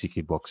in City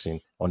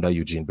Kickboxing under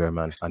Eugene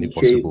Berman and if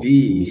possible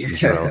meet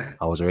Israel.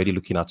 I was already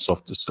looking at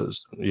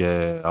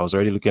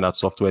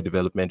software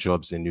development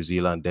jobs in New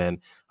Zealand.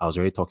 Then I was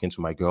already talking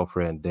to my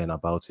girlfriend then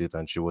about it,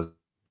 and she's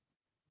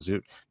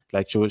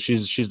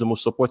the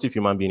most supportive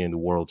human being in the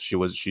world. She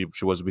was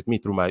with me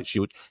through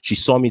she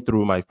saw me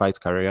through my fight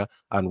career,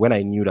 and when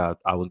I knew that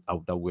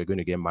that we were going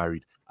to get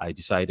married, I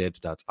decided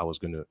that I was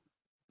going to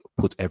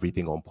put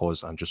everything on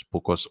pause and just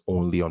focus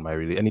only on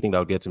anything that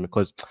would get to me,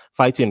 because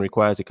fighting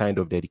requires a kind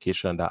of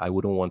dedication that I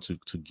wouldn't want to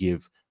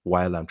give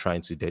while I'm trying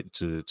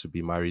to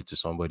be married to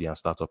somebody and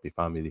start up a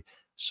family.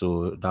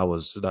 So that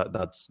was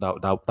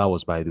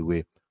by the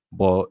way.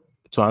 But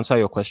to answer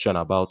your question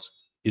about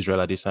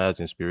Israel Adesanya's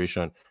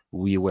inspiration,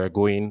 we were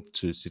going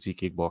to City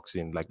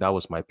Kickboxing. Like that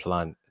was my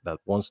plan, that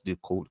once the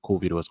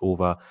COVID was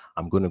over,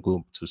 I'm going to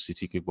go to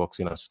City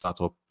Kickboxing and start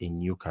up a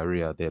new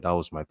career there. That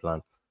was my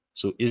plan.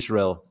 So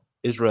Israel,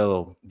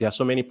 there are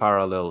so many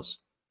parallels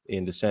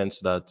in the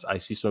sense that I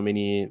see so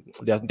many,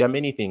 there are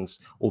many things: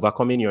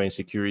 overcoming your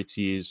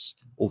insecurities,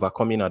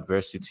 overcoming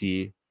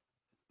adversity,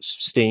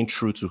 staying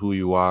true to who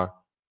you are,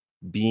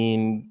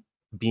 being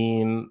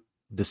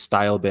the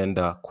style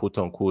bender, quote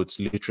unquote,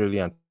 literally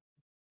and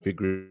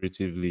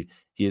figuratively.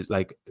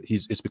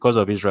 It's because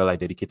of Israel I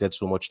dedicated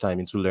so much time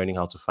into learning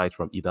how to fight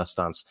from either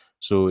stance.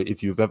 So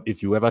if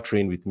you ever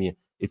train with me,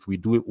 if we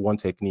do it one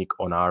technique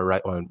on our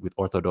right with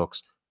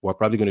orthodox, we're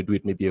probably going to do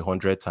it maybe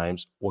 100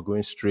 times. We're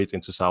going straight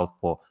into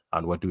southpaw,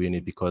 and we're doing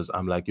it because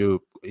I'm like,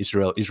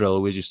 Israel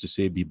always used to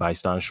say, be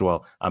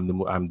bistantial. I'm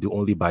the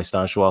only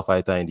bistantial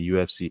fighter in the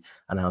UFC.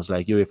 And I was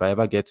like, if I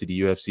ever get to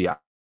the UFC,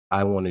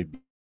 I want to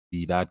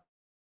be that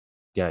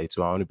guy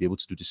too. I want to be able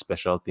to do this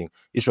special thing.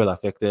 Israel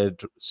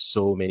affected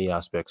so many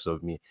aspects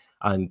of me.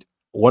 And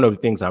one of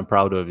the things I'm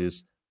proud of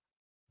is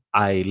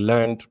I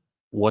learned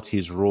what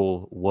his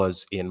role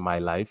was in my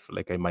life,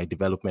 like in my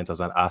development as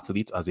an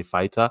athlete, as a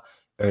fighter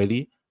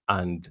early.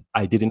 And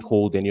I didn't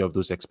hold any of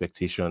those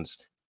expectations.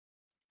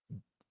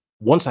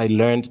 Once I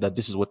learned that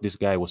this is what this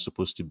guy was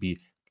supposed to be,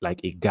 like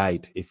a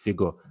guide, a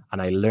figure,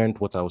 and I learned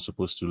what I was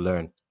supposed to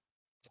learn,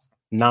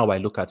 now I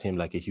look at him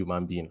like a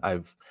human being. I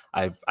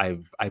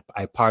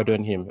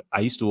pardon him. I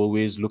used to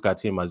always look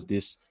at him as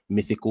this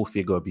mythical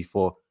figure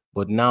before,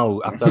 but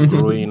now after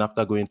growing,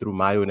 after going through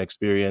my own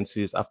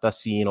experiences, after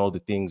seeing all the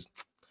things,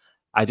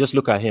 I just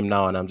look at him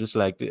now and I'm just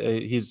like,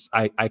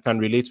 I can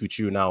relate with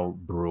you now,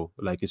 bro.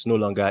 Like, it's no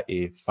longer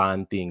a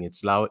fan thing.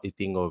 It's now a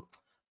thing of,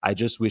 I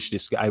just wish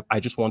this guy, I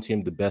just want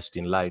him the best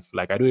in life.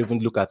 Like, I don't even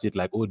look at it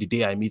like, oh, the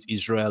day I meet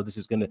Israel, this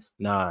is gonna,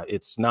 nah,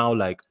 it's now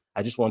like,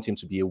 I just want him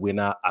to be a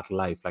winner at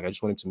life. Like, I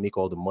just want him to make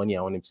all the money.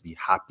 I want him to be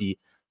happy.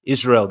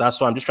 Israel,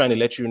 that's why I'm just trying to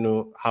let you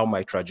know how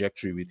my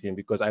trajectory with him,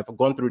 because I've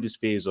gone through this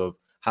phase of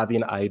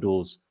having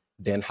idols,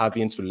 then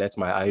having to let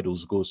my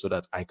idols go so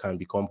that I can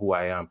become who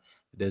I am.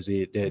 There's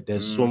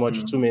so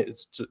much,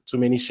 too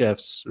many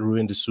chefs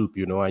ruin the soup,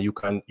 you know, and you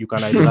can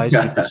idolize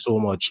people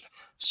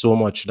so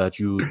much that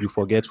you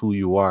forget who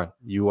you are.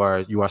 You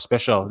are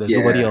special. There's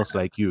nobody else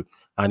like you,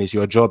 and it's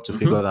your job to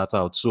figure that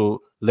out.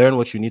 So learn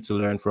what you need to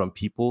learn from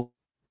people,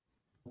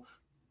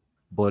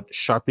 but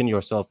sharpen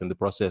yourself in the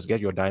process.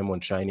 Get your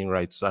diamond shining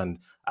right. And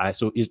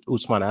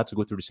Usman, I had to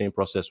go through the same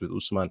process with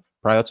Usman.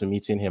 Prior to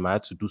meeting him, I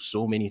had to do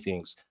so many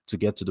things to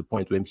get to the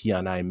point when he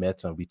and I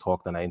met and we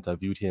talked and I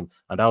interviewed him.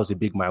 And that was a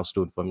big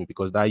milestone for me,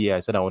 because that year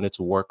I said I wanted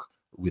to work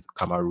with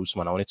Kamaru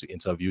Usman. I wanted to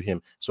interview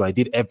him. So I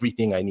did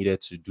everything I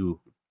needed to do,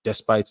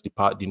 despite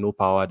the no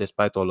power,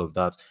 despite all of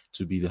that,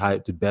 to be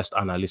the best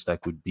analyst I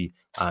could be.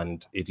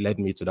 And it led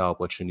me to that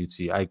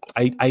opportunity.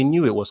 I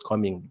knew it was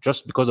coming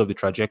just because of the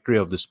trajectory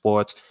of the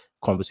sport,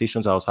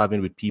 conversations I was having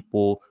with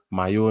people,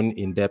 my own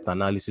in-depth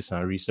analysis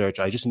and research.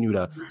 I just knew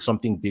that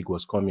something big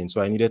was coming.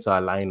 So I needed to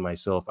align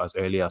myself as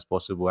early as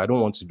possible. I don't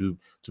want to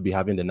be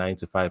having the 9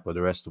 to 5 for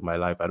the rest of my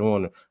life. I don't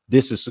want to,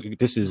 this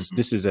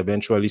is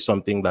eventually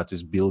something that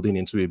is building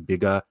into a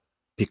bigger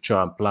picture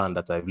and plan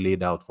that I've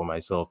laid out for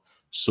myself.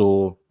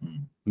 So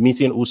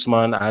meeting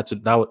Usman,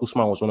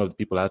 Usman was one of the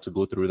people I had to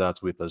go through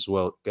that with as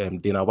well.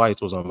 Dana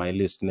White was on my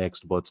list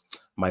next, but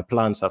my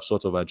plans have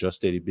sort of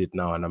adjusted a bit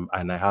now,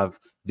 and I have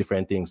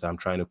different things that I'm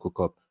trying to cook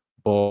up.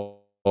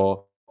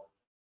 But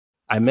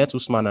I met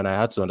Usman and I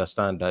had to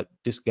understand that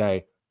this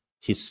guy,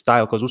 his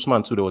style, because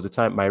Usman too, there was a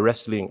time I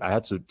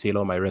had to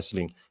tailor my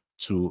wrestling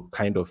to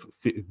kind of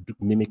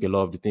mimic a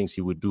lot of the things he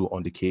would do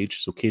on the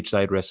cage. So cage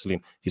side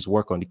wrestling, his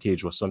work on the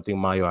cage was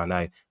something Mayo and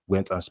I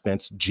went and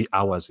spent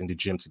hours in the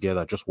gym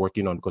together just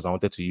working on, because I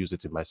wanted to use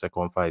it in my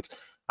second fight.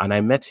 And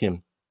I met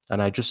him and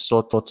I just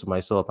thought to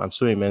myself, I'm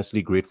so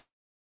immensely grateful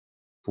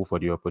for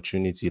the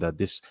opportunity that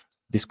this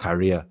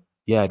career,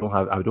 I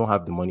don't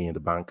have the money in the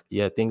bank.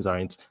 Yeah, things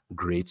aren't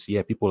great.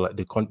 Yeah, people,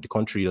 the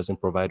country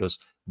doesn't provide us,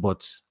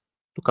 but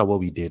look at what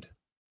we did.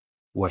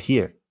 We're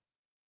here.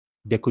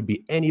 There could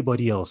be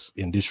anybody else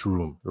in this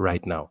room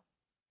right now,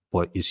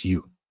 but it's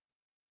you.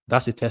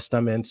 That's a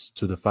testament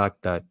to the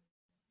fact that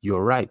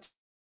you're right.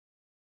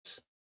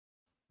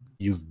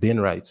 You've been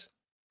right.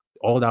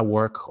 All that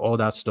work, all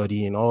that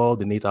studying, all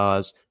the 8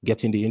 hours,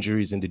 getting the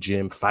injuries in the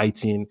gym,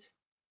 fighting,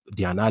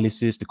 the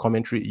analysis, the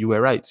commentary, you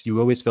were right. You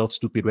always felt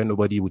stupid when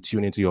nobody would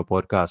tune into your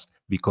podcast,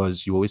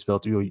 because you always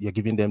felt you're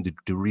giving them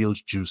the real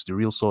juice, the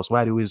real sauce.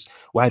 Why are they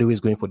always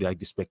going for the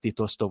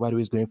spectator stuff? Why are they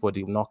always going for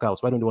the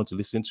knockouts? Why don't they want to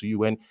listen to you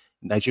when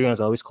Nigerians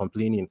are always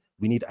complaining?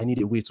 I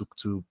need a way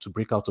to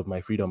break out of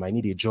my freedom. I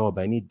need a job.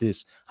 I need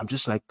this. I'm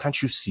just like,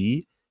 can't you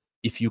see?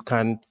 If you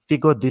can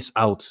figure this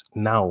out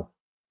now,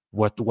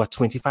 what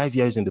 25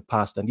 years in the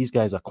past, and these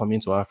guys are coming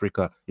to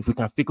Africa, if we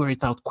can figure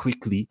it out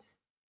quickly,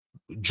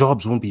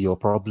 jobs won't be your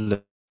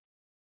problem.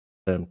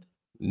 Earning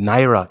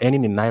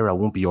in Naira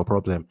won't be your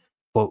problem.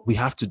 But we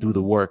have to do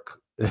the work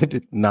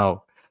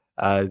now.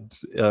 And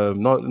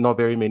not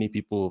very many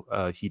people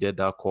heeded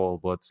that call,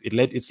 but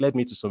it's led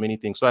me to so many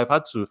things. So I've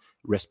had to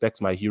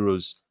respect my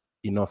heroes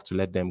enough to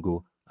let them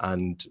go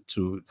and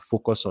to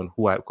focus on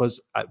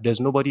because there's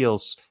nobody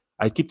else.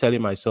 I keep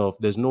telling myself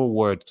there's no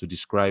word to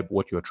describe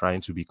what you're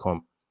trying to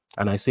become.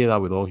 And I say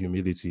that with all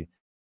humility.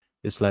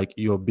 It's like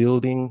you're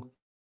building,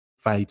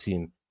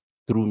 fighting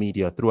through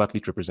media, through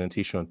athlete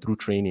representation, through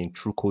training,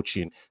 through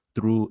coaching,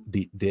 through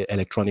the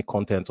electronic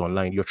content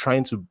online. You're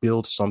trying to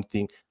build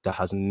something that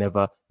has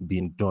never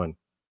been done.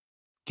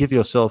 Give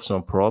yourself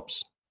some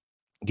props.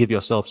 Give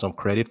yourself some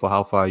credit for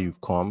how far you've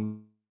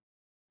come.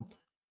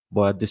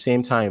 But at the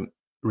same time,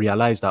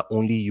 realize that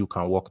only you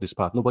can walk this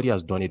path. Nobody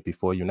has done it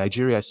before you.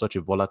 Nigeria is such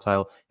a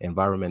volatile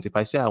environment. If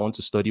I say I want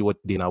to study what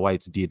Dana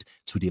White did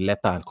to the letter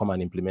and come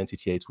and implement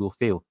it here, it will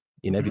fail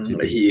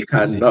inevitably. You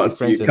cannot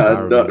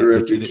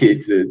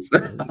replicate it.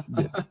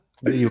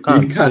 You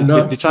can't.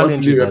 The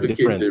challenges are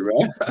different.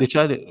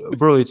 Right?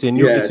 Bro, it's a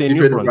new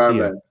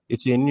frontier.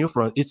 It's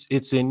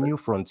a new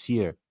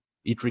frontier.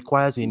 It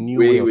requires a new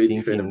way of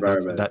thinking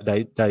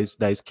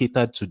that is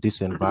catered to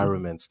this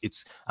environment.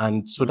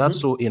 So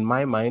that's so in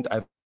my mind,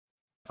 I've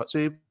So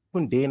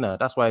even Dana,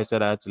 that's why I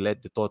said I had to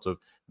let the thought of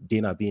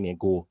Dana being a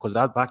goal, because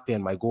that back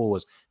then my goal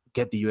was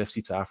get the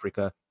UFC to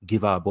Africa,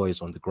 give our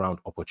boys on the ground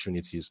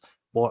opportunities.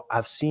 But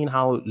I've seen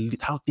how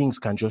things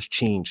can just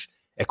change.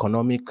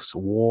 Economics,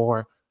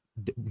 war,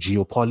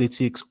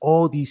 geopolitics,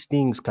 all these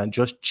things can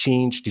just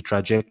change the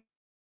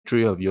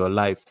trajectory of your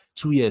life.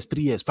 2 years,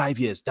 3 years, 5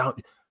 years down.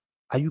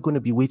 Are you going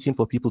to be waiting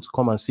for people to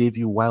come and save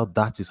you while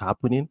that is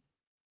happening?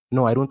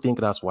 No, I don't think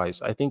that's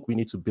wise. I think we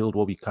need to build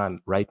what we can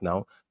right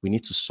now. We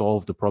need to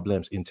solve the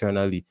problems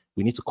internally.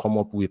 We need to come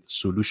up with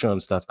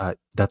solutions that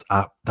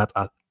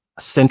are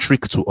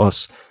centric to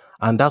us.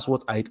 And that's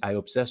what I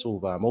obsess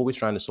over. I'm always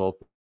trying to solve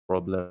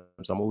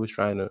problems. I'm always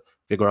trying to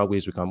figure out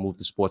ways we can move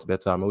the sport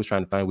better. I'm always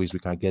trying to find ways we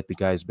can get the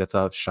guys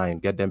better shine,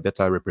 get them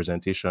better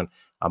representation.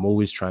 I'm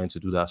always trying to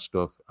do that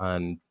stuff.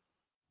 And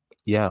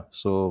yeah,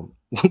 so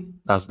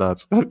that's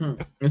that.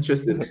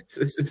 Interesting.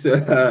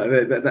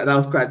 That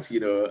was quite,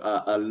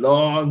 a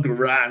long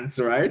rant,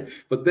 right?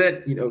 But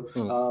then,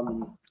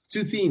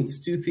 two things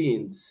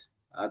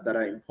that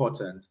are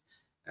important.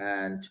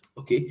 And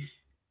okay,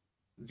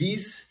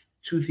 these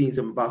two things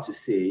I'm about to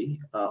say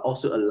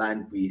also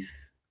align with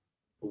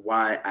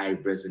why I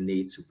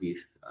resonate with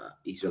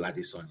Isola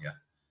Sonia.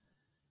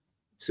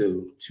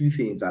 So two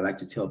things I like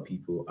to tell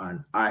people,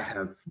 and I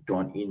have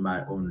done in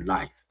my own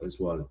life as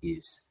well,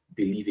 is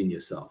believe in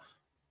yourself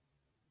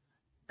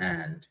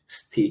and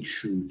stay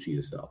true to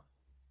yourself.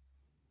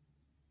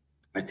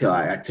 I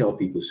tell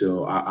people,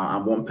 so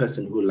I'm one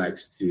person who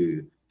likes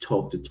to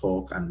talk the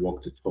talk and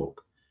walk the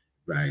talk,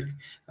 right?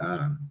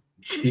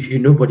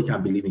 Nobody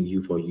can believe in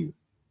you for you.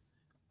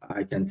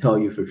 I can tell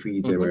you for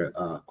free, there were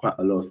quite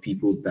a lot of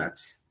people that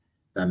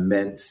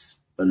meant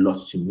a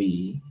lot to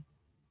me.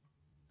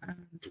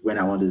 And when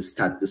I wanted to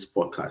start this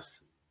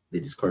podcast, they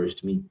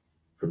discouraged me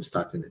from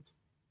starting it,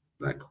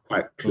 like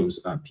quite close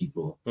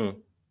people.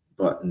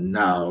 But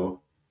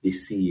now they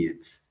see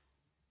it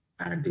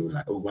and they were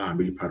like, oh, wow, I'm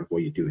really proud of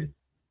what you're doing.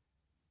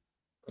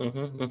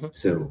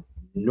 So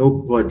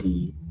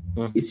nobody,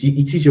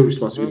 it is your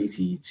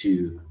responsibility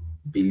to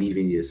believe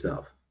in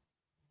yourself.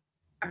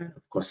 And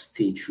of course,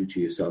 stay true to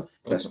yourself.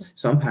 Because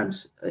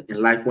sometimes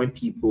in life, when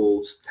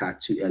people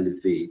start to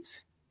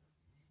elevate,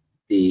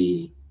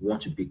 they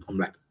want to become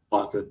like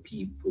other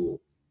people.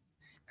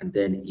 And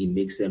then it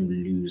makes them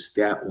lose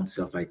their own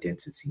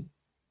self-identity.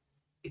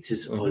 It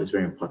is always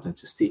very important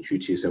to stay true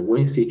to yourself.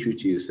 When you stay true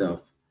to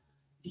yourself,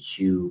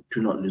 you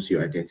do not lose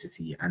your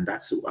identity. And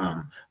that's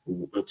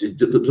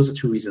those are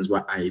two reasons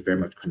why I very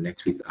much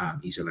connect with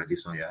Isola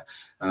Sonia.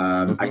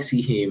 I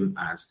see him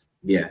as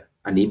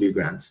an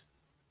immigrant,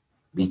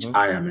 which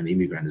I am an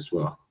immigrant as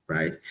well,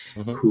 right?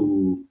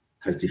 Who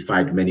has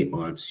defied many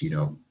odds,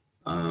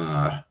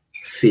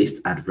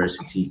 faced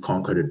adversity,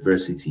 conquered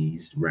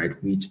adversities, right?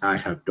 Which I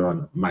have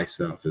done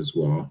myself as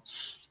well.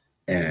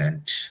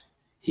 And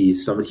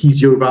he's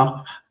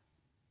Yoruba,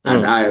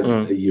 and I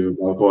am a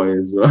Yoruba boy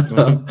as well.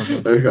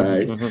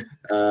 Right.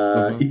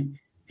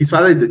 His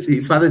father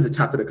is a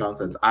chartered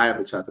accountant. I am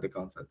a chartered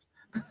accountant.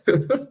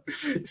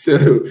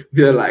 So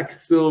there are like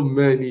so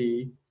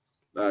many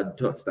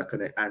dots that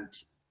connect. And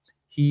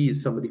he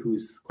is somebody who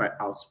is quite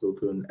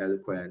outspoken,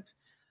 eloquent,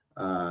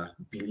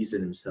 believes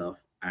in himself,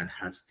 and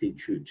has stayed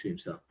true to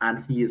himself.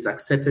 And he has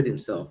accepted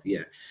himself.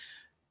 Yeah.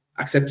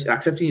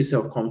 Accepting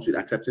yourself comes with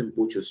accepting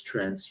both your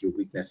strengths, your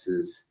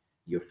weaknesses,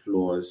 your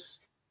flaws,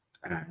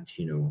 and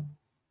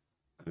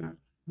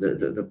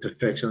the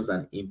perfections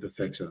and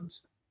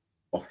imperfections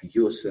of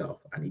yourself.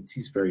 And it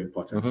is very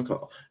important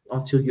because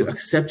until you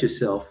accept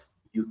yourself,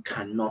 you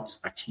cannot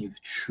achieve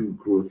true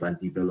growth and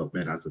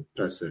development as a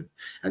person.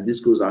 And this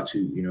goes out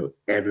to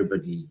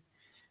everybody,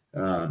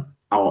 our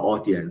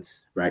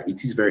audience, right?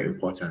 It is very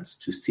important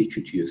to stay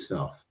true to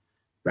yourself,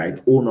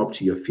 right? Own up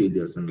to your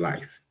failures in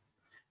life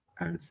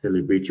and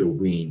celebrate your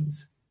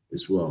wins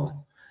as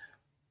well.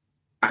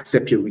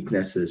 Accept your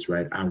weaknesses,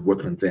 right? And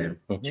work on them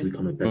to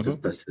become a better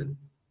person.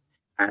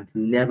 And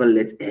never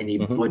let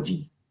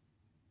anybody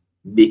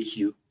make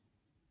you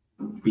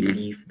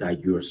believe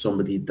that you're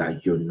somebody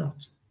that you're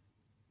not.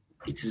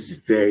 It is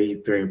very,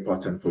 very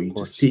important for you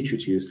to stay true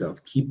to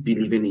yourself. Keep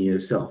believing in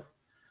yourself.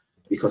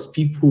 Because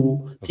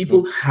people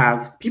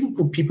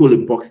put people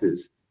in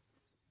boxes.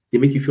 They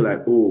make you feel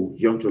like, oh,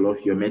 young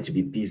Jollof, you're meant to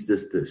be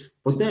this.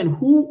 But then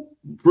who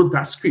wrote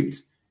that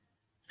script?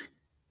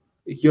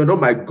 You're not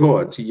my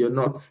God. You're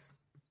not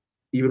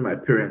even my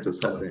parent or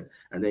something.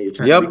 And then you're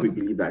trying to make me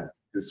believe that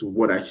this is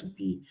what I should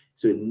be.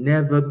 So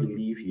never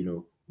believe,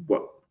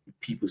 what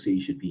people say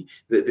you should be.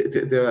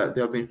 There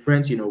have been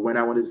friends, when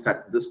I wanted to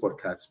start this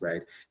podcast,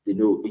 right? They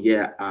know,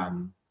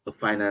 I'm a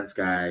finance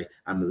guy.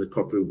 I'm in the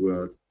corporate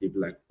world. They'd be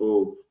like,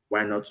 oh,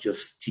 why not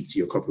just stick to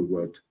your corporate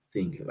world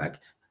thing? Like,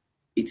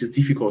 it is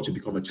difficult to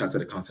become a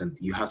chartered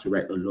accountant. You have to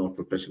write a lot of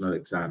professional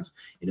exams.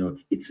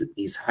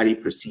 It's highly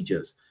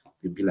prestigious.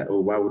 You'd be like, oh,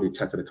 why would a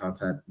chartered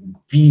accountant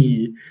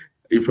be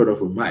in front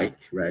of a mic,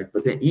 right?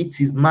 But then it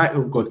is my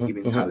own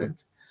God-given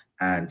talent.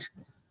 And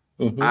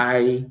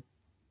I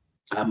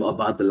am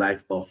about the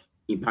life of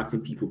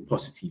impacting people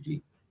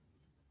positively.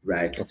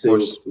 right? Of So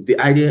course. the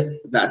idea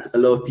that a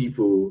lot of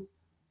people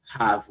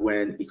have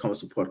when it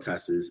comes to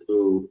podcasts is,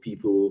 oh,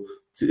 people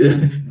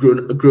to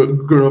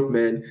grown up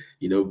men,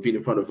 being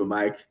in front of a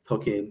mic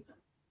talking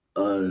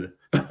a,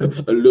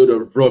 a load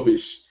of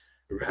rubbish,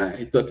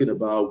 right? Talking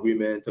about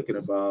women, talking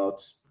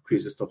about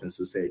crazy stuff in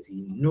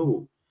society.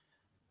 No,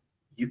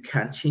 you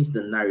can change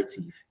the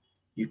narrative.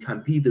 You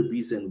can be the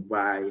reason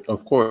why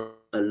Of course.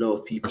 a lot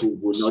of people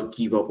will not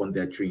give up on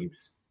their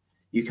dreams.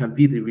 You can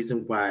be the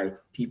reason why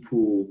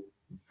people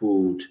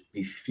would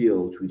be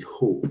filled with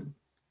hope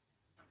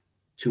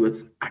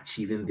towards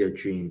achieving their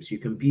dreams. You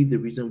can be the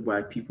reason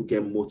why people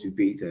get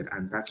motivated,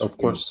 and that's Of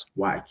course.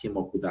 why I came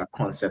up with that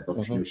concept of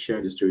Mhm.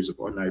 sharing the stories of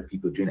ordinary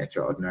people doing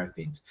extraordinary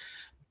things.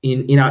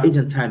 In our age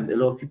and time, a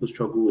lot of people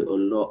struggle with a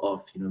lot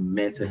of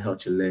mental Mhm. health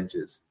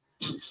challenges.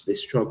 They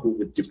struggle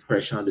with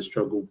depression. They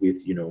struggle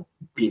with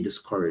being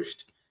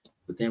discouraged.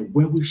 But then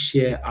when we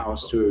share our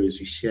stories,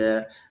 we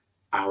share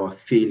our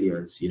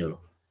failures,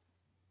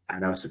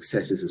 and our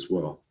successes as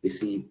well. They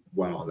see,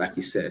 wow, like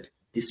you said,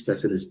 this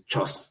person is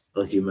just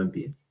a human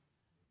being.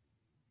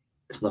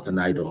 It's not an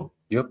idol.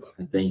 Yep.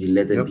 And then you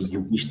let them Yep. be,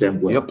 you wish them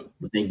Yep. well.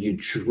 But then you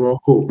draw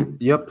hope,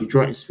 Yep. you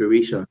draw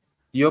inspiration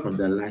Yep. from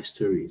their life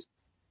stories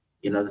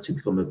in order to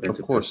become a Of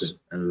better course. person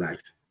in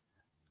life.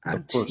 Of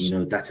And course.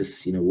 that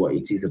is what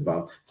it is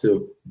about.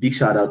 So big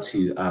shout out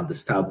to the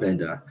Style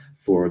Bender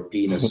for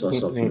being a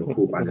source of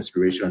hope and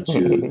inspiration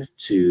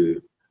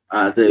to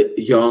the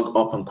young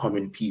up and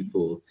coming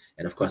people,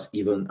 and of course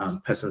even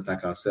persons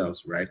like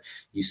ourselves, right?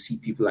 You see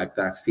people like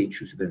that stay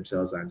true to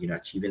themselves and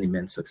achieving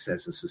immense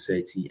success in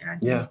society,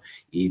 and Yeah.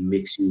 it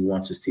makes you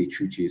want to stay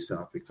true to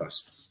yourself,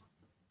 because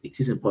it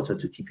is important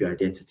to keep your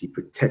identity,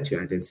 protect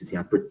your identity,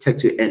 and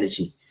protect your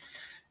energy.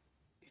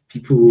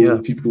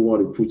 Yeah. People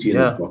want to put you in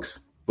a Yeah.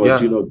 box, but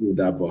do Yeah. not be in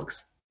that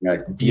box.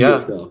 Right? Be Yeah.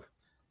 yourself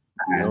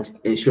and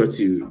Nope. ensure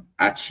to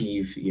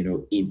achieve,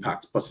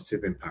 impact,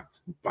 positive impact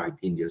by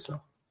being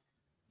yourself.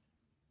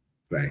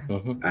 Right.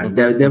 Mhm. And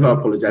Mhm. never Mhm.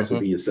 apologize for Mhm.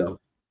 being yourself.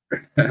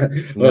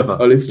 Never.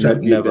 Always try to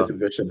be a Never. better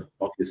version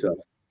of yourself.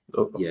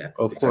 Yeah,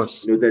 Of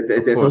because course. Of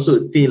there's also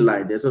course. a thin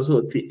line. There's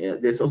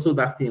also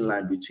that thin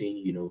line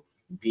between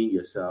being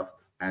yourself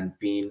and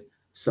being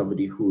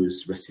somebody who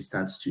is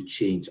resistant to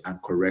change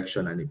and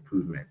correction and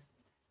improvement.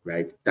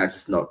 Right?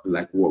 That's not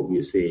like what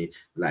we're saying.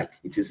 Like,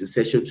 it is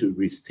essential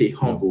to stay No.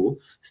 humble,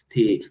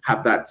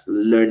 have that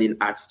learning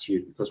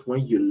attitude, because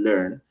when you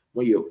learn,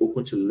 when you're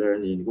open to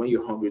learning, when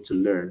you're hungry to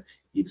learn,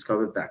 you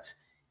discover that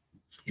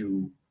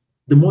you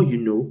the more you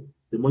know,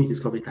 the more you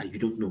discover that you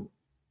don't know.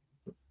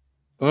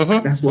 And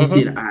Mhm. that's one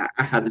thing Mhm.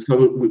 I have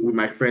discovered with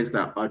my friends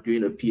that are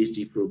doing a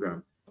PhD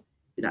program.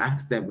 I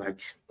ask them,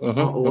 like, Mhm.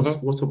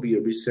 Mhm. what's up with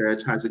your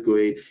research? How's it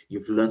going?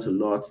 You've learned a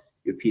lot,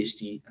 your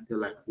PhD. And they're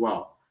like,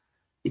 wow,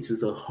 it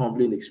is a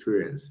humbling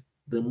experience.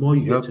 The more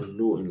you get Yep. to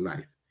know in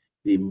life,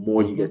 the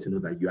more you get Mhm. to know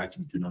that you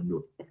actually do not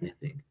know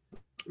anything.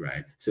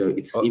 Right. So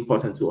it's Uh,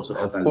 important to also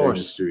have of that learning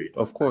course. spirit.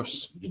 Of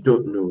course. You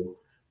don't know,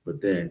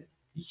 but then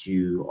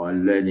you are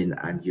learning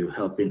and you're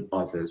helping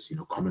others,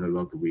 coming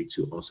along the way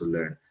to also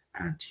learn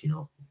and,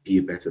 be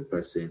a better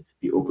person,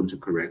 be open to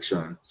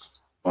correction,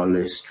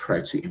 always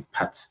try to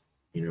impact,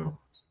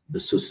 the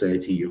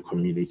society, your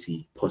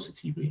community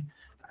positively.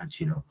 And,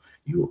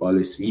 you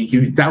always,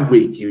 that way,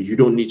 you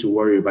don't need to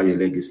worry about your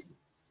legacy.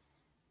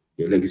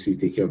 Your legacy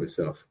take care of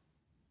itself,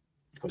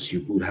 because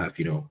you would have,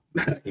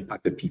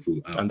 impacted people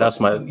And that's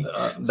my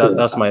positively. So,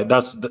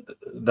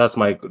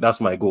 that's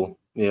my goal.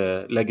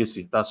 Yeah,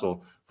 legacy. That's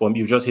all. For me,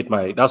 you just hit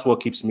my. That's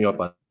what keeps me up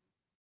at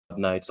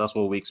night. That's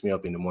what wakes me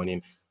up in the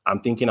morning.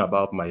 I'm thinking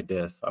about my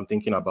death. I'm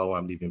thinking about what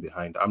I'm leaving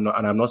behind. I'm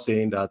not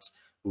saying that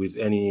with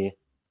any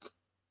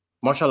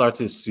martial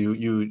artists.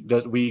 You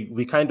that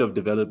we kind of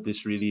develop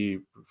this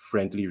really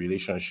friendly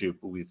relationship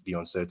with the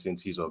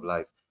uncertainties of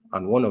life,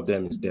 and one of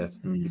them is death.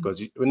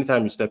 Because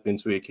anytime you step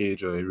into a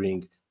cage or a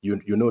ring, you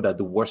know that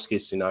the worst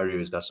case scenario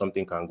is that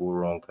something can go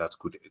wrong that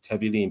could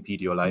heavily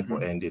impede your life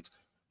or end it.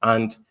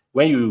 And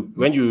when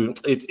you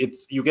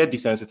it's you get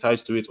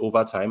desensitized to it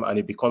over time, and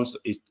it becomes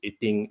a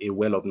thing, a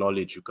well of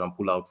knowledge you can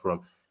pull out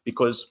from,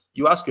 because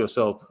you ask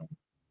yourself,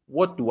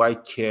 what do I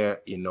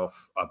care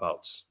enough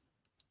about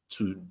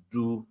to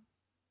do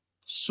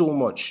so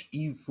much,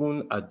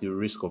 even at the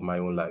risk of my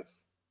own life?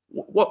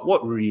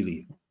 What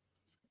really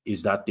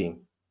is that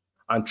thing?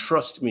 And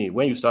trust me,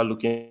 when you start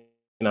looking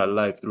at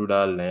life through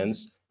that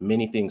lens,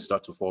 many things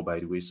start to fall by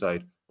the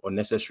wayside.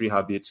 Unnecessary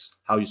habits,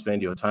 how you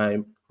spend your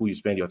time, who you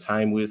spend your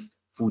time with,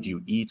 food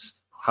you eat,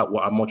 how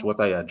much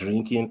water you're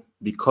drinking,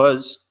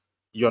 because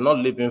you're not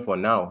living for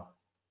now.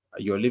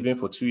 You're living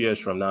for 2 years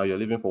from now, you're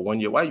living for 1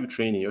 year. Why are you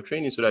training? You're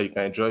training so that you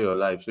can enjoy your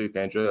life, so you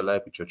can enjoy your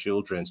life with your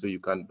children, so you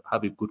can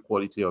have a good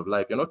quality of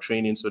life. You're not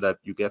training so that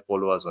you get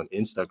followers on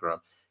Instagram.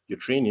 You're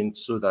training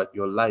so that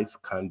your life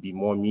can be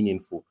more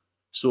meaningful.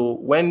 So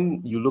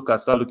when you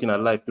start looking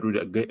at life through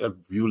the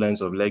view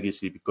lens of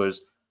legacy,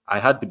 because I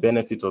had the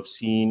benefit of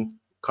seeing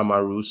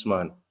Kamaru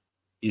Usman,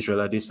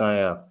 Israel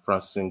Adesanya,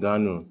 Francis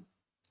Ngannou,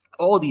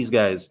 all these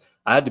guys.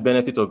 I had the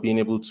benefit of being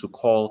able to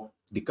call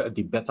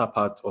the better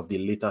part of the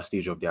later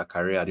stage of their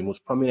career, the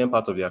most prominent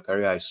part of their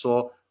career. I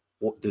saw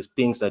the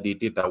things that they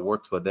did that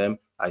worked for them.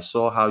 I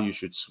saw how you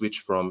should switch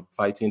from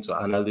fighting to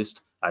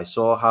analyst. I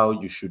saw how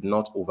you should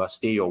not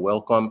overstay your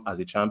welcome as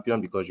a champion,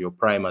 because your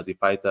prime as a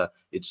fighter,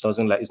 it's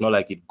not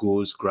like it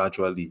goes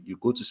gradually. You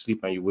go to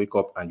sleep and you wake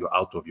up and you're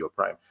out of your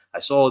prime. I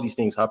saw all these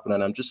things happen,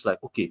 and I'm just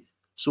like, okay,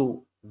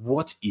 so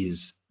what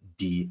is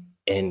the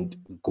end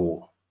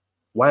goal?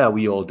 Why are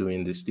we all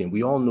doing this thing?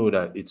 We all know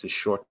that it's a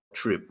short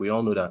trip. We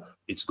all know that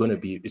it's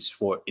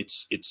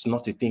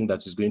not a thing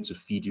that is going to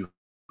feed you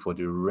for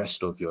the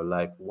rest of your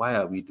life. Why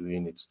are we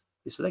doing it?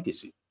 It's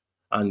legacy.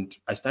 And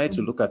I started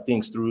to look at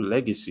things through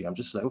legacy. I'm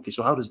just like, okay,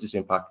 so how does this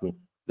impact me?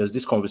 Does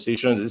this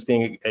conversation, does this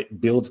thing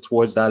build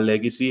towards that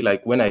legacy?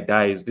 Like, when I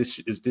die, is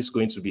this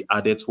going to be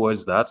added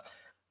towards that?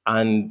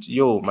 And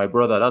my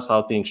brother, that's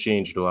how things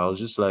changed. Though I was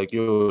just like,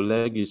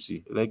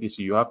 legacy.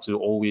 You have to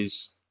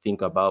always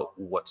think about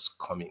what's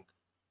coming.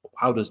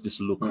 How does this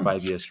look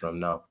 5 years from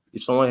now?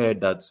 If someone heard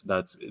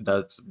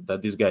that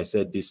this guy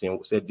said this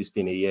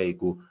thing a year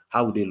ago,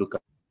 how would they look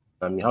at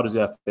me? How does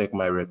it affect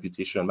my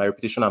reputation? My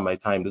reputation and my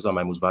time, those are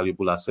my most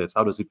valuable assets.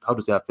 How does it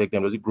affect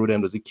them? Does it grow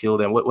them? Does it kill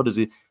them? What does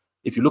it?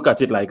 If you look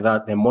at it like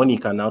that, then money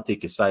can now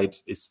take a side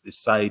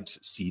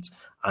seat,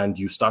 and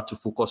you start to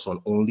focus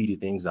on only the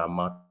things that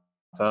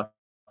matter.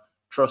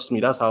 Trust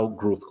me, that's how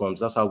growth comes.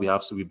 That's how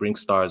we bring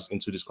stars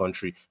into this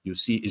country. You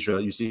see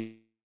Israel, you see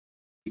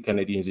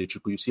Kennedy and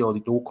Zechuku, you see all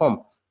they will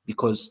come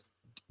because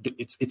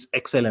it's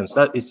excellence.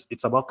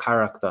 It's about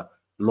character,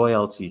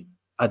 loyalty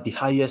at the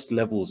highest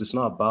levels. It's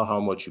not about how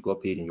much you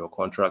got paid in your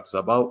contract. It's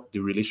about the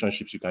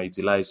relationships you can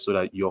utilize so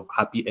that your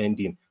happy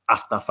ending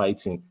after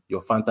fighting,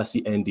 your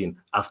fantasy ending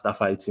after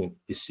fighting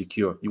is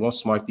secure. You want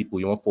smart people,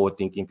 you want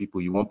forward-thinking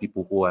people, you want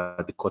people who are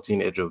at the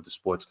cutting edge of the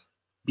sport.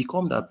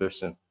 Become that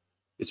person.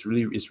 It's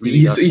really that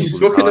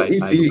simple. How I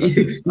look at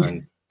it,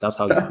 and that's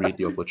how you create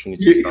the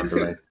opportunities down the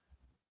line.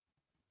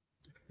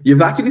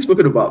 You've actually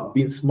spoken about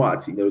being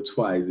smart,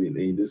 twice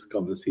in this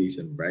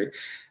conversation, right?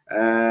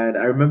 And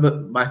I remember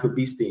Michael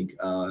Bisping,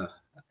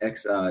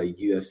 ex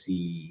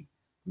UFC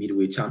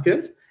middleweight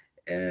champion,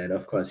 and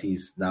of course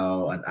he's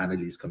now an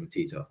analyst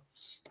commentator.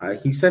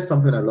 He said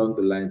something along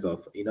the lines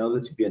of, in order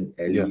to be an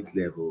elite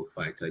level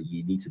fighter,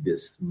 you need to be a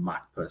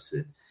smart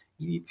person.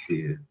 You need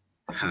to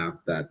have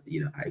that,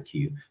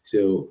 IQ.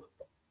 So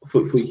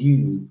for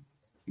you,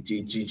 do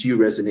you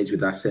resonate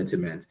with that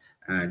sentiment?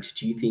 And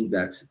do you think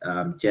that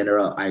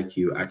general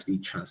IQ actually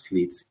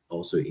translates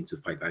also into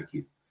fight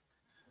IQ?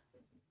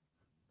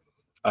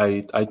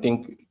 I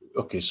think,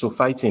 okay, so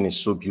fighting is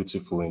so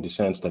beautiful in the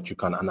sense that you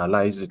can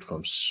analyze it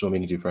from so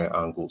many different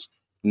angles.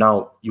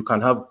 Now, you can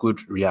have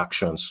good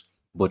reactions,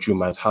 but you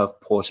might have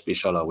poor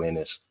spatial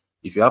awareness.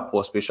 If you have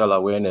poor spatial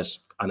awareness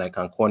and I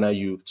can get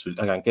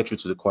you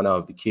to the corner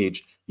of the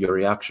cage, your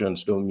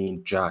reactions don't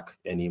mean jack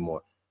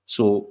anymore.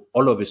 So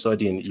all of a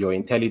sudden, your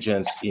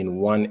intelligence in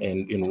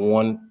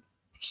one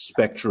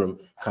spectrum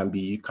can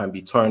be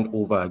turned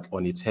over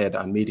on its head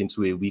and made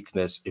into a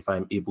weakness if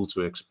I'm able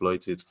to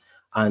exploit it.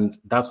 And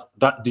that's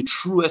the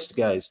truest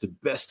guys, the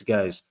best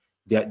guys,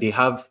 they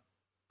have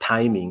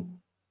timing.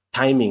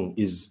 Timing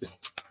is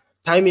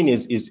a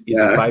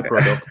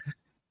byproduct.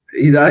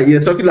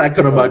 You're talking like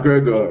Conor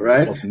McGregor,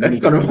 right? Of many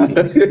different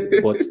things.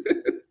 But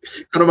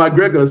Conor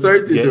McGregor,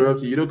 sorry to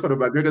interrupt you. Conor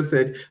McGregor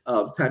said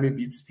timing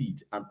beats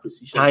speed and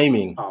precision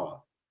beats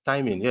power.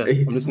 Timing, yeah.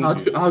 I'm listening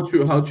to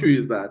you. How true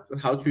is that?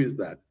 How true is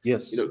that?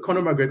 Yes.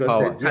 Conor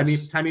McGregor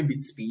said timing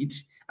beats speed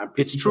and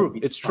precision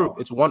beats power. True.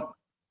 It's one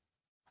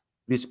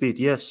beats speed,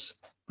 yes.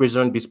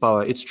 Precision beats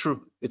power. It's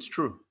true.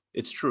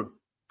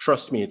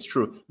 Trust me, it's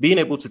true. Being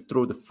able to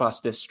throw the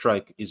fastest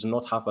strike is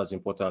not half as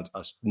important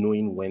as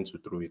knowing when to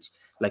throw it.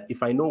 Like,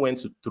 if I know when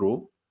to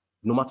throw,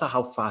 no matter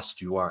how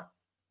fast you are,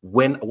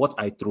 what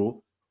I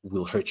throw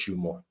will hurt you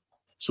more.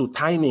 So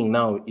timing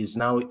is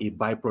now a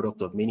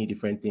byproduct of many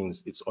different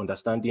things. It's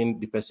understanding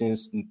the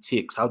person's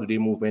tics. How do they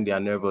move when they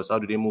are nervous? How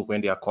do they move when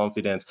they are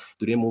confident?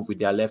 Do they move with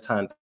their left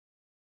hand?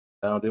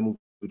 How do they move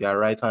with their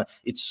right hand?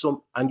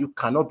 And you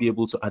cannot be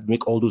able to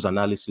make all those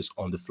analysis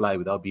on the fly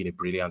without being a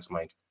brilliant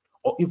mind.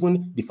 Or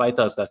even the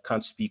fighters that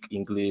can't speak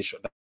English,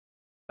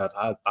 that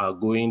are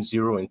going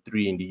 0-3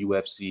 in the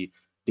UFC,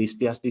 they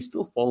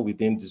still fall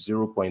within the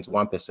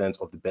 0.1%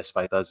 of the best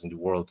fighters in the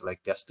world. Like,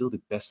 they're still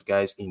the best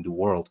guys in the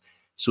world.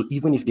 So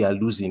even if they are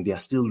losing, they are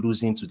still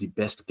losing to the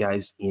best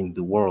guys in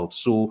the world.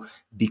 So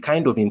the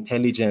kind of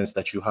intelligence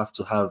that you have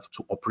to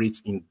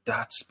operate in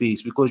that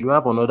space, because you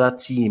have another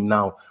team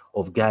now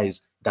of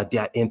guys that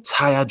their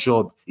entire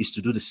job is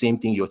to do the same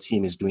thing your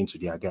team is doing to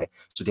their guy.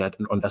 So they are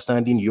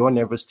understanding your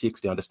nervous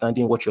tics, they're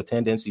understanding what your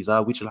tendencies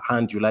are, which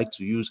hand you like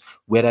to use,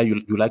 whether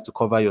you like to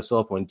cover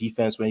yourself on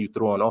defense when you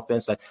throw on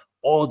offense, like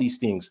all these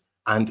things.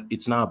 And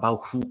it's now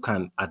about who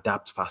can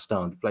adapt faster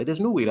on the fly. There's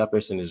no way that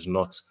person is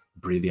not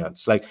brilliant.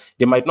 Like,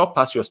 they might not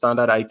pass your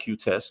standard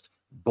IQ test,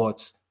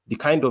 but the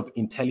kind of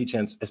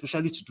intelligence,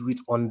 especially to do it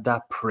under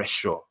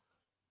pressure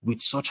with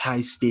such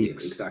high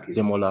stakes,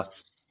 Demola,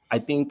 I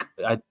think,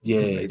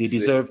 they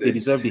deserve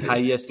the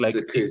highest. Like,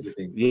 it's a crazy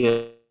thing.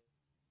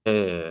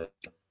 Yeah.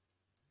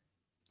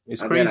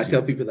 It's Again, I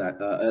tell crazy. people that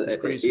It's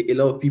crazy. a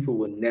lot of people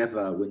will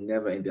never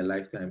in their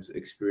lifetimes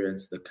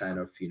experience the kind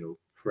of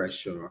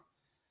pressure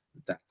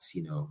that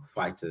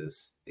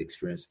fighters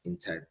experience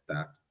inside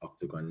that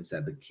octagon,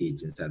 inside the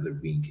cage, inside the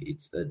ring.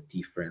 It's a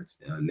different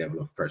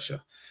level of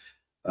pressure.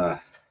 uh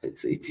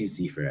it is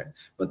different.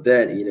 But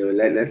then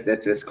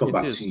let's come It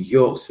back to is.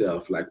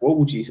 yourself. Like, what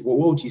would you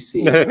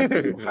say have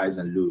been your highs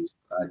and lows,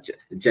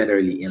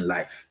 generally in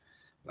life,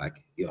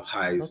 like your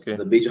highs, Okay.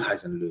 the major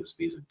highs and lows,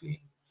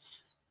 basically.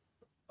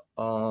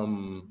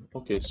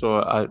 Okay,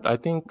 so I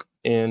think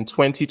in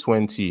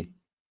 2020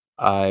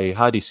 I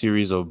had a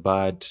series of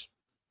bad,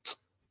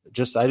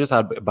 just I just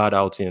had bad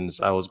outings.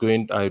 I would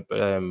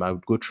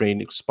go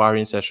train,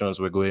 sparring sessions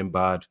were going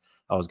bad.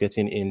 I was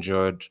getting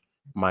injured.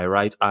 My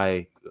right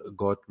eye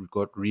got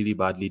really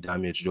badly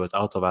damaged. It was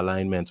out of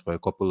alignment for a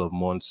couple of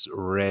months,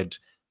 red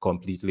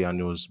completely, and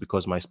it was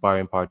because my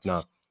sparring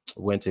partner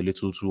went a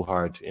little too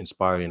hard in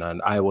sparring,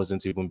 and I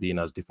wasn't even being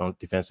as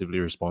defensively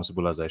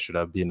responsible as I should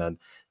have been, and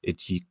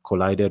he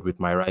collided with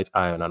my right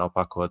eye on an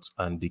uppercut,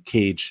 and the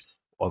cage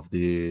of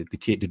the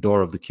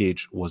door of the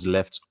cage was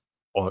left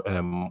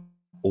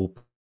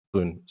open.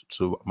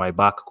 So my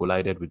back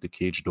collided with the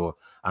cage door,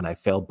 and I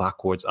fell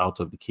backwards out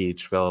of the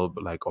cage, fell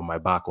like on my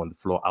back on the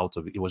floor out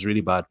of it. It was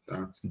really bad.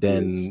 That is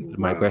Then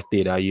my wow.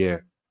 birthday that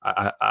year,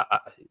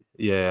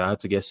 yeah, I had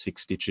to get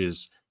 6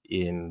 stitches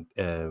in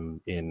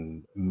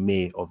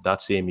May of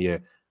that same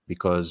year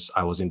because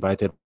I was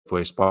invited for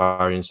a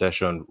sparring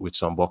session with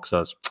some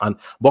boxers, and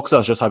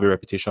boxers just have a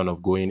reputation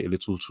of going a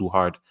little too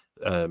hard.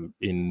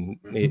 In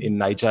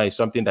Nigeria, it's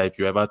something that if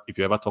you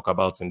ever talk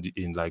about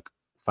in like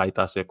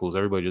fighter circles,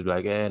 everybody just be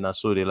like, nah,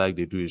 so they like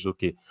they do is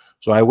okay.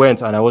 So I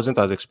went and I wasn't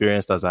as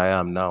experienced as I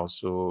am now.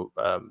 So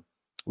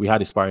we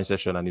had a sparring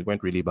session and it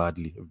went really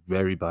badly,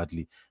 very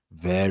badly,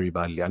 very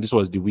badly. And this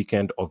was the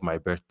weekend of my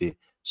birthday.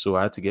 So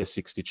I had to get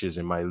 6 stitches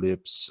in my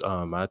lips.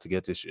 I had to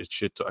get a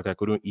shit. Like I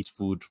couldn't eat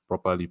food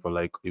properly for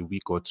like a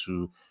week or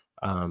two.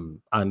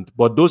 And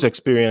but those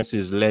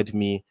experiences led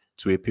me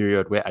to a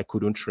period where I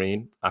couldn't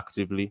train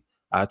actively.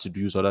 I had to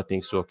use other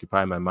things to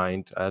occupy my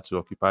mind. I had to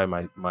occupy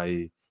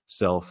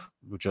myself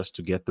just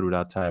to get through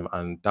that time.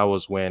 And that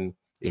was when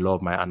a lot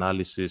of my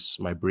analysis,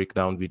 my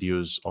breakdown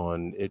videos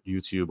on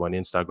YouTube, on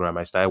Instagram,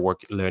 I started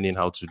learning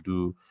how to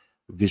do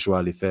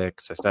visual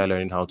effects. I started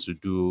learning how to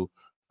do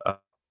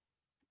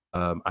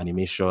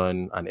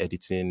animation and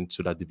editing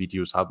so that the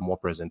videos have more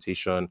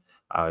presentation.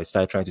 I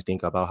started trying to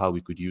think about how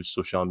we could use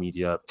social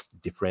media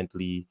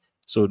differently.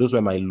 So those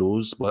were my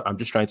lows, but I'm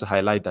just trying to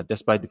highlight that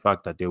despite the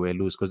fact that they were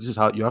lows, because this is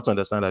how you have to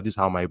understand that this is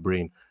how my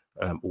brain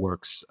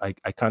works. I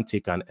can't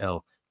take an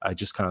L. I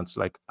just can't.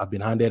 Like I've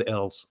been handed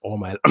L's all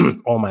my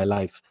all my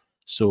life.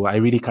 So I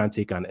really can't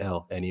take an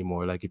L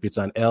anymore. Like if it's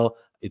an L,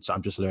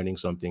 I'm just learning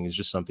something. It's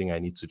just something I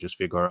need to just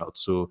figure out.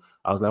 So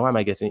I was like, why am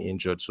I getting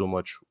injured so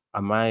much?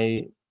 Am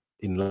I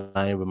in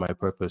line with my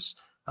purpose?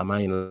 Am I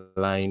in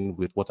line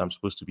with what I'm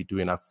supposed to be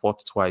doing? I've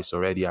fought twice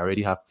already. I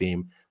already have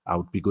fame. I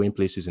would be going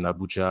places in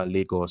Abuja,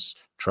 Lagos,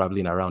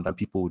 traveling around, and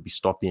people would be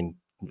stopping.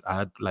 I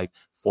had like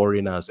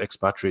foreigners,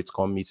 expatriates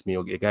come meet me.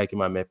 A guy came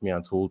and met me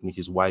and told me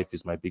his wife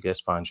is my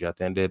biggest fan. She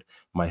attended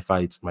my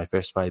fight, my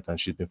first fight, and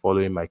she's been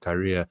following my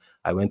career.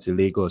 I went to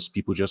Lagos.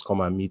 People just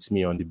come and meet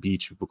me on the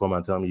beach. People come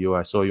and tell me, yo,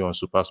 I saw you on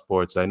Super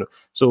Sports. I know.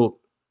 So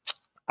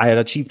I had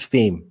achieved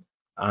fame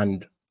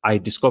and I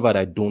discovered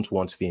I don't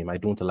want fame. I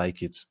don't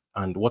like it.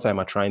 And what am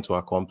I trying to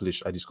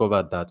accomplish? I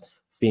discovered that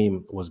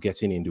fame was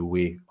getting in the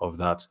way of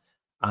that.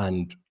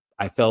 And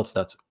I felt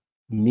that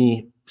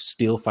me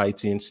still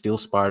fighting, still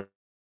sparring,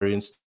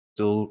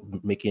 still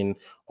making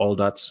all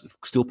that,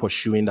 still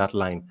pursuing that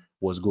line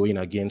was going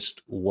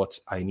against what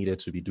I needed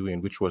to be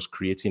doing, which was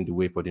creating the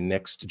way for the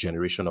next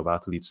generation of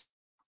athletes.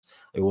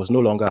 It was no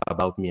longer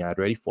about me. I had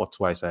already fought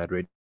twice. I had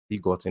already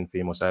gotten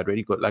famous. I had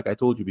already got, like I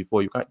told you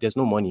before, you can't, there's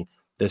no money,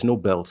 there's no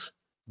belt,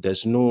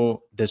 there's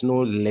no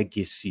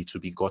legacy to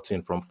be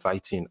gotten from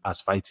fighting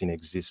as fighting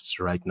exists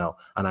right now.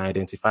 And I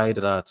identified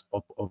that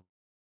up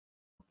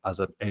as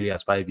early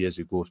as 5 years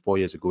ago, 4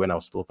 years ago when I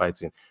was still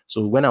fighting.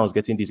 So when I was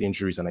getting these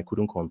injuries and I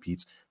couldn't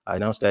compete, I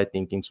now started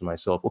thinking to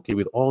myself, okay,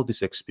 with all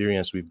this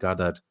experience we've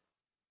gathered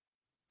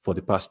for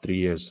the past 3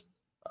 years,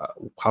 uh,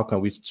 how can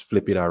we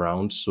flip it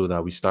around so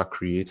that we start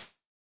creating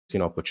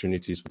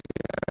opportunities for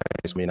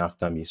guys coming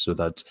after me so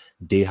that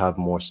they have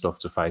more stuff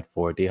to fight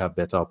for, they have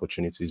better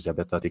opportunities, they're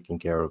better taken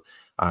care of.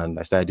 And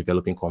I started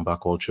developing combat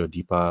culture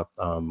deeper,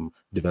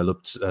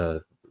 developed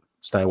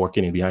started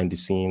working in behind the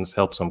scenes,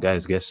 help some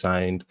guys get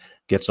signed,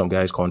 get some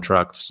guys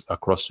contracts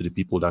across to the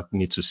people that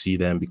need to see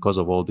them because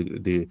of all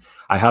the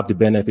I have the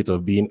benefit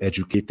of being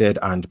educated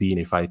and being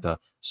a fighter.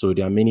 So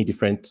there are many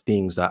different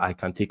things that I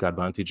can take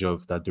advantage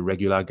of that the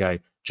regular guy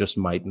just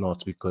might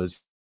not,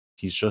 because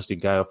he's just a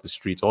guy off the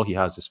street. All he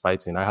has is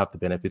fighting. I have the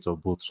benefit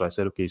of both. So I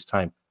said, okay, it's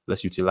time.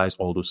 Let's utilize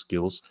all those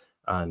skills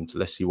and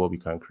let's see what we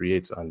can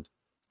create. And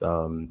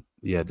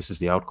yeah, this is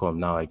the outcome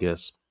now, I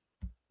guess.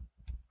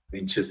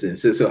 Interesting.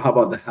 So how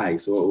about the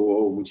highs?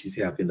 What would you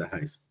say have been the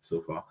highs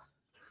so far?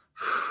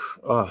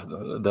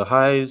 The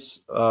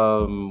highs.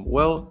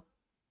 Well,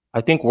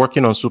 I think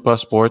working on Super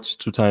Sports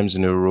 2 times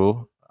in a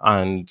row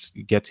and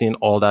getting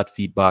all that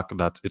feedback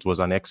that it was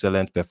an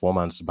excellent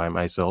performance by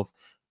myself,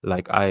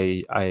 like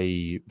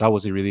that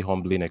was a really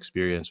humbling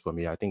experience for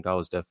me. I think that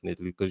was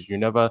definitely because you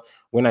never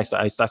when I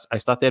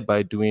started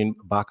by doing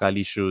back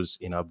alley shows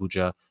in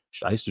Abuja.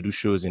 I used to do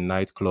shows in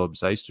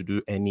nightclubs. I used to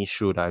do any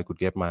show that I could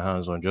get my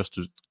hands on just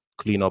to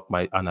clean up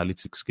my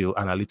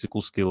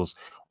analytical skills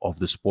of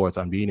the sport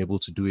and being able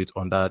to do it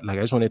on that. Like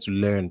I just wanted to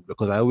learn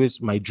because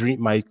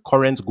my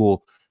current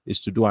goal is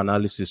to do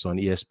analysis on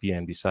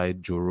ESPN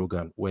beside Joe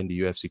Rogan when the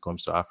UFC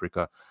comes to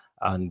Africa.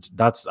 And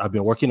I've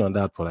been working on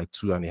that for like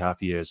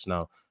 2.5 years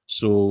now.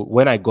 So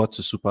when I got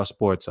to Super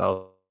Sports, I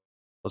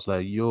was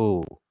like,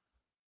 yo,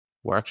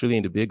 we're actually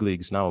in the big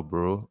leagues now,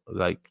 bro.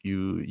 Like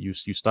you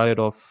started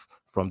off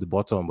from the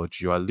bottom, but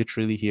you are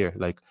literally here.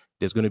 Like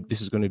this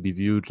is gonna be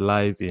viewed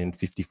live in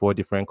 54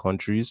 different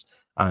countries,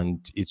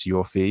 and it's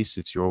your face,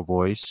 it's your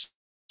voice,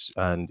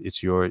 and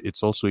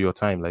it's also your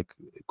time. Like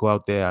go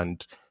out there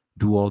and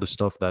do all the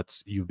stuff that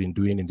you've been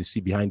doing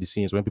behind the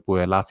scenes when people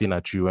were laughing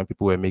at you, when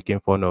people were making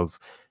fun of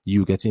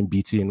you getting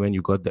beaten, when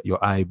you got your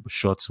eye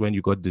shots, when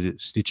you got the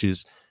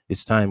stitches.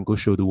 It's time, go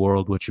show the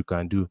world what you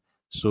can do.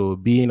 So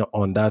being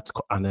on that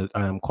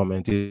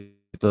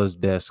commentator's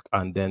desk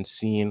and then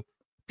seeing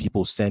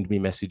people send me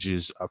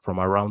messages from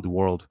around the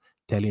world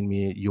telling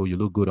me, yo, you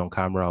look good on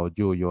camera, or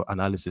yo, your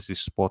analysis is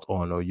spot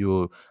on, or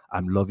yo,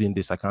 I'm loving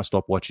this. I can't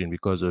stop watching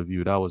because of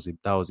you. That was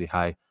a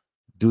high.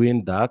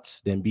 Doing that,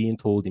 then being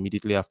told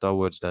immediately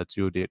afterwards that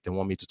yo, they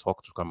want me to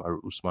talk to Kamaru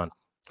Usman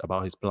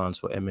about his plans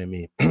for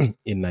MMA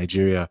in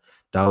Nigeria.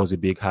 That was a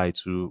big high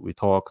too. We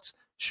talked,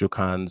 shook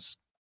hands,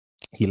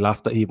 he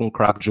laughed, he even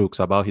cracked jokes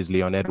about his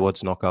Leon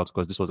Edwards knockout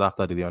because this was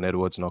after the Leon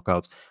Edwards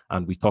knockout,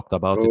 and we talked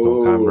about it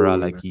on camera. Oh,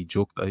 Like he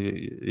joked,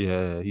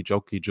 yeah, he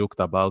joked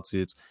about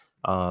it.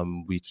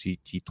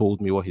 He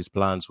told me what his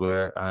plans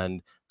were,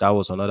 and that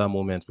was another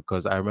moment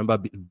because I remember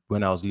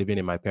when I was living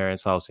in my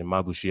parents' house in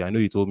Mabushi. I know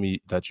you told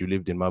me that you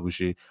lived in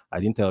Mabushi. I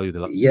didn't tell you the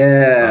last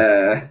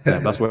yeah.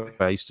 time. That's where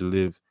I used to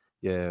live.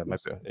 Yeah,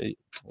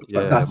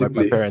 yeah, Fantastic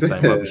my place. parents are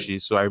in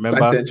Mabushi, so I remember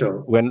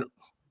Quintessential. when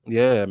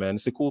yeah, man,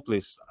 it's a cool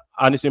place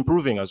and it's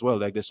improving as well.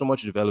 Like there's so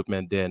much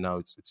development there now.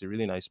 It's a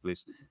really nice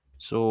place.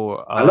 So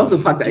I love the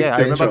fact that yeah, it's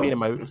I remember being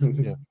in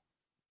essential. my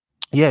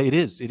yeah, it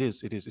is. It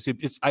is. It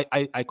is.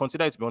 I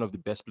consider it to be one of the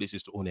best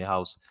places to own a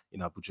house in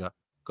Abuja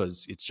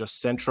because it's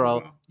just central.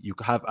 Wow. You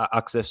have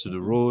access to the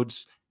Mhm.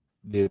 roads.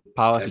 The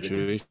power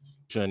Everything.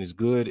 situation is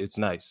good. It's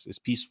nice. It's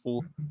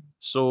peaceful.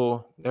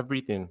 So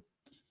everything.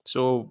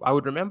 So I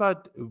would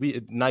remember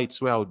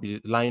nights where I would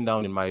be lying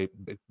down in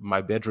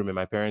my bedroom in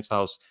my parents'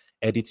 house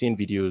editing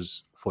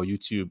videos for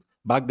YouTube.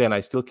 Back then, I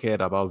still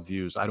cared about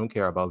views. I don't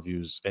care about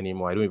views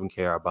anymore. I don't even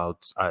care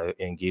about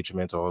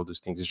engagement or all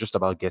those things. It's just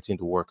about getting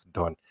the work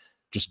done.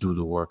 Just do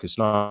the work. It's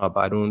not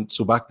about, I don't.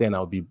 So back then,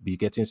 I'll be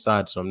getting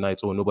sad some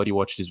nights. Oh, nobody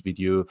watched this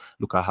video.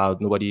 Look at how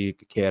nobody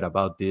cared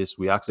about this.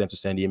 We asked them to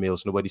send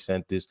emails. Nobody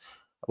sent this.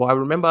 Well, I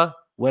remember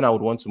when I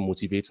would want to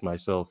motivate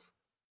myself,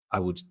 I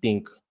would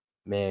think,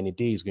 man, a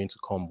day is going to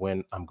come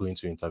when I'm going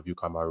to interview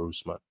Kamaru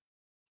Usman.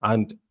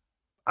 And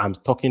I'm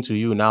talking to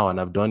you now and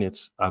I've done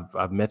it.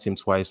 I've met him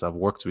twice. I've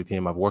worked with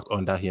him. I've worked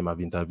under him.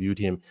 I've interviewed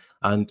him.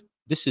 And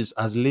this is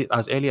as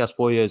early as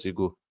 4 years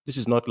ago. This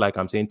is not like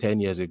I'm saying 10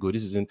 years ago.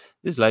 This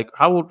is like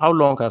how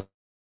long has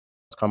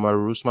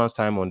Kamaru Usman's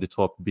time on the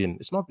top been?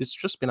 It's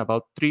just been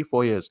about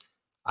 3-4 years.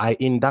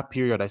 In that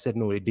period, I said,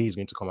 no, a day is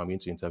going to come. I'm going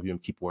to interview him.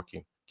 Keep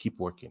working, keep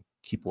working,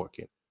 keep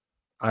working.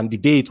 And the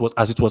day it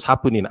was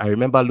happening, I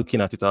remember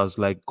looking at it. I was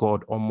like,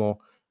 God, Omo,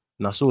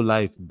 na so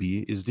life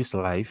be. Is this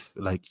life?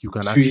 Like you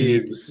can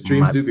actually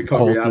Dreams do become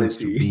call things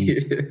to reality.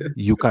 be.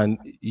 You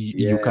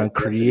Yeah, can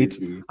create,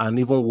 definitely. and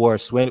even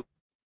worse, when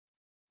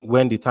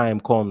the time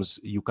comes,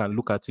 you can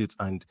look at it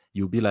and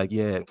you'll be like,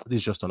 yeah, this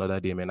is just another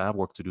day, man. I have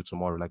work to do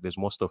tomorrow. Like there's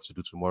more stuff to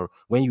do tomorrow.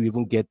 When you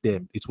even get there,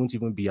 it won't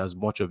even be as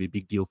much of a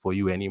big deal for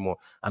you anymore.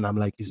 And I'm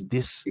like, is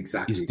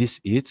Exactly.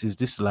 this it? Is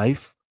this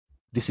life?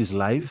 This is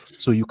life.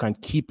 So you can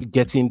keep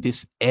getting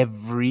this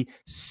every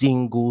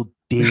single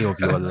day of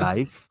your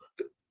life.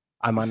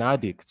 I'm an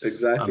addict. I'm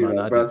Exactly, an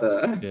my addict.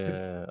 brother.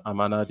 Yeah, I'm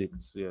an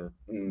addict. Yeah.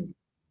 Mm,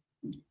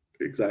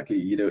 exactly.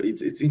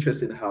 It's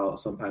interesting how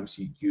sometimes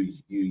you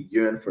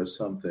yearn for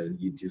something,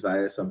 you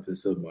desire something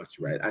so much,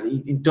 right?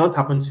 And it does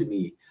happen to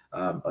me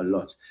a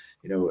lot.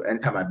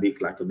 Anytime I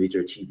make like a major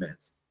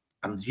achievement,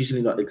 I'm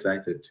usually not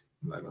excited.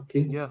 I'm like,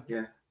 okay, Yeah.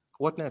 yeah,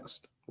 What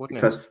next? What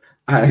next?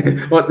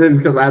 because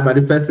because I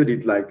manifested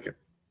it, like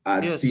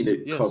I'd seen Yes,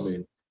 it yes,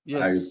 coming.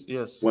 I yes,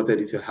 yes,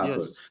 wanted it to happen.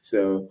 yes,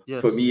 So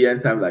for yes. me,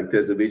 anytime like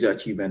there's a major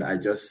achievement, I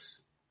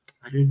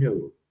don't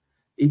know.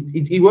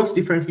 It works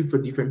differently for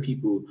different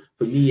people.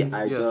 For me,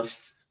 I Yeah,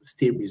 just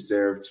stay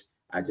reserved.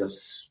 I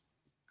just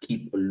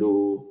keep a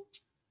low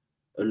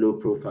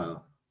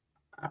profile.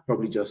 I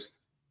probably just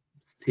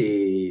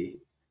stay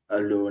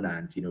alone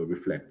and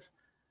reflect.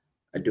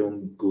 I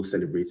don't go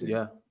celebrating.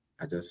 yeah,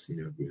 I just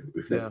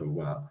reflect yeah, for a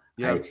while.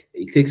 yeah.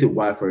 It takes a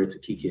while for it to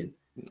kick in.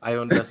 I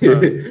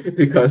understand.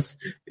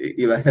 Because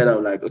in my head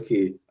I'm like,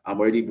 okay, I'm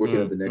already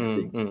working on Mm, the next mm,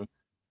 thing. mm.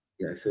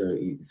 Yeah,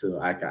 so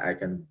I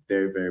can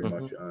very Mm-hmm,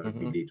 much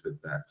mm-hmm. relate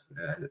with that.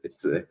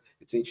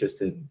 It's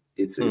interesting.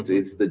 Mm-hmm.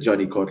 It's the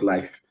journey called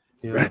life,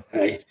 Yeah,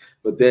 right?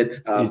 But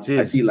then it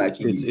I see is. like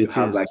you It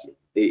have like is.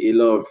 a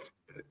lot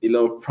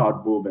of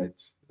proud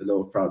moments,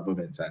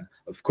 and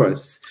of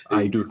course,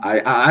 I do.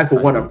 I for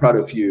I one, I'm do. proud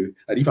of you.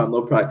 And if I'm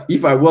not proud,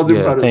 if I wasn't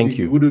Yeah. proud of you, Thank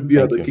you you. wouldn't be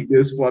on Thank the you. Kick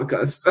This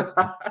podcast.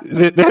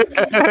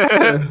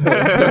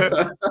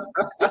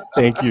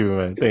 Thank you,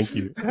 man. Thank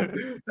you.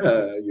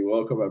 You're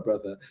welcome, my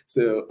brother.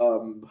 So,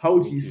 how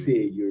would you Thank you.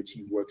 say you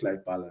achieve work-life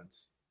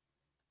balance?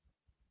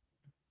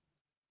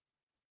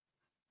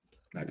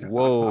 Like,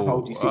 how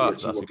would you Whoa. say you Ah,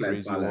 achieve that's a work-life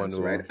crazy one. balance,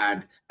 right?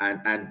 Oh.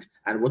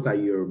 And what are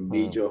your Hmm.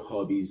 major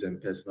hobbies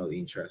and personal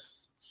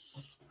interests?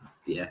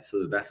 Yeah,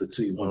 so that's a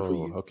two-in-one for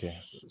Oh, you. okay.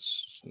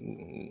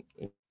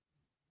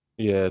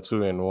 Yeah,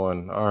 two in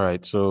one. All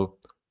right. So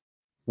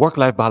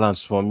work-life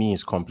balance for me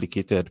is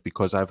complicated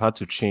because I've had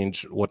to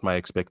change what my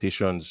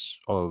expectations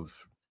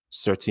of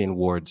certain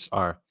words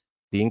are.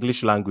 The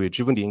English language,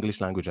 even the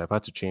English language, I've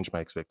had to change my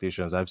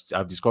expectations.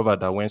 I've discovered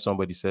that when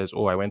somebody says,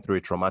 "Oh, I went through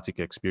a traumatic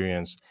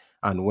experience,"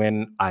 and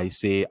when I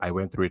say I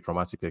went through a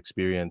traumatic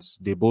experience,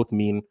 they both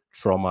mean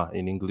trauma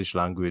in English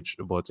language,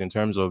 but in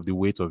terms of the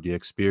weight of the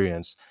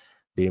experience,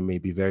 they may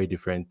be very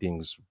different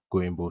things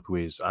going both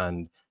ways.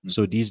 And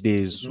so Mhm, these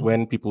days, mhm,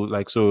 when people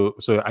like so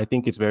I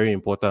think it's very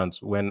important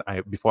when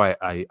I before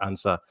I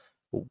answer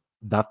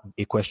that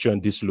a question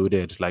this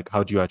loaded, like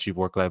how do you achieve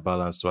work-life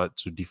balance,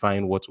 to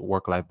define what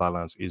work-life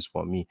balance is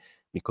for me.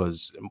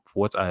 Because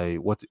what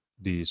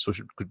the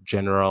social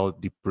general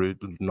deep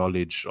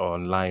knowledge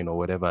online or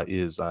whatever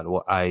is, and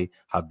what I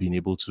have been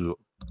able to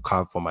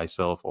carve for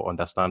myself or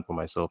understand for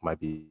myself might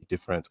be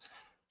different.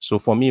 So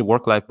for me,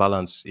 work-life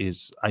balance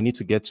is I need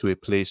to get to a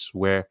place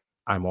where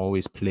I'm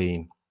always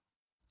playing.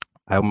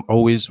 I'm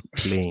always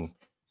playing.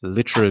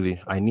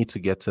 Literally, I need to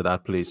get to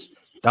that place.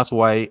 That's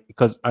why,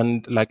 because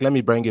and like, let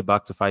me bring it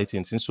back to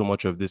fighting, since so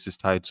much of this is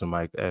tied to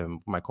my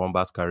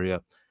combat career.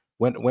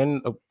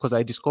 When because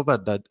I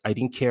discovered that I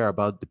didn't care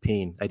about the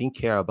pain, I didn't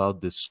care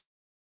about the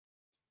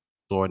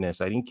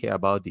soreness, I didn't care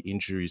about the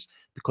injuries,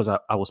 because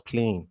I was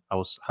playing, I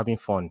was having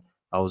fun,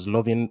 I was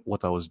loving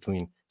what I was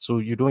doing. So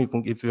you don't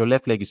even, if your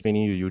left leg is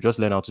paining you, you just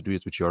learn how to do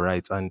it with your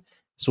right. And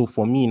so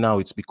for me now,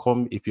 it's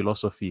become a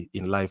philosophy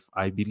in life.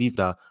 I believe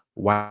that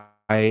why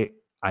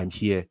I'm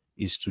here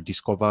is to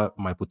discover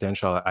my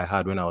potential I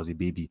had when I was a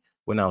baby,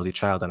 when I was a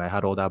child, and I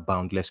had all that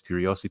boundless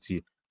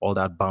curiosity, all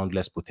that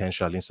boundless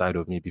potential inside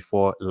of me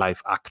before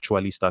life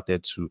actually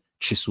started to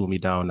chisel me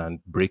down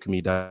and break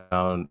me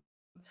down.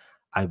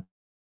 I'm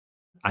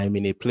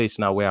in a place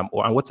now where and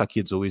what are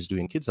kids always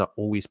doing? Kids are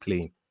always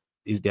playing.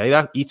 Is they're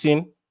either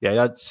eating,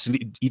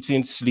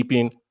 eating,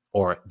 sleeping,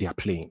 or they're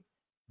playing.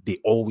 They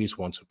always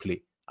want to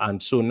play.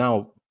 And so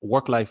now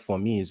work life for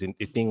me is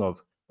a thing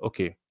of,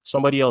 okay,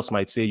 somebody else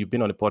might say you've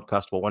been on a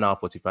podcast for 1 hour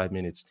 45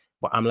 minutes,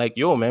 but I'm like,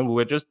 yo man, we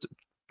were just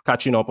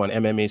catching up on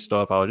MMA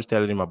stuff. I was just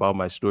telling him about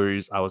my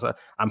stories.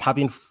 I'm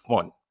having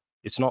fun.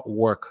 It's not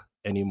work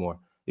anymore.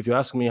 If you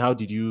ask me, how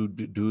did you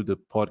do the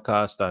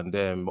podcast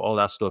and all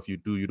that stuff you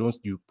do?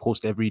 You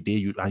post every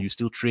day, and you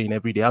still train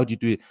every day. How do you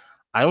do it?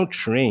 I don't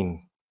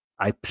train.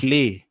 I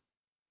play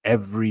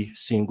every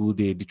single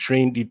day.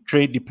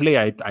 The play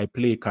I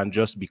play can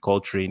just be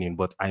called training,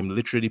 but I'm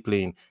literally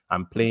playing.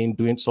 I'm playing,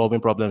 doing solving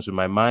problems with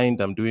my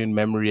mind. I'm doing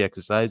memory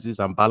exercises.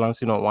 I'm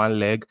balancing on one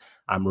leg.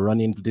 I'm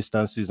running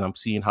distances. I'm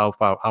seeing how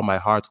my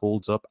heart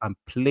holds up. I'm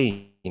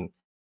playing.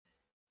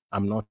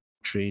 I'm not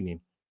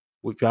training.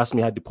 If you ask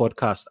me how the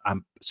podcast,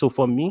 so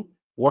for me,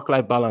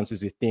 work-life balance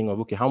is a thing of,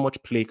 okay, how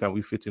much play can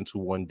we fit into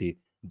one day?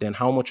 Then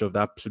how much of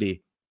that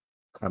play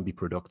can be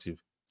productive?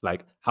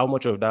 Like how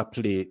much of that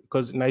play,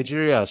 because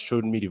Nigeria has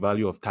shown me the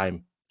value of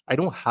time. I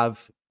don't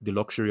have the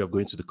luxury of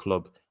going to the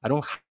club. I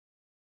don't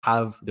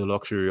have the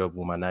luxury of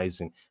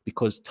womanizing,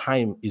 because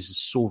time is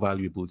so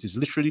valuable. It is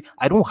literally,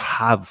 I don't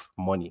have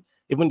money.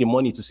 Even the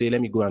money to say, let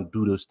me go and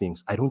do those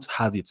things, I don't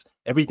have it.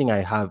 Everything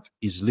I have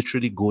is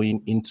literally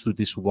going into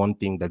this one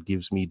thing that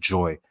gives me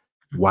joy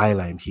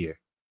while I'm here.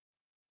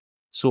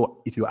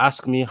 So if you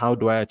ask me, how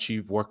do I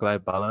achieve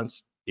work-life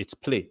balance? It's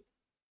play.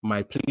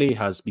 My play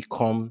has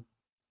become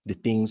the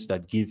things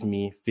that give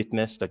me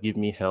fitness, that give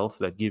me health,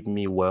 that give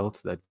me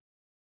wealth, that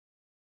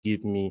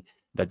give me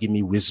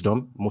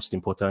wisdom, most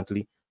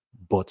importantly.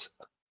 But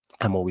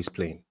I'm always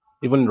playing.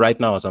 Even right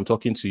now, as I'm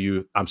talking to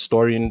you, I'm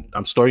storing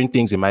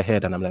things in my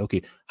head, and I'm like,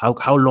 okay,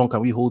 how long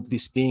can we hold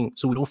this thing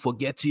so we don't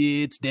forget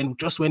it? Then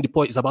just when the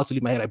point is about to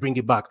leave my head, I bring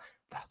it back.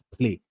 That's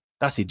play.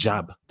 That's a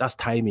jab. That's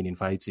timing in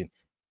fighting.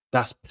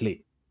 That's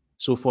play.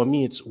 So for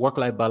me, it's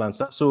work-life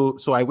balance. So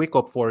I wake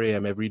up 4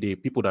 a.m. every day.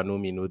 People that know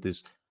me know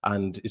this.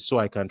 And it's so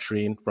I can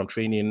train. From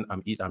training,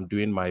 I'm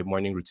doing my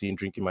morning routine,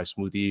 drinking my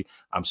smoothie,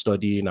 I'm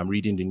studying, I'm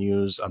reading the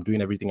news, I'm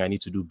doing everything I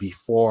need to do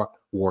before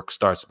work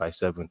starts by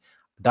 7.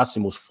 That's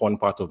the most fun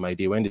part of my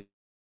day. When the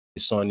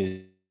sun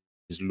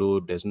is low,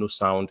 there's no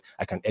sound,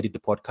 I can edit the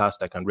podcast,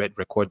 I can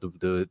record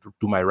do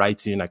my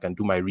writing, I can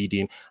do my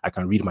reading, I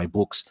can read my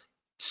books.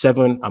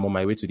 7, I'm on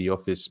my way to the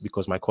office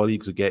because my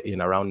colleagues will get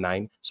in around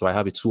 9. So I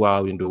have a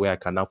 2-hour window where I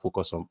can now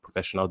focus on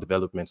professional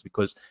developments,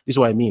 because this is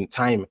what I mean.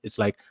 Time, it's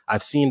like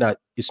I've seen that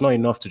it's not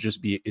enough to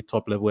just be a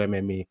top level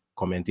MMA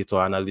commentator,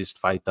 analyst,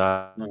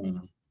 fighter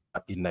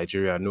in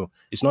Nigeria. No,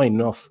 it's not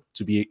enough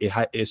to be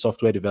a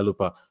software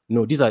developer.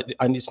 No,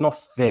 and it's not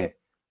fair,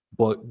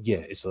 but yeah,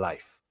 it's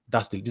life.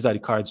 These are the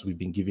cards we've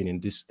been given in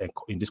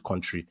this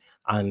country.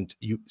 And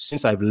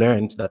since I've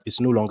learned that it's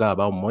no longer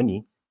about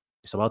money,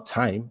 it's about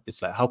time.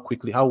 It's like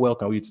how well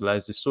can we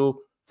utilize this?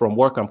 So from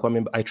work,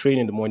 I train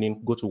in the morning,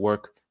 go to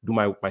work, do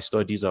my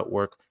studies at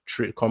work,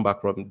 come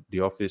back from the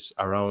office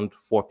around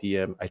 4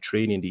 p.m. I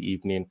train in the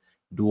evening,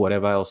 do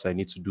whatever else I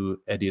need to do,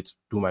 edit,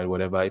 do my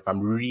whatever. If I'm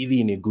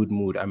really in a good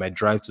mood, I might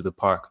drive to the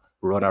park,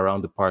 run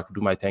around the park,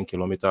 do my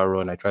 10-kilometer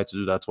run. I try to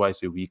do that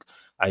twice a week.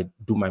 I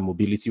do my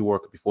mobility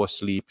work before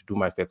sleep, do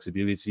my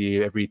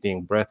flexibility,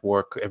 everything, breath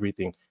work,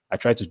 everything. I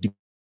try to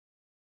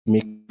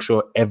make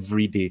sure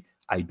every day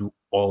I do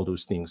all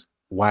those things.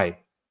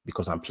 Why?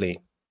 Because I'm playing.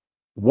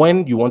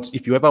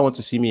 If you ever want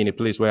to see me in a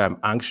place where I'm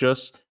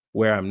anxious,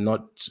 where I'm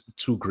not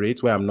too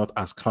great, where I'm not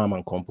as calm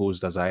and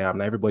composed as I am,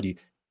 now everybody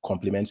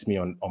compliments me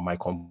on my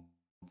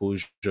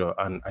composure,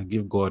 and I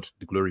give God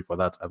the glory for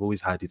that. I've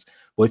always had it.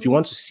 But if you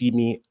want to see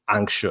me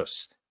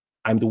anxious,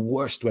 I'm the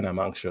worst when I'm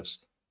anxious.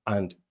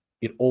 And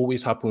it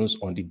always happens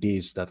on the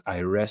days that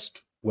I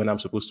rest when I'm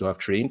supposed to have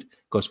trained.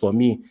 Because for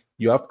me,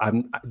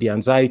 the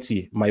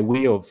anxiety, my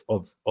way of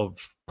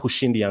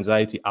pushing the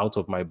anxiety out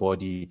of my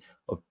body,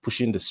 of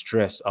pushing the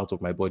stress out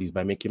of my body, is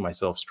by making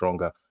myself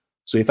stronger.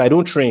 So if I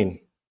don't train,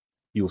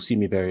 you'll see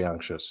me very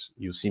anxious.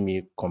 You'll see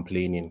me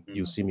complaining.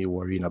 You'll see me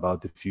worrying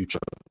about the future.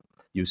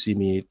 You'll see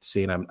me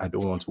saying I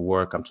don't want to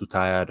work. I'm too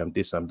tired. I'm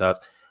this, I'm that.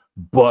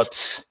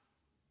 But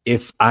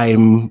if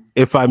I'm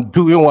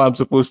doing what I'm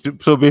supposed to,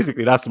 so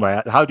basically that's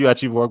how do you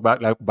achieve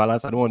work-life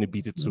balance? I don't want to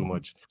beat it too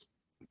much.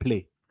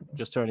 Play.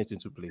 Just turn it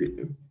into play.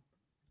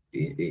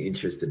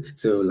 Interesting.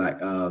 So like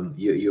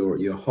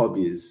your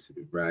hobbies,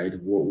 right?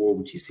 What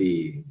would you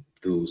say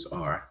those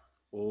are?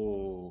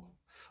 Oh,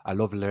 I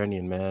love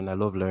learning, man. I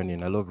love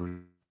learning. I love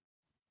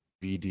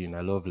reading.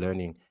 I love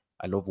learning.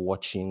 I love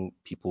watching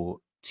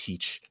people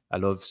teach. I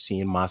love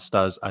seeing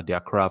masters at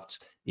their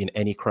craft, in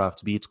any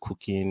craft, be it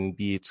cooking,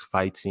 be it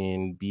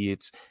fighting, be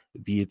it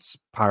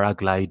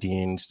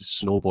paragliding,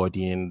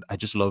 snowboarding. I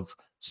just love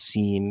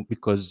seeing,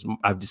 because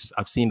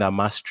I've seen that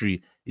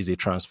mastery is a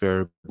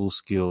transferable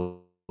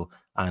skill,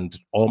 and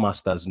all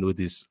masters know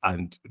this,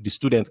 and the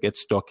student gets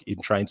stuck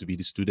in trying to be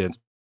the student.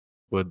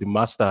 But the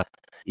master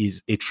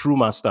is a true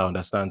master,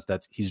 understands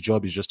that his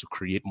job is just to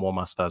create more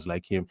masters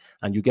like him,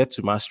 and you get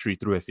to mastery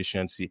through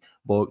efficiency.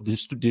 But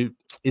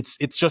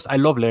it's just, I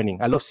love learning.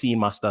 I love seeing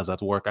masters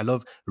at work. I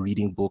love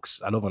reading books.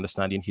 I love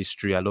understanding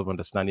history. I love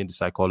understanding the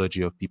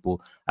psychology of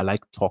people. I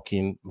like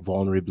talking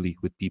vulnerably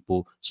with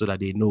people so that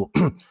they know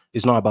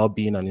it's not about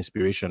being an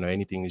inspiration or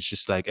anything. It's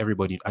just like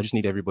everybody. I just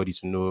need everybody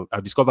to know.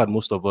 I've discovered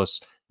most of us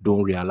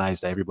don't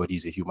realize that everybody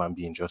is a human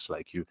being just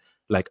like you.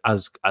 Like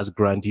as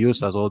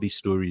grandiose as all these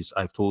stories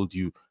I've told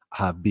you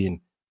have been,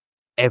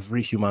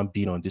 every human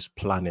being on this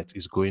planet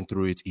is going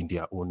through it in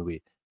their own way.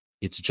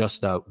 It's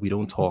just that we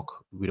don't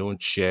talk, we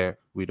don't share,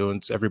 we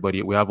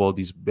have all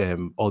these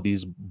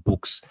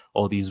books,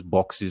 all these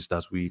boxes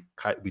that we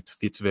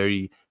fit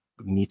very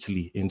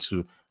neatly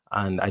into.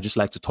 And I just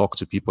like to talk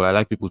to people. I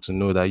like people to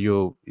know that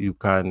you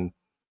can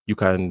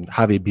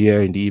have a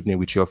beer in the evening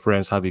with your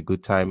friends, have a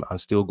good time,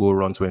 and still go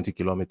run 20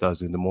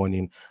 kilometers in the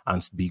morning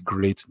and be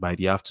great by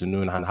the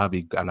afternoon, and have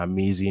an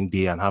amazing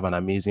day and have an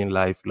amazing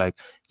life. Like,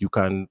 you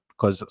can,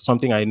 because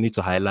something I need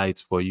to highlight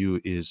for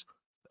you is,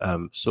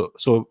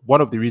 so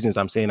one of the reasons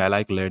I'm saying I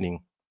like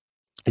learning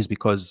is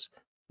because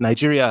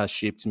Nigeria has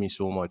shaped me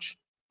so much,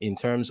 in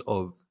terms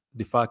of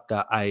the fact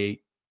that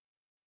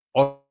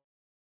all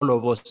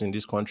of us in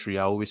this country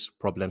are always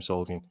problem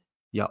solving.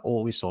 You're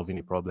always solving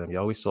a problem.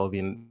 You're always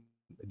solving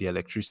the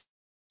electricity.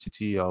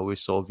 You're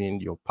always solving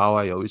your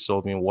power. You're always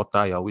solving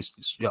water.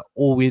 You're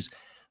always.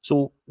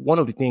 So one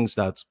of the things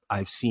that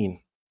I've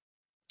seen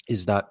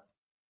is that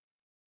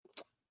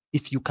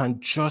if you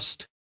can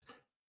just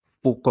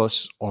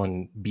focus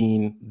on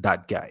being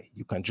that guy,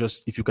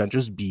 if you can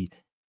just be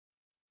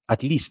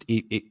at least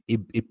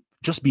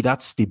just be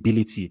that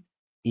stability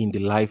in the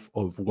life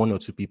of one or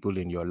two people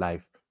in your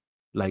life,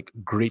 like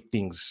great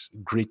things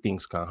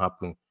can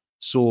happen.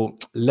 So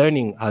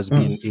learning has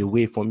been a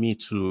way for me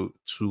to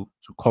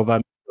cover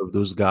many of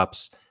those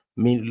gaps.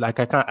 I mean, like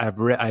I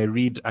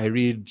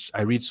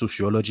read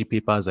sociology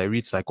papers, I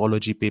read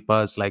psychology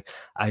papers, like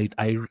I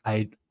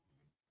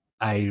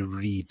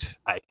read.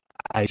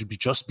 I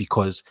just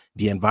because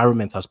the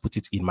environment has put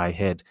it in my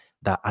head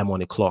that I'm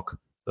on a clock,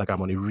 like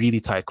I'm on a really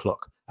tight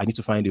clock. I need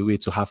to find a way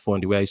to have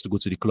fun the way I used to go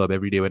to the club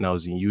every day when I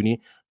was in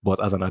uni.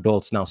 But as an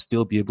adult now,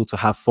 still be able to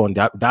have fun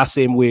that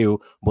same way,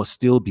 but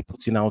still be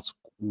putting out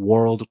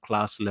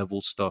world-class level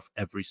stuff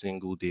every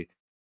single day.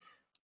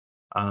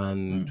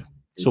 And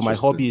so my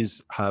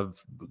hobbies have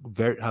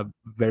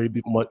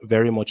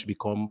very much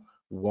become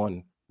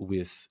one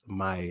with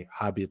my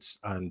habits.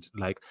 And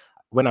like,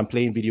 when I'm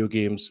playing video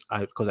games,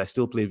 because I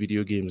still play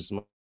video games.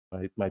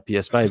 My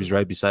PS5 is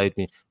right beside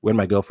me. When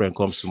my girlfriend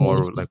comes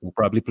tomorrow, like we'll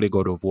probably play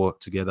God of War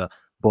together.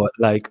 But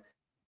like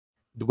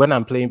when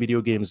I'm playing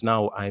video games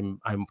now, I'm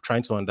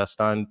trying to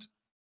understand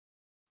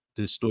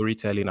the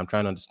storytelling. I'm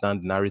trying to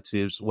understand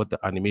narratives, what the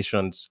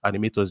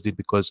animators did,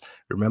 because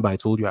remember I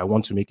told you I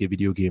want to make a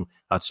video game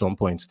at some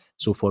point.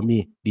 So for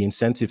me, the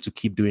incentive to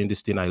keep doing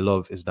this thing I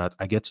love is that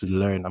I get to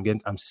learn.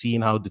 I'm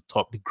seeing how the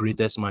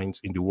greatest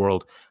minds in the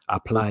world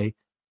apply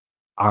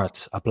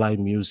art, apply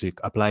music,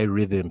 apply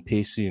rhythm,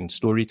 pacing,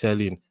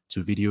 storytelling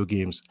to video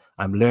games.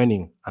 I'm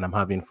learning and I'm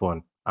having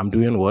fun. I'm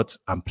doing what?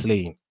 I'm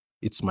playing.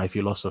 It's my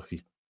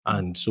philosophy.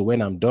 And so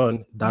when I'm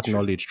done, that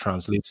knowledge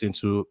translates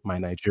into my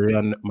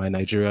Nigerian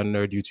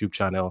nerd YouTube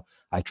channel.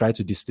 I try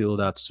to distill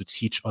that to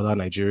teach other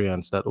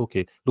Nigerians that,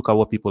 okay, look at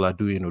what people are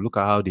doing, or look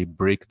at how they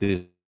break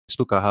this,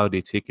 look at how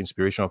they take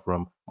inspiration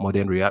from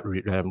modern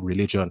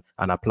religion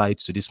and apply it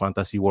to this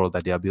fantasy world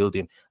that they are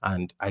building.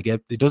 And the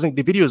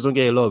videos don't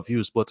get a lot of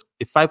views, but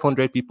if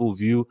 500 people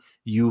view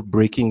you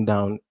breaking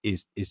down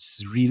is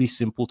really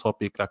simple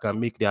topic that can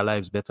make their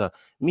lives better.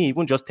 Me,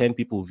 even just 10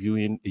 people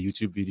viewing a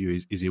YouTube video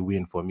is a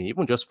win for me.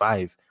 Even just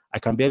 5, I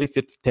can barely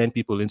fit 10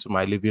 people into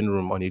my living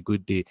room on a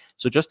good day.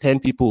 So just 10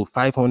 people,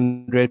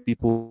 500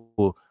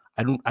 people,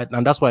 and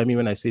that's what I mean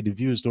when I say the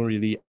views don't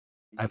really.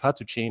 I've had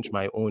to change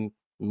my own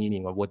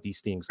meaning of what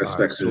these things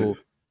are.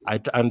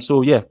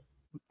 So yeah,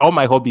 all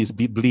my hobbies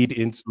bleed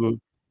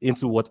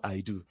into what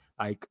I do.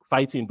 Like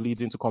fighting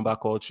bleeds into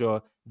combat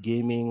culture,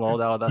 gaming, all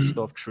that other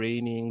stuff,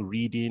 training,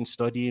 reading,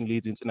 studying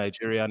leads into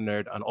Nigerian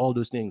nerd, and all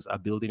those things are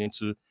building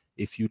into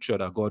a future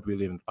that God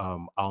willing,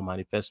 I'll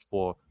manifest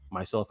for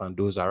myself and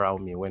those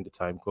around me when the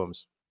time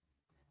comes.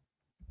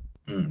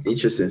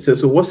 Interesting.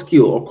 So what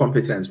skill or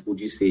competence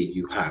would you say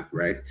you have,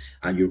 right?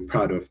 And you're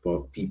proud of,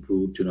 but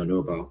people do not know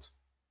about?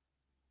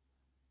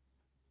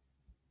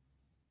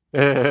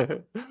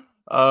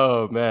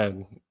 Oh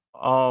man.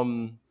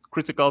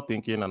 Critical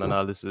thinking and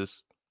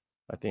analysis.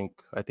 I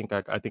think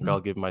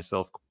I'll give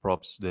myself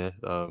props there.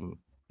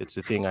 It's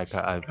a thing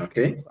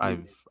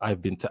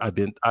I've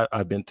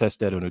been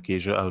tested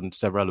on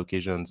several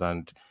occasions,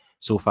 and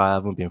so far I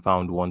haven't been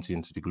found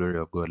wanting to the glory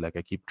of God. Like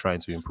I keep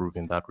trying to improve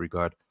in that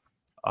regard.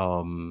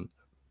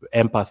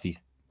 Empathy,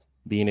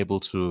 being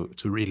able to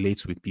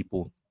relate with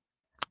people.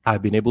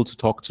 I've been able to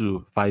talk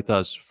to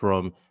fighters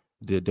from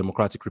the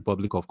Democratic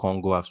Republic of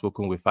Congo. I've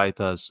spoken with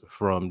fighters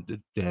from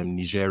the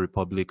Niger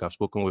Republic. I've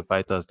spoken with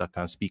fighters that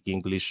can speak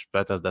English,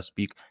 fighters that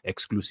speak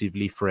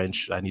exclusively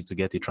French. I need to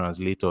get a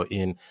translator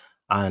in.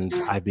 And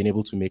I've been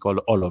able to make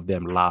all of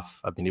them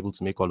laugh. I've been able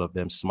to make all of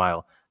them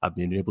smile. I've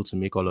been able to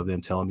make all of them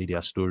tell me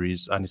their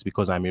stories. And it's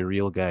because I'm a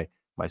real guy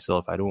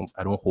myself. I don't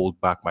hold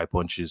back my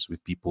punches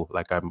with people.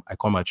 Like I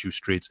come at you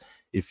straight.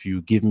 If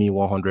you give me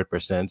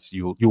 100%,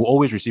 you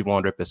always receive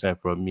 100%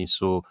 from me.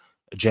 So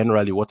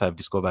generally what I've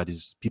discovered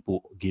is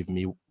people give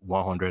me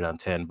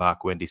 110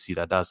 back when they see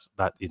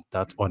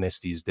that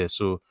honesty is there.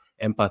 So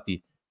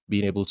empathy,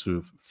 being able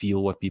to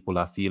feel what people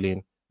are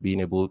feeling, being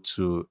able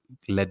to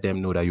let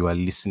them know that you are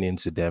listening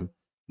to them,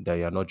 that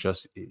you're not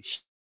just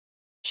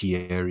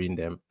hearing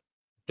them.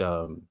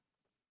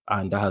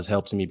 And that has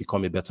helped me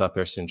become a better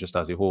person, just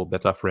as a whole,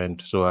 better friend.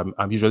 So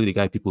I'm usually the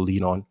guy people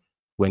lean on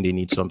when they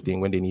need something,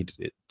 when they need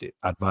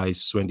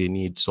advice, when they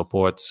need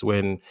support,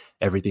 when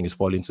everything is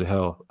falling to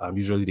hell. I'm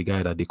usually the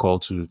guy that they call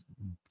to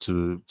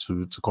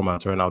come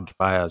and turn out the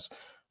fires.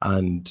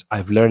 And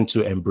I've learned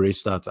to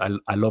embrace that.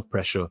 I love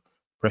pressure.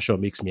 Pressure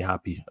makes me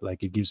happy.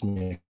 Like it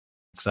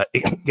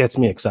it gets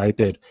me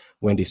excited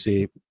when they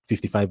say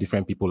 55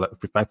 different people,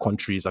 55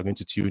 countries are going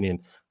to tune in,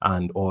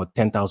 or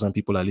 10,000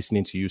 people are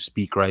listening to you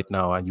speak right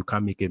now, and you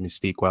can't make a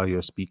mistake while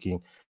you're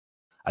speaking.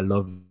 I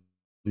love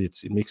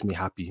it. It makes me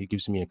happy. It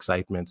gives me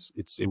excitement.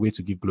 It's a way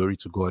to give glory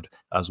to God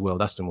as well.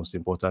 That's the most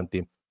important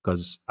thing,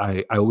 because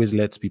I always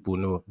let people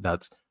know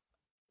that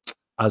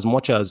as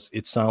much as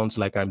it sounds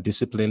like I'm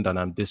disciplined and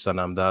I'm this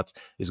and I'm that,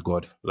 is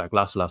God. Like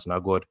last, now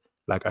God.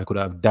 Like I could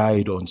have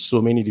died on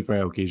so many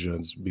different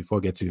occasions before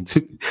getting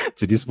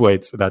to this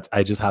point that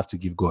I just have to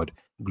give God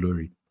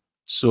glory.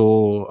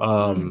 So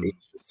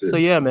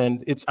yeah,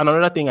 man, it's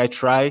another thing I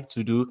try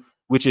to do,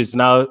 which is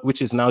now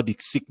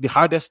the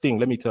hardest thing.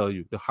 Let me tell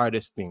you, the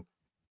hardest thing.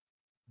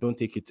 Don't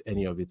take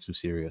any of it too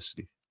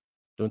seriously.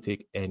 Don't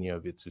take any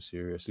of it too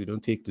seriously.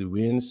 Don't take the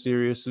wins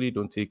seriously.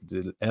 Don't take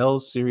the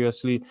L's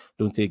seriously.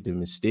 Don't take the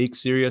mistakes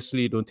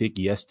seriously. Don't take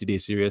yesterday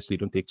seriously.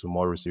 Don't take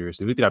tomorrow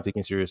seriously. The thing I'm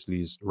taking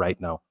seriously is right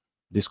now.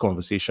 This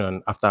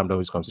conversation, after I'm done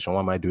with this conversation,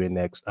 what am I doing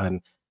next? And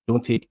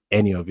don't take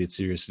any of it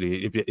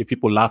seriously. If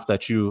people laughed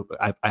at you,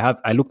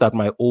 I looked at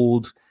my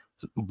old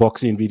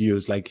boxing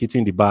videos, like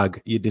hitting the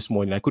bag this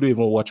morning. I couldn't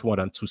even watch more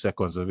than 2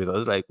 seconds of it. I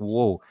was like,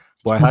 whoa.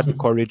 But I had the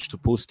courage to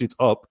post it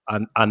up.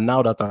 And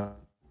now that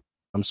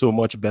I'm so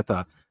much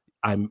better,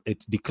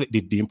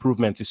 the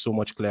improvement is so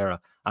much clearer.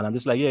 And I'm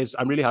just like, yes,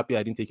 I'm really happy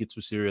I didn't take it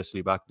too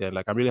seriously back then.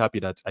 Like, I'm really happy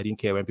that I didn't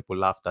care when people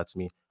laughed at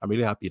me. I'm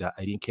really happy that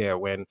I didn't care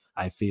when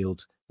I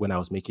failed, when I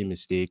was making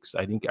mistakes.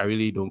 I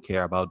really don't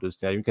care about those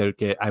things. I didn't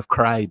care. I've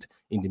cried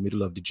in the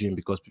middle of the gym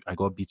because I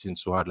got beaten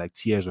so hard, like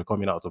tears were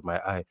coming out of my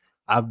eye.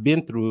 I've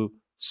been through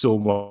so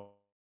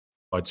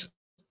much,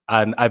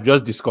 and I've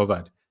just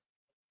discovered,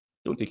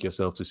 don't take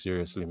yourself too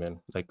seriously, man.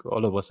 Like,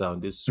 all of us are on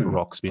this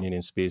rock spinning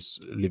in space,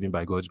 living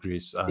by God's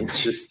grace, and we're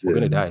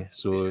gonna Interesting. die.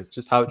 So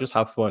just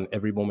have fun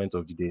every moment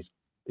of the day.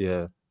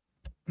 Yeah.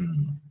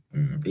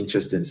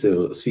 Interesting.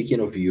 So, speaking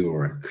of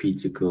your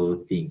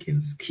critical thinking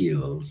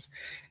skills,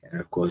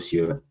 and of course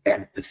your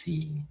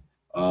empathy,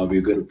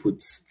 we're going to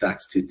put that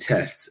to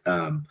test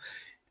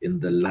in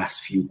the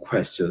last few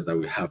questions that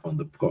we have on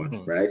the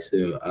pod, right?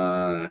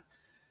 So,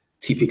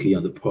 typically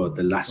on the pod,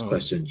 the last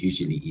question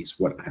usually is,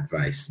 what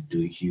advice do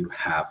you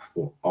have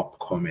for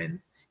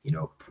upcoming,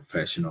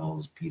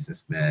 professionals,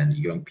 businessmen,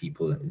 young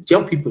people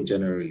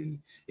generally,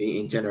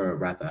 in general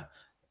rather?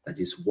 That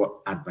is, what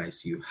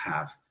advice do you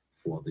have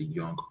for the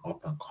young up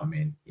and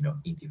coming,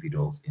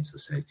 individuals in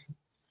society?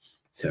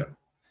 So,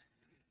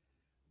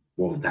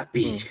 what would that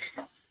be?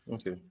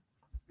 Okay.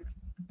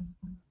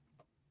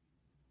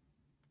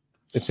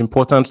 It's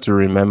important to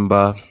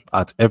remember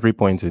at every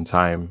point in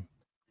time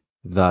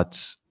that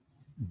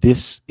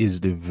this is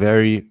the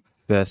very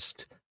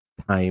first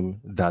time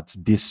that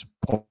this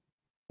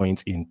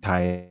point in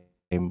time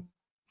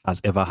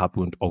has ever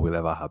happened or will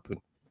ever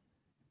happen.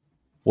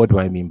 What do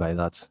I mean by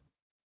that?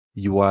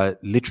 You are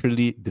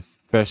literally the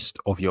first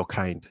of your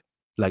kind.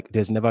 Like,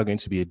 there's never going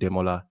to be a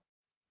demola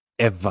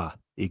ever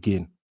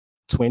again.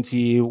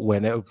 20,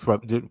 whenever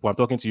I'm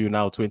talking to you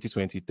now,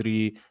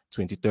 2023,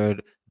 23rd,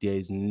 there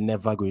is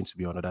never going to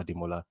be another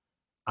demola.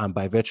 And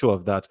by virtue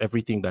of that,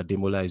 everything that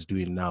Demola is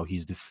doing now,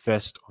 he's the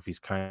first of his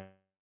kind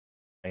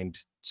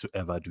to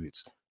ever do it.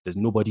 There's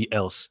nobody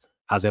else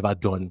has ever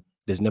done.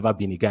 There's never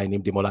been a guy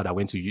named Demola that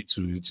went to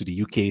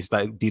the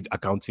UK, did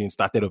accounting,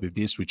 started up with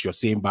this with your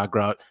same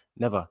background.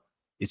 Never.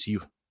 It's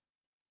you.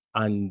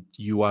 And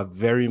you are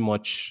very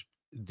much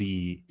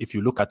if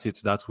you look at it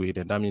that way,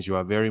 then that means you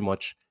are very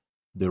much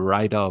the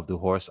rider of the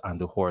horse and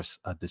the horse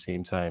at the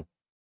same time.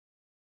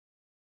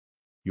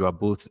 You are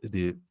both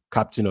the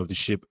captain of the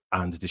ship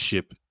and the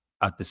ship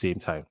at the same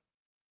time.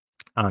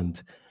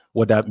 And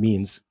what that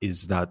means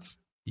is that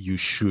you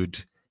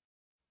should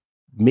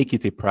make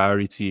it a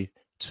priority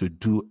to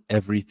do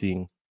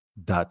everything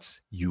that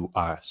you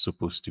are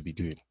supposed to be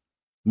doing.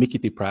 Make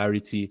it a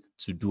priority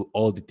to do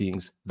all the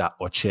things that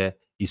Oche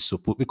is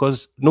supposed,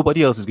 because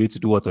nobody else is going to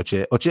do what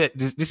Oche.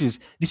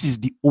 This is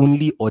the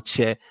only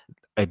Oche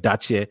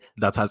Edache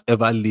that has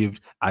ever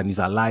lived and is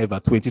alive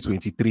at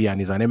 2023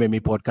 and is an MMA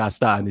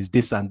podcaster and is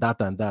this and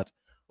that and that.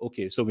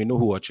 Okay, so we know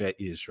who Oche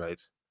is, right?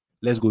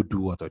 Let's go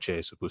do what Oche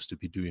is supposed to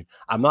be doing.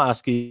 I'm not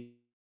asking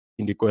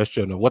the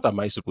question of what am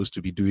I supposed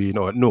to be doing,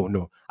 or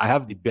no. I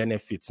have the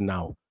benefits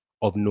now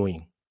of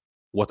knowing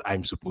what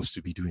I'm supposed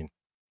to be doing.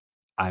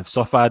 I've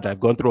suffered. I've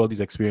gone through all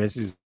these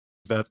experiences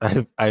that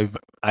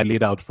I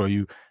laid out for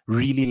you.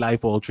 Really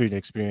life-altering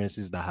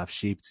experiences that have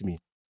shaped me.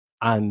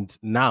 And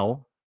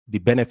now the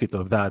benefit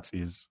of that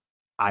is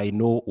I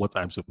know what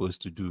I'm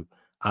supposed to do.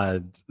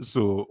 And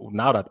so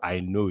now that I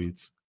know it,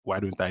 why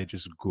don't I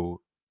just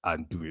go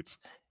and do it?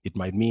 It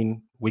might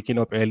mean waking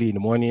up early in the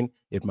morning.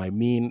 It might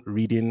mean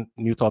reading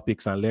new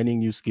topics and learning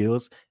new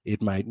skills.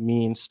 It might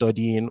mean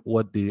studying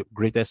what the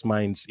greatest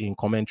minds in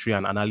commentary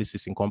and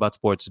analysis in combat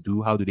sports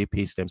do. How do they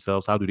pace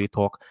themselves? How do they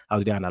talk? How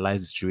do they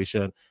analyze the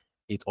situation?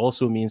 It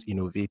also means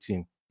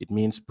innovating. It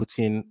means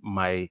putting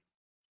my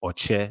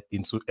Oche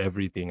into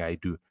everything I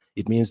do.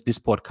 It means this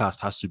podcast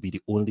has to be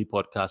the only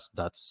podcast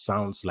that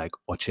sounds like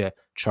Oche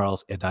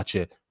Charles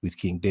Edache with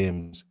King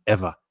Dames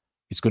ever.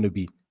 It's going to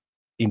be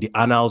in the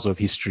annals of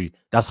history.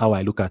 That's how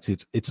I look at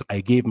it.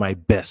 I gave my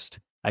best.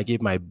 I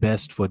gave my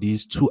best for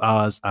these 2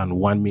 hours and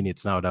 1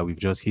 minute now that we've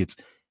just hit.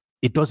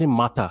 It doesn't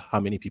matter how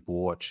many people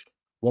watch.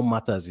 What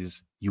matters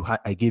is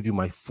I gave you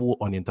my full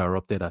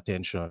uninterrupted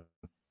attention.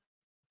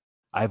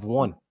 I've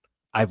won.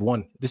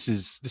 This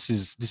is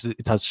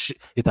it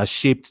has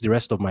shaped the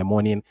rest of my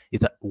morning.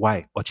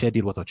 Why? Oche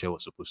did what Oche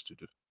was supposed to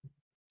do.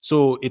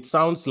 So it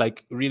sounds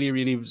like really,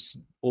 really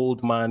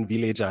old man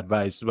village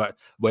advice, but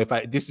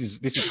this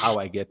is how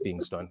I get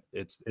things done.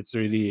 It's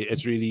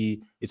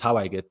how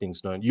I get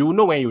things done. You will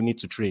know when you need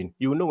to train.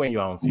 You will know when you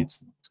are unfit.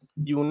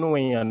 You will know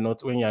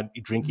when you're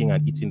drinking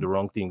and eating the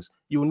wrong things.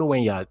 You will know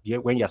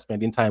when you're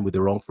spending time with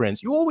the wrong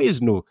friends. You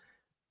always know.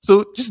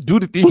 So just do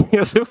the thing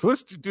you're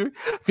supposed to do.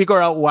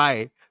 Figure out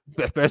why.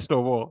 First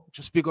of all,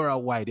 just figure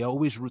out why. There are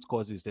always root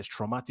causes. There's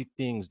traumatic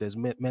things. There's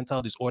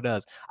mental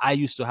disorders. I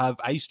used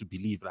to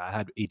believe that I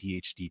had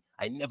ADHD.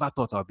 I never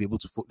thought I'd be able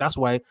to. That's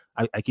why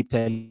I keep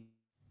telling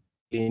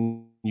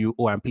you,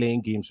 oh, I'm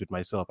playing games with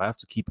myself. I have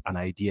to keep an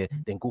idea,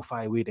 then go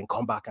far away, then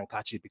come back and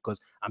catch it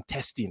because I'm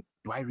testing.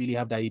 Do I really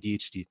have that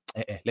ADHD?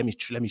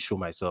 Let me show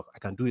myself. I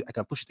can do it. I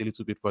can push it a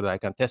little bit further. I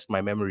can test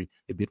my memory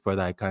a bit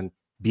further. I can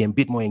be a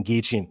bit more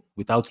engaging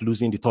without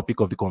losing the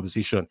topic of the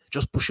conversation.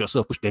 Just push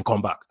yourself, then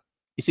come back.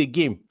 It's a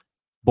game,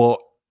 but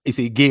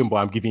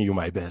I'm giving you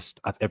my best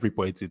at every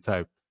point in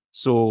time.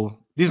 So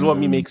this is what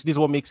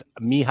makes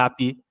me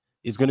happy.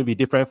 It's going to be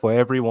different for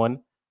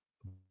everyone,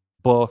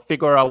 but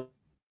figure out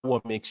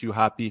what makes you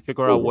happy.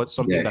 Figure out Oh, what's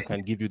something yeah. that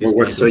can give you this What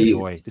works kind for of you?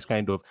 joy, this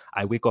kind of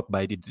I wake up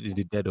by the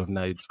dead of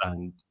night,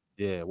 and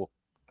yeah, well,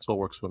 that's what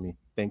works for me.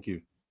 Thank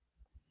you.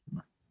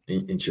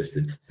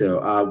 Interesting.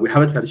 So we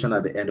have a tradition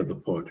at the end of the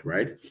pod,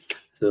 right?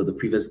 So the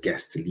previous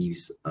guest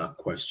leaves a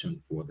question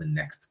for the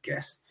next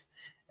guest,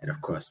 and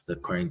of course, the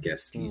current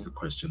guest leaves a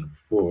question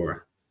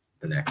for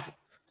the next.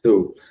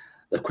 So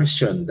the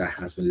question that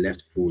has been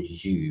left for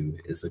you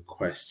is a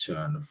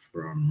question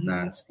from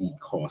Nancy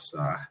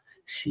Corsa.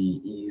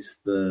 She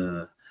is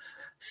the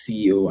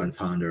CEO and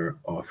founder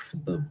of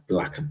the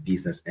Black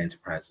Business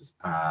Enterprises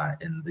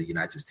in the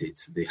United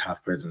States. They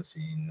have presence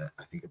in,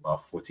 I think,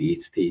 about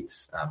 48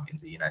 states in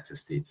the United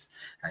States.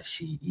 And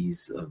she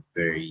is a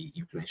very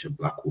influential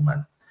Black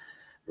woman,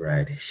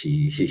 right?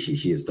 She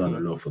has done a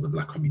Mm, lot for the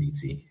Black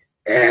community.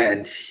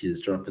 And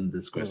she's dropping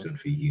this mm, question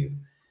for you.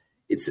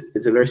 It's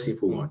a very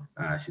simple mm.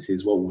 one. She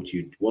says, what would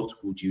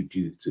you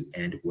do to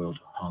end world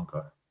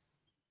hunger?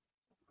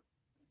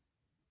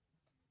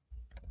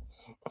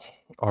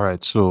 All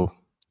right. So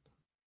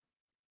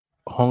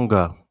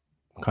hunger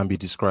can be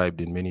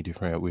described in many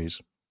different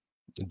ways.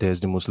 There's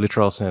the most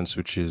literal sense,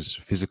 which is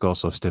physical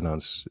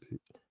sustenance.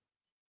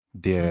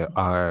 There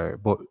are,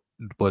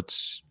 but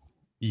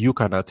you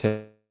can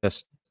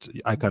attest.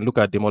 I can look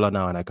at Demola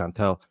now and I can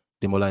tell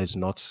Demola is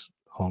not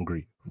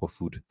hungry for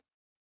food,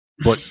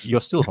 but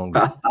you're still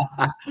hungry.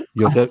 I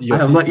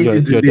have not eaten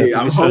Your today.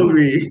 I'm definition.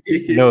 hungry.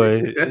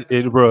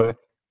 No, bro.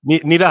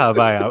 Neither have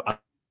I.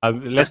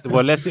 Let's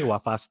say we're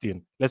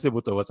fasting. Let's say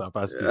both of us are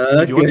fasting.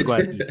 If you want Okay. to go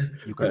and eat,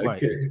 you can go and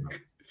Okay. eat now.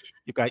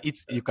 You can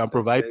eat. You can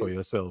provide Okay. for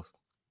yourself.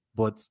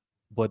 But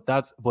but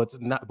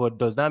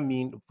does that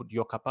mean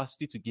your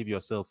capacity to give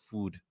yourself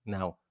food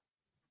now?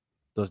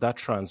 Does that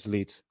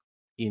translate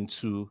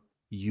into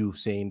you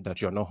saying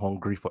that you're not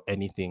hungry for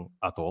anything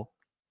at all?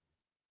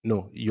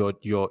 No, your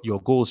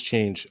goals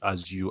change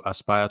as you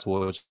aspire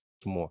towards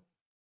more.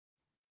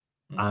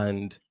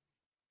 And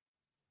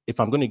if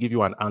I'm going to give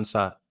you an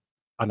answer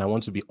and I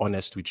want to be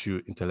honest with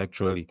you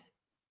intellectually,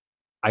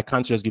 I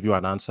can't just give you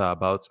an answer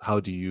about how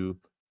do you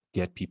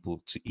get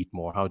people to eat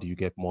more? How do you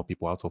get more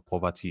people out of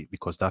poverty?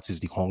 Because that is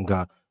the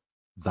hunger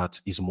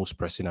that is most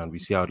pressing. And we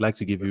see, I would like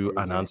to give you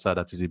an answer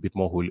that is a bit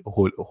more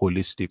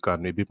holistic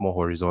and a bit more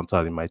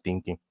horizontal in my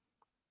thinking.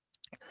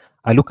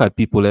 I look at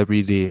people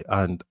every day,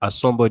 and as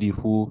somebody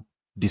who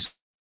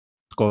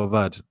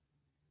discovered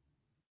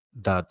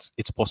that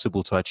it's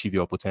possible to achieve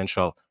your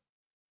potential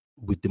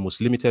with the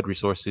most limited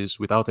resources,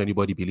 without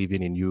anybody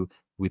believing in you,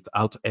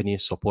 without any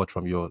support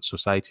from your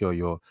society or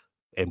your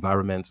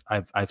environment,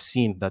 I've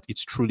seen that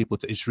it's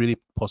really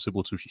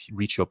possible to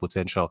reach your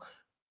potential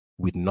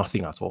with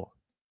nothing at all.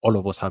 All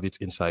of us have it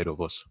inside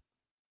of us.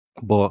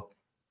 But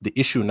the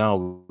issue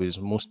now is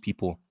most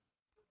people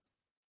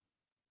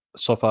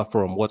suffer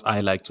from what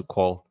I like to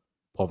call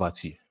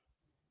poverty.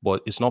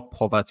 But it's not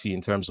poverty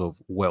in terms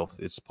of wealth,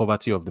 it's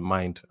poverty of the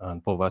mind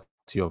and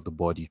poverty of the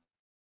body.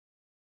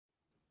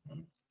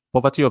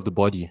 Poverty of the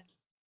body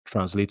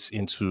translates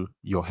into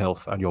your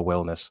health and your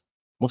wellness.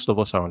 Most of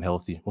us are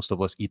unhealthy. Most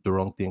of us eat the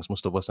wrong things.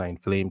 Most of us are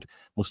inflamed.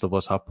 Most of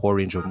us have poor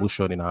range of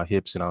motion in our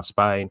hips, in our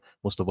spine.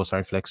 Most of us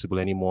aren't flexible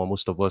anymore.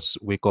 Most of us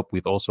wake up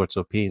with all sorts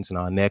of pains in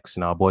our necks,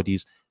 in our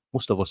bodies.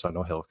 Most of us are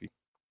not healthy.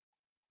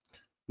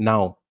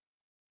 Now,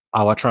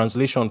 our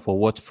translation for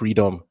what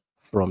freedom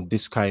from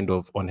this kind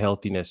of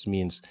unhealthiness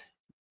means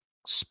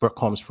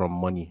comes from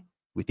money.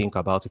 We think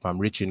about if I'm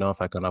rich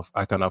enough, I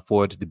can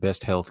afford the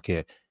best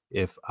healthcare.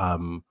 If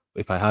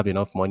I have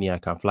enough money, I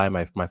can fly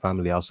my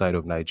family outside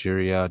of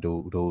Nigeria.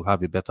 They'll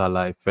have a better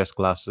life, first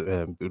class.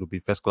 It'll be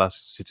first class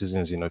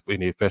citizens in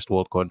a first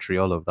world country.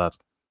 All of that.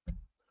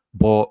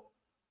 But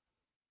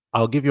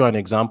I'll give you an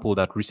example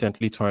that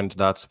recently turned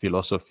that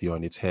philosophy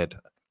on its head,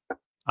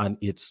 and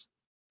it's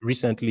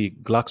recently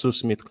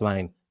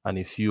GlaxoSmithKline and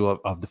a few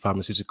of the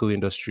pharmaceutical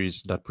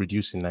industries that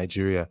produce in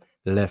Nigeria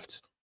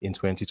left in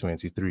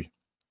 2023.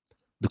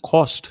 The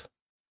cost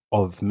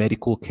of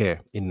medical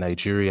care in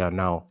Nigeria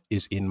now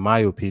is, in my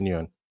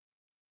opinion,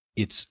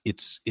 it's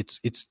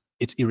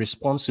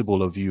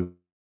irresponsible of you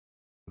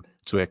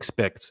to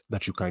expect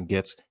that you can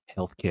get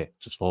healthcare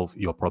to solve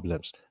your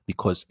problems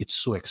because it's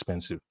so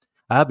expensive.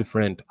 I have a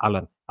friend,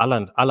 Alan.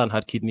 Alan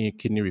had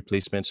kidney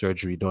replacement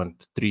surgery done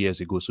 3 years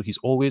ago, so he's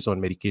always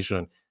on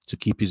medication to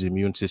keep his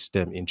immune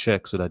system in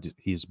check so that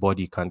his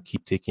body can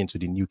keep taking to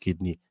the new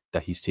kidney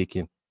that he's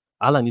taking.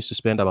 Alan used to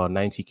spend about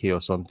 90K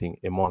or something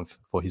a month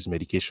for his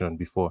medication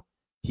before.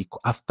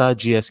 After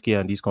GSK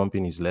and these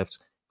companies left,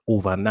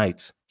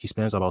 overnight he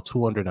spends about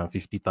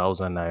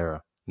 250,000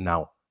 naira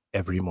now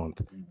every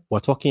month. We're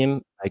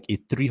talking like a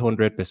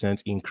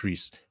 300%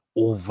 increase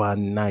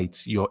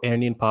overnight. Your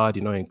earning power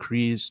did not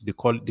increase. The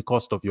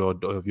cost of your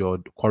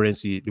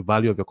currency, the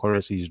value of your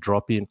currency is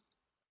dropping.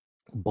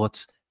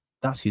 But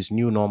that's his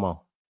new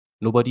normal.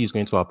 Nobody is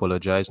going to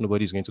apologize.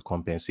 Nobody is going to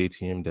compensate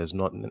him. There's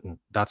not.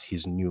 That's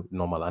his new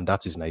normal, and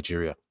that is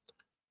Nigeria.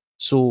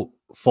 So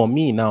for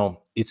me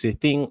now, it's a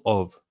thing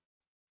of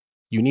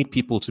you need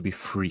people to be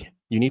free.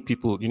 You need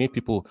people.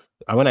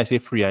 And when I say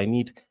free, I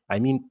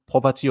mean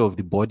poverty of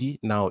the body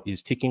now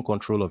is taking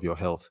control of your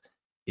health.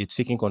 It's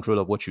taking control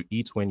of what you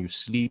eat, when you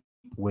sleep,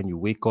 when you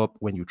wake up,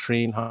 when you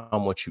train, how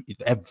much you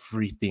eat,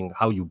 everything,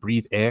 how you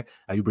breathe air.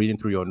 Are you breathing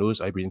through your nose?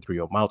 Are you breathing through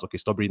your mouth? Okay,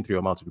 stop breathing through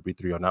your mouth if you breathe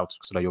through your mouth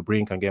so that your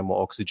brain can get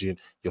more oxygen,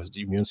 your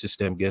immune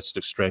system gets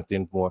to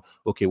strengthen more.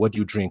 Okay, what do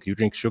you drink? You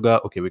drink sugar?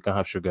 Okay, we can't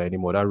have sugar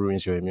anymore. That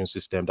ruins your immune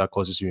system. That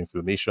causes you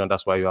inflammation.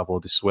 That's why you have all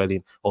this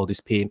swelling, all this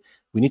pain.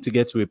 We need to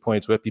get to a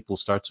point where people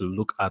start to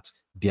look at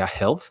their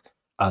health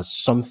as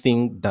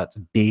something that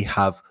they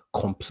have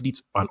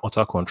complete and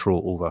utter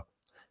control over.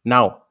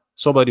 Now,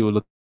 somebody will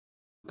look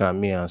at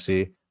me and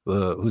say,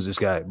 "Who's this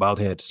guy? Bald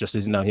head, just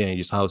sitting down here in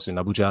his house in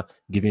Abuja,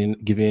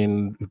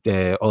 giving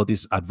all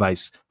this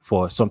advice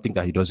for something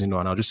that he doesn't know."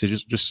 And I'll just say,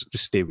 just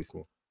stay with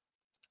me.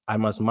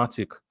 I'm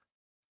asthmatic.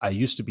 I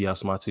used to be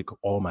asthmatic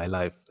all my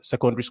life.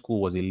 Secondary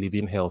school was a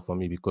living hell for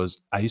me because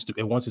I used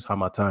to, once it's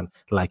Hamatan,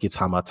 like it's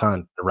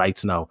Hamatan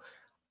right now,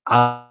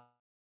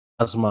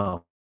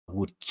 asthma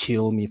would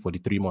kill me for the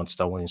 3 months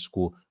that I were in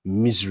school.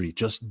 Misery,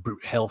 just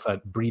health and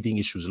breathing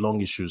issues,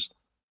 lung issues.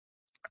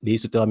 They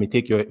used to tell me,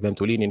 take your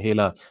Ventolin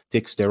inhaler,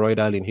 take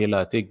steroidal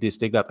inhaler, take this,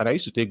 take that. And I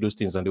used to take those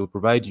things and they would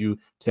provide you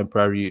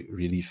temporary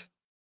relief.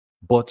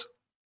 But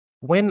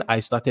when I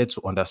started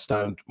to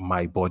understand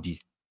my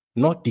body,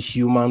 not the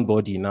human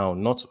body now,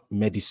 not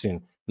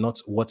medicine,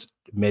 not what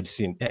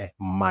medicine,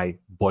 my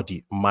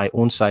body, my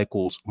own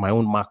cycles, my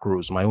own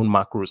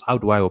macros. How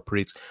do I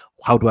operate?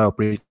 How do I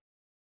operate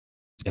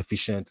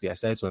efficiently? I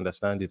started to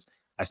understand it.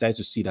 I started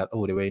to see that,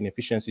 oh, there were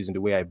inefficiencies in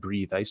the way I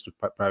breathe. I used to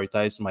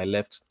prioritize my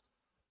left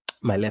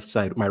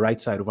side, my right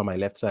side over my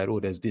left side. Oh,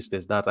 there's this,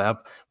 there's that. I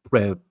have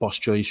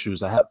posture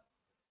issues. I have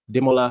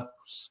Demola,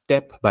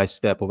 step by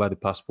step over the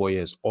past 4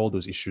 years, all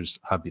those issues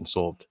have been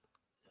solved.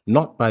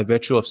 Not by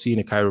virtue of seeing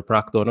a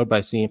chiropractor, not by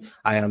saying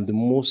I am the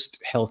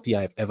most healthy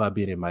I've ever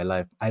been in my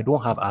life. I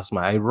don't have asthma.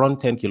 I run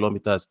 10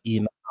 kilometers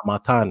in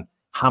Hamatan.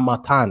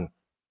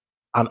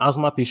 An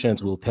asthma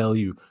patient will tell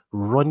you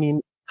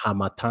running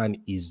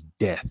Hamatan is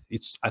death.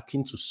 It's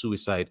akin to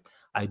suicide.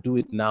 I do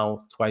it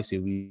now twice a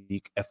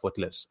week,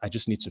 effortless. I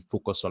just need to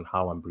focus on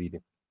how I'm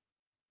breathing.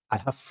 I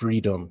have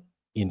freedom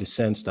in the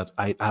sense that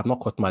I have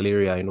not caught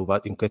malaria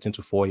in getting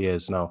to 4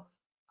 years now.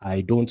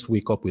 I don't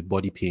wake up with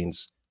body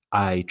pains.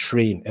 I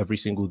train every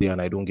single day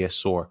and I don't get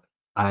sore.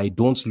 I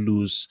don't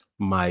lose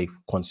my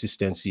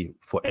consistency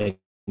for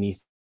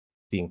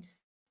anything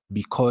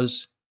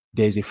because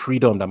there's a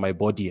freedom that my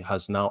body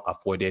has now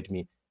afforded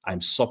me. I'm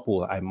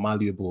supple, I'm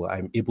malleable,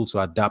 I'm able to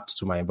adapt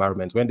to my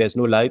environment. When there's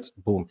no light,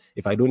 boom.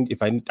 If I don't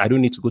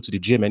need to go to the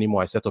gym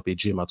anymore, I set up a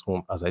gym at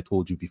home, as I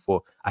told you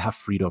before. I have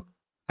freedom.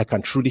 I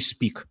can truly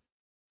speak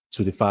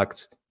to the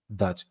fact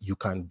that you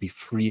can be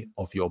free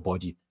of your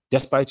body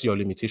despite your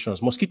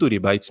limitations. Mosquito, they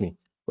bite me.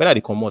 When I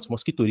come out,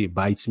 mosquito, they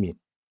bite me.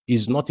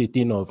 It's not a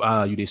thing of,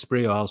 you they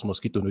spray your house,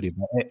 mosquito, no,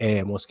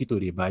 they mosquito,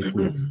 they bite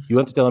me. You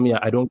want to tell me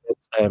I don't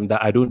get,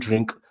 that I don't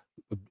drink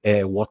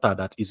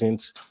water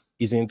isn't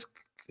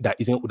that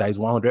is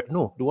 100?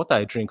 No, the water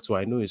I drink, so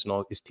I know is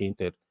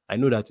tainted. I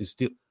know that it's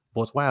still,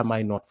 but why am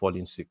I not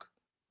falling sick?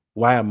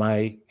 Why am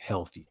I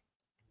healthy?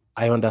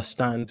 I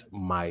understand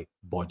my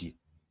body.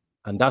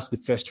 And that's the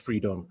first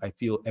freedom I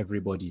feel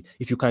everybody.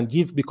 If you can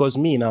give, because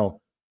me now,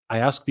 I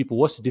ask people,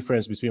 what's the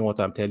difference between what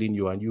I'm telling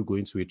you and you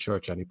going to a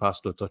church and a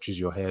pastor touches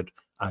your head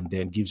and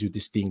then gives you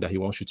this thing that he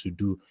wants you to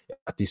do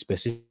at a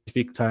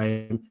specific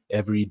time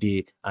every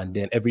day. And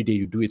then every day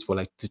you do it for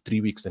like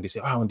 3 weeks. And they say,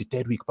 on the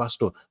third week,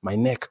 pastor, my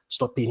neck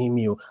stopped paining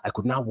me. I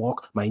could now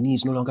walk. My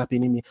knees no longer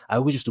paining me. I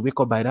always used to wake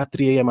up by that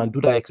 3 a.m. and do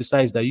that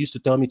exercise that you used to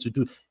tell me to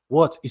do.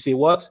 What? It's a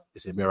what?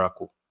 It's a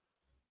miracle.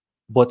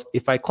 But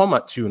if I come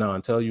at you now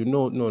and tell you,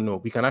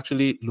 no, we can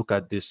actually look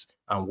at this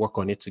and work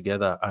on it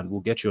together, and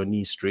we'll get your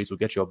knees straight, we'll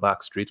get your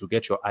back straight, we'll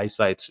get your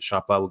eyesight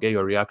sharper, we'll get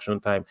your reaction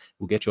time,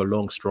 we'll get your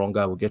lungs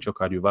stronger, we'll get your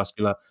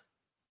cardiovascular.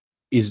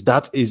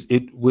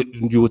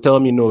 You will tell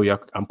me, no,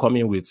 I'm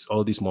coming with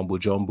all this mumbo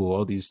jumbo,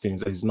 all these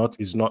things. It's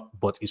not.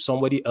 But if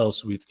somebody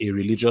else with a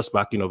religious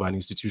backing of an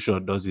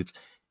institution does it,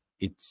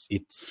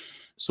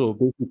 it's so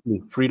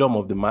basically freedom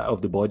of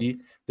the body,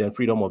 then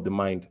freedom of the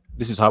mind.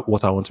 This is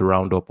what I want to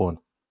round up on.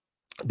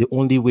 The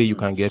only way you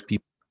can get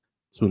people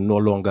to no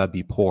longer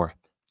be poor,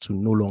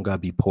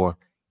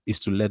 is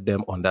to let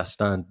them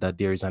understand that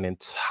there is an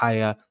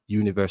entire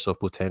universe of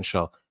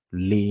potential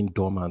laying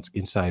dormant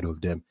inside of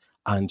them.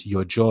 And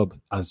your job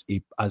as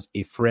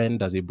a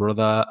friend, as a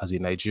brother, as a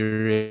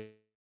Nigerian,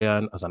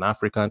 as an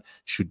African,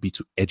 should be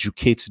to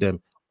educate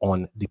them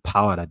on the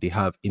power that they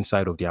have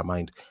inside of their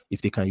mind.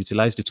 If they can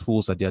utilize the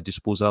tools at their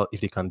disposal,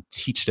 if they can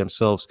teach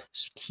themselves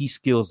key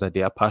skills that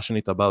they are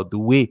passionate about, the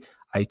way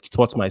I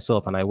taught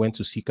myself and I went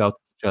to seek out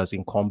teachers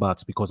in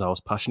combat because I was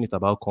passionate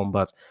about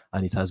combat,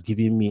 and it has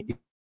given me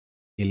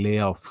a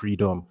layer of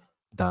freedom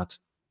that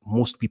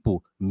most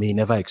people may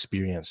never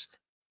experience.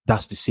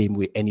 that's the same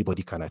way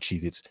anybody can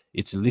achieve it.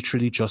 It's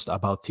literally just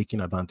about taking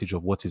advantage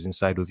of what is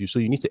inside of you. So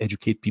you need to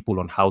educate people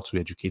on how to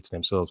educate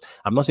themselves.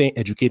 I'm not saying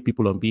educate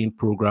people on being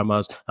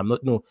programmers. I'm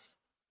not, no,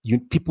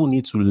 people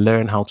need to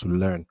learn how to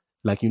learn.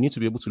 Like, you need to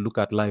be able to look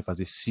at life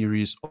as a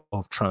series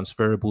of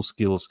transferable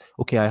skills.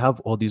 Okay, I have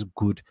all these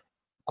good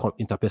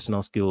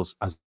interpersonal skills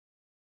as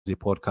a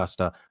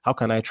podcaster. How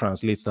can I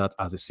translate that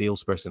as a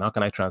salesperson? How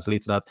can I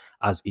translate that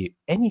as a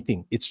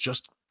anything? It's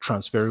just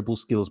transferable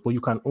skills. But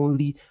you can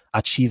only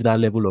achieve that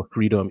level of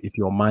freedom if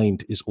your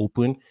mind is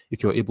open,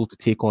 if you're able to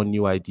take on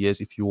new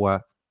ideas, if you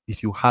are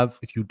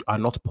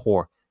not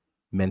poor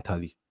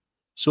mentally.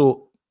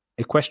 So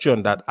a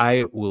question that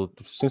I will,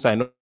 since I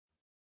know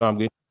I'm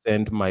going to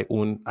send my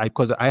own,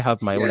 because I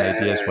have my own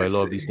ideas for a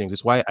lot of these things.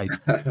 It's Yes. why I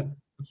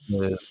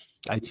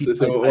What teach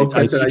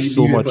question are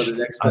so you much. leaving for the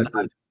next And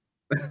person?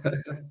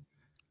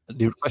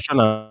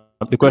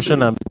 the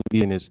question I'm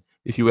leaving is,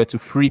 if you were to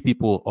free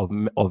people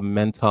of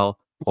mental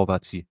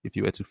poverty, if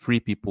you were to free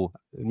people,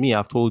 me,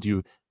 I've told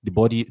you, the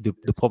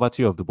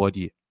poverty of the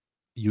body,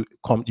 you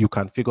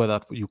can figure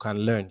that, you can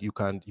learn, you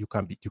can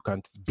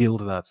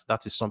build that.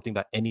 That is something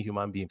that any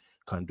human being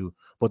can do.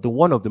 But the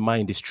one of the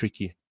mind is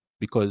tricky,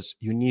 because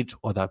you need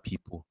other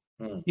people.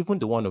 Hmm. Even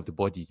the one of the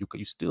body,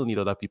 you still need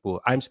other people.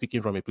 I'm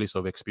speaking from a place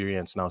of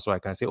experience now, so I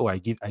can say, oh, I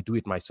do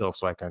it myself,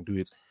 so I can do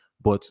it.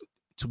 But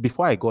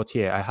before I got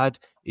here, I had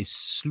a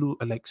slew,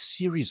 like,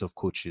 series of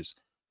coaches,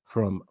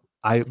 from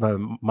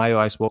Mayo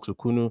Icebox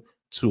Okunu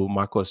to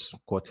Marcos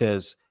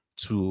Cortez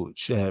to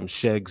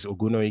Shegs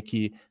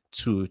Ogunoiki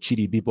to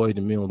Chidi B-Boy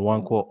the Mill and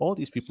Wanko. All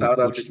these people Shout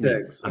out to coached me,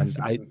 Shex. and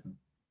I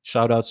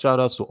shout outs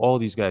to all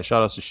these guys.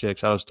 Shout outs to Sheg,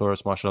 shout outs to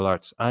Taurus Martial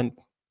Arts. And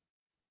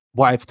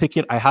what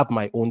I have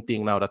my own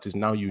thing now that is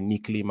now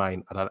uniquely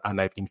mine,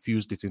 and I've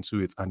infused it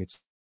into it, and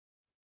it's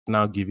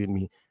now giving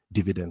me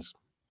dividends.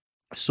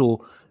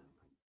 So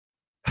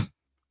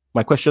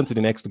my question to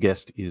the next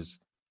guest is,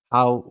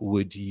 how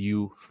would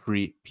you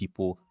free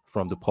people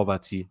from the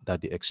poverty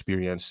that they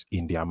experience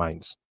in their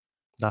minds?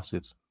 That's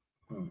it.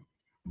 Hmm.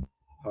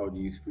 How do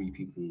you free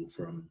people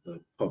from the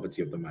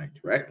poverty of the mind,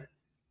 right?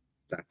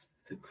 That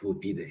will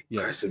be the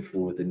Yes. question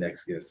for the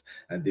next guest.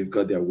 And they've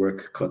got their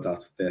work cut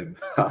out for them.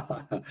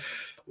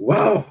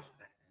 Wow.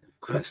 Of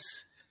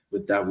course,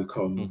 with that, we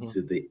come Mm-hmm.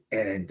 to the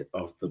end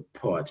of the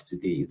pod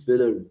today. It's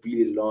been a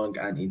really long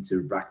and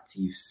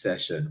interactive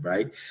session,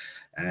 right?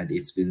 And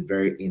it's been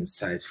very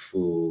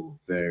insightful,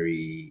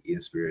 very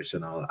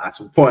inspirational, at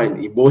some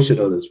point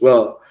emotional as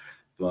well.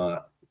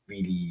 But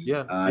really,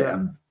 Yeah, I yeah,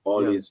 am yeah.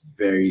 always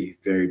very,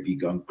 very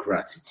big on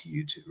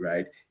gratitude,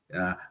 right?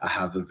 I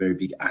have a very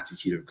big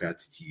attitude of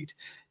gratitude.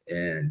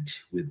 And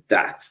with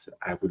that,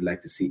 I would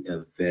like to say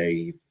a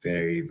very,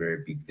 very,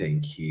 very big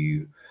thank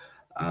you,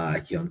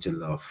 Young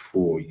Jollof,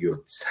 for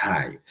your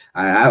time.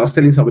 I was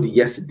telling somebody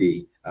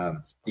yesterday,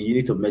 the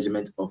unit of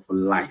measurement of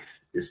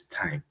life is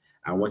time.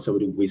 And when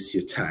somebody wastes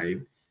your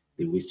time,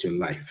 they waste your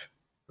life,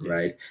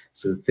 right? Yes,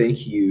 So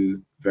thank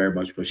you very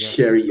much for yes,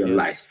 sharing your yes,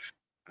 life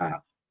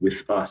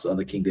with us on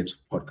the Kingdoms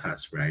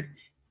podcast, right?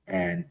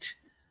 And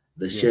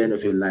the yeah, sharing of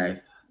yeah. your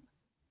life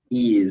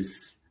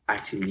is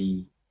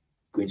actually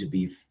going to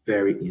be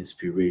very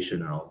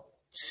inspirational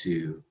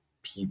to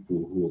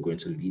people who are going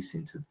to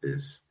listen to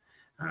this.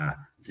 Uh, Yeah.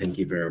 Thank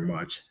you very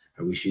much.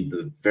 I wish you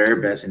the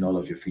very best in all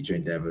of your future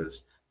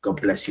endeavors.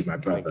 God bless you, my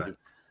Thank brother.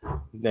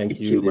 you. Thank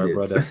Keep you, killing my it.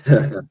 brother.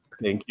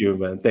 Thank you,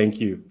 man. Thank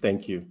you.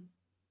 Thank you.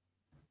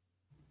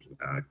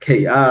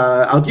 Okay,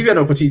 I'll give you an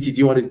opportunity. Do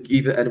you want to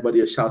give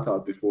anybody a shout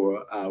out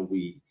before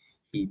we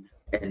hit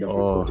end of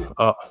Oh, recording?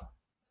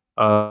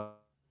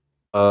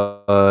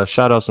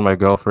 shout out to my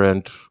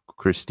girlfriend,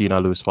 Christina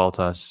Lewis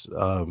Faltas.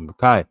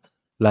 Kai,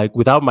 like,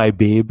 without my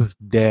babe,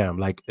 damn,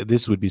 like,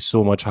 this would be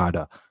so much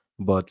harder.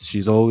 But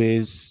she's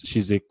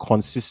a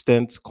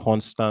consistent,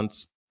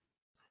 constant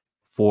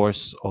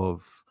force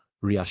of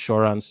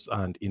reassurance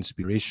and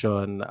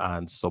inspiration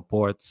and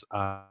support.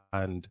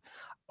 And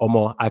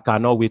Omo, I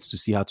cannot wait to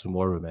see her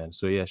tomorrow, man.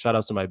 So yeah, shout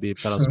outs to my babe,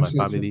 shout outs to my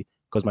family,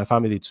 because my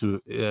family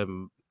too.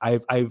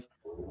 I've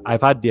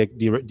had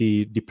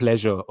the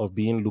pleasure of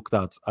being looked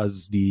at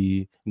as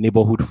the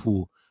neighborhood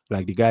fool,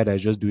 like the guy that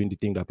is just doing the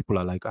thing that people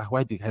are like,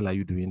 why the hell are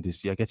you doing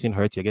this? You're getting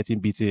hurt, you're getting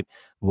beaten.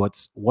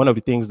 But one of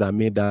the things that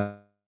made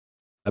that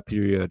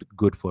period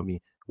good for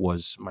me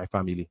was my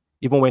family.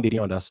 Even when they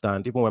didn't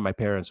understand, even when my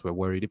parents were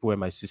worried, even when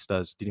my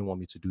sisters didn't want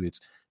me to do it,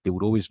 they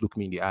would always look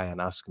me in the eye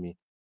and ask me,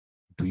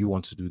 do you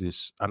want to do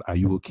this? And are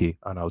you okay?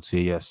 And I would say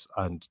yes.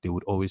 And they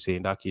would always say,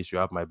 in that case, you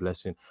have my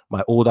blessing.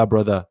 My older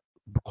brother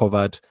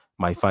covered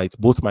my fight.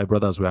 Both my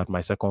brothers were at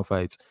my second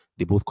fight.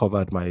 They both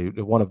covered my,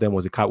 one of them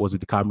was was with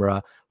the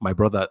camera. My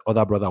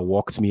other brother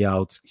walked me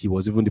out. He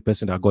was even the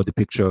person that got the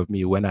picture of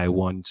me when I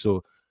won.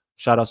 So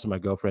shout outs to my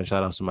girlfriend,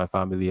 shout outs to my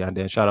family, and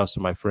then shout outs to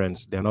my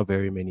friends. They're not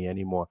very many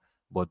anymore,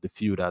 but the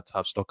few that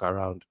have stuck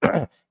around.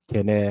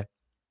 Kene,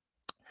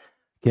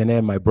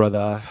 my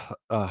brother,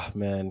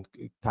 man,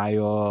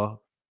 Kayo,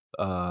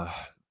 uh,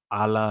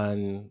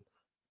 Alan,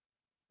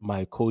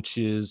 my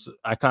coaches.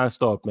 I can't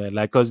stop, man.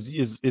 Like, cause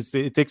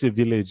it takes a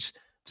village.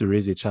 to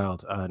raise a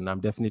child, and I'm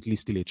definitely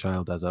still a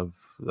child as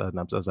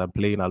I'm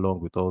playing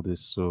along with all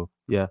this. So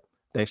yeah,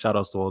 thanks, shout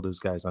outs to all those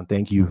guys, and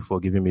thank you for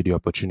giving me the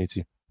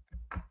opportunity.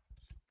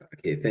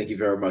 Okay, thank you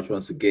very much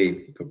once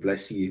again. God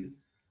bless you.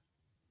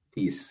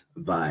 Peace.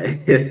 Bye.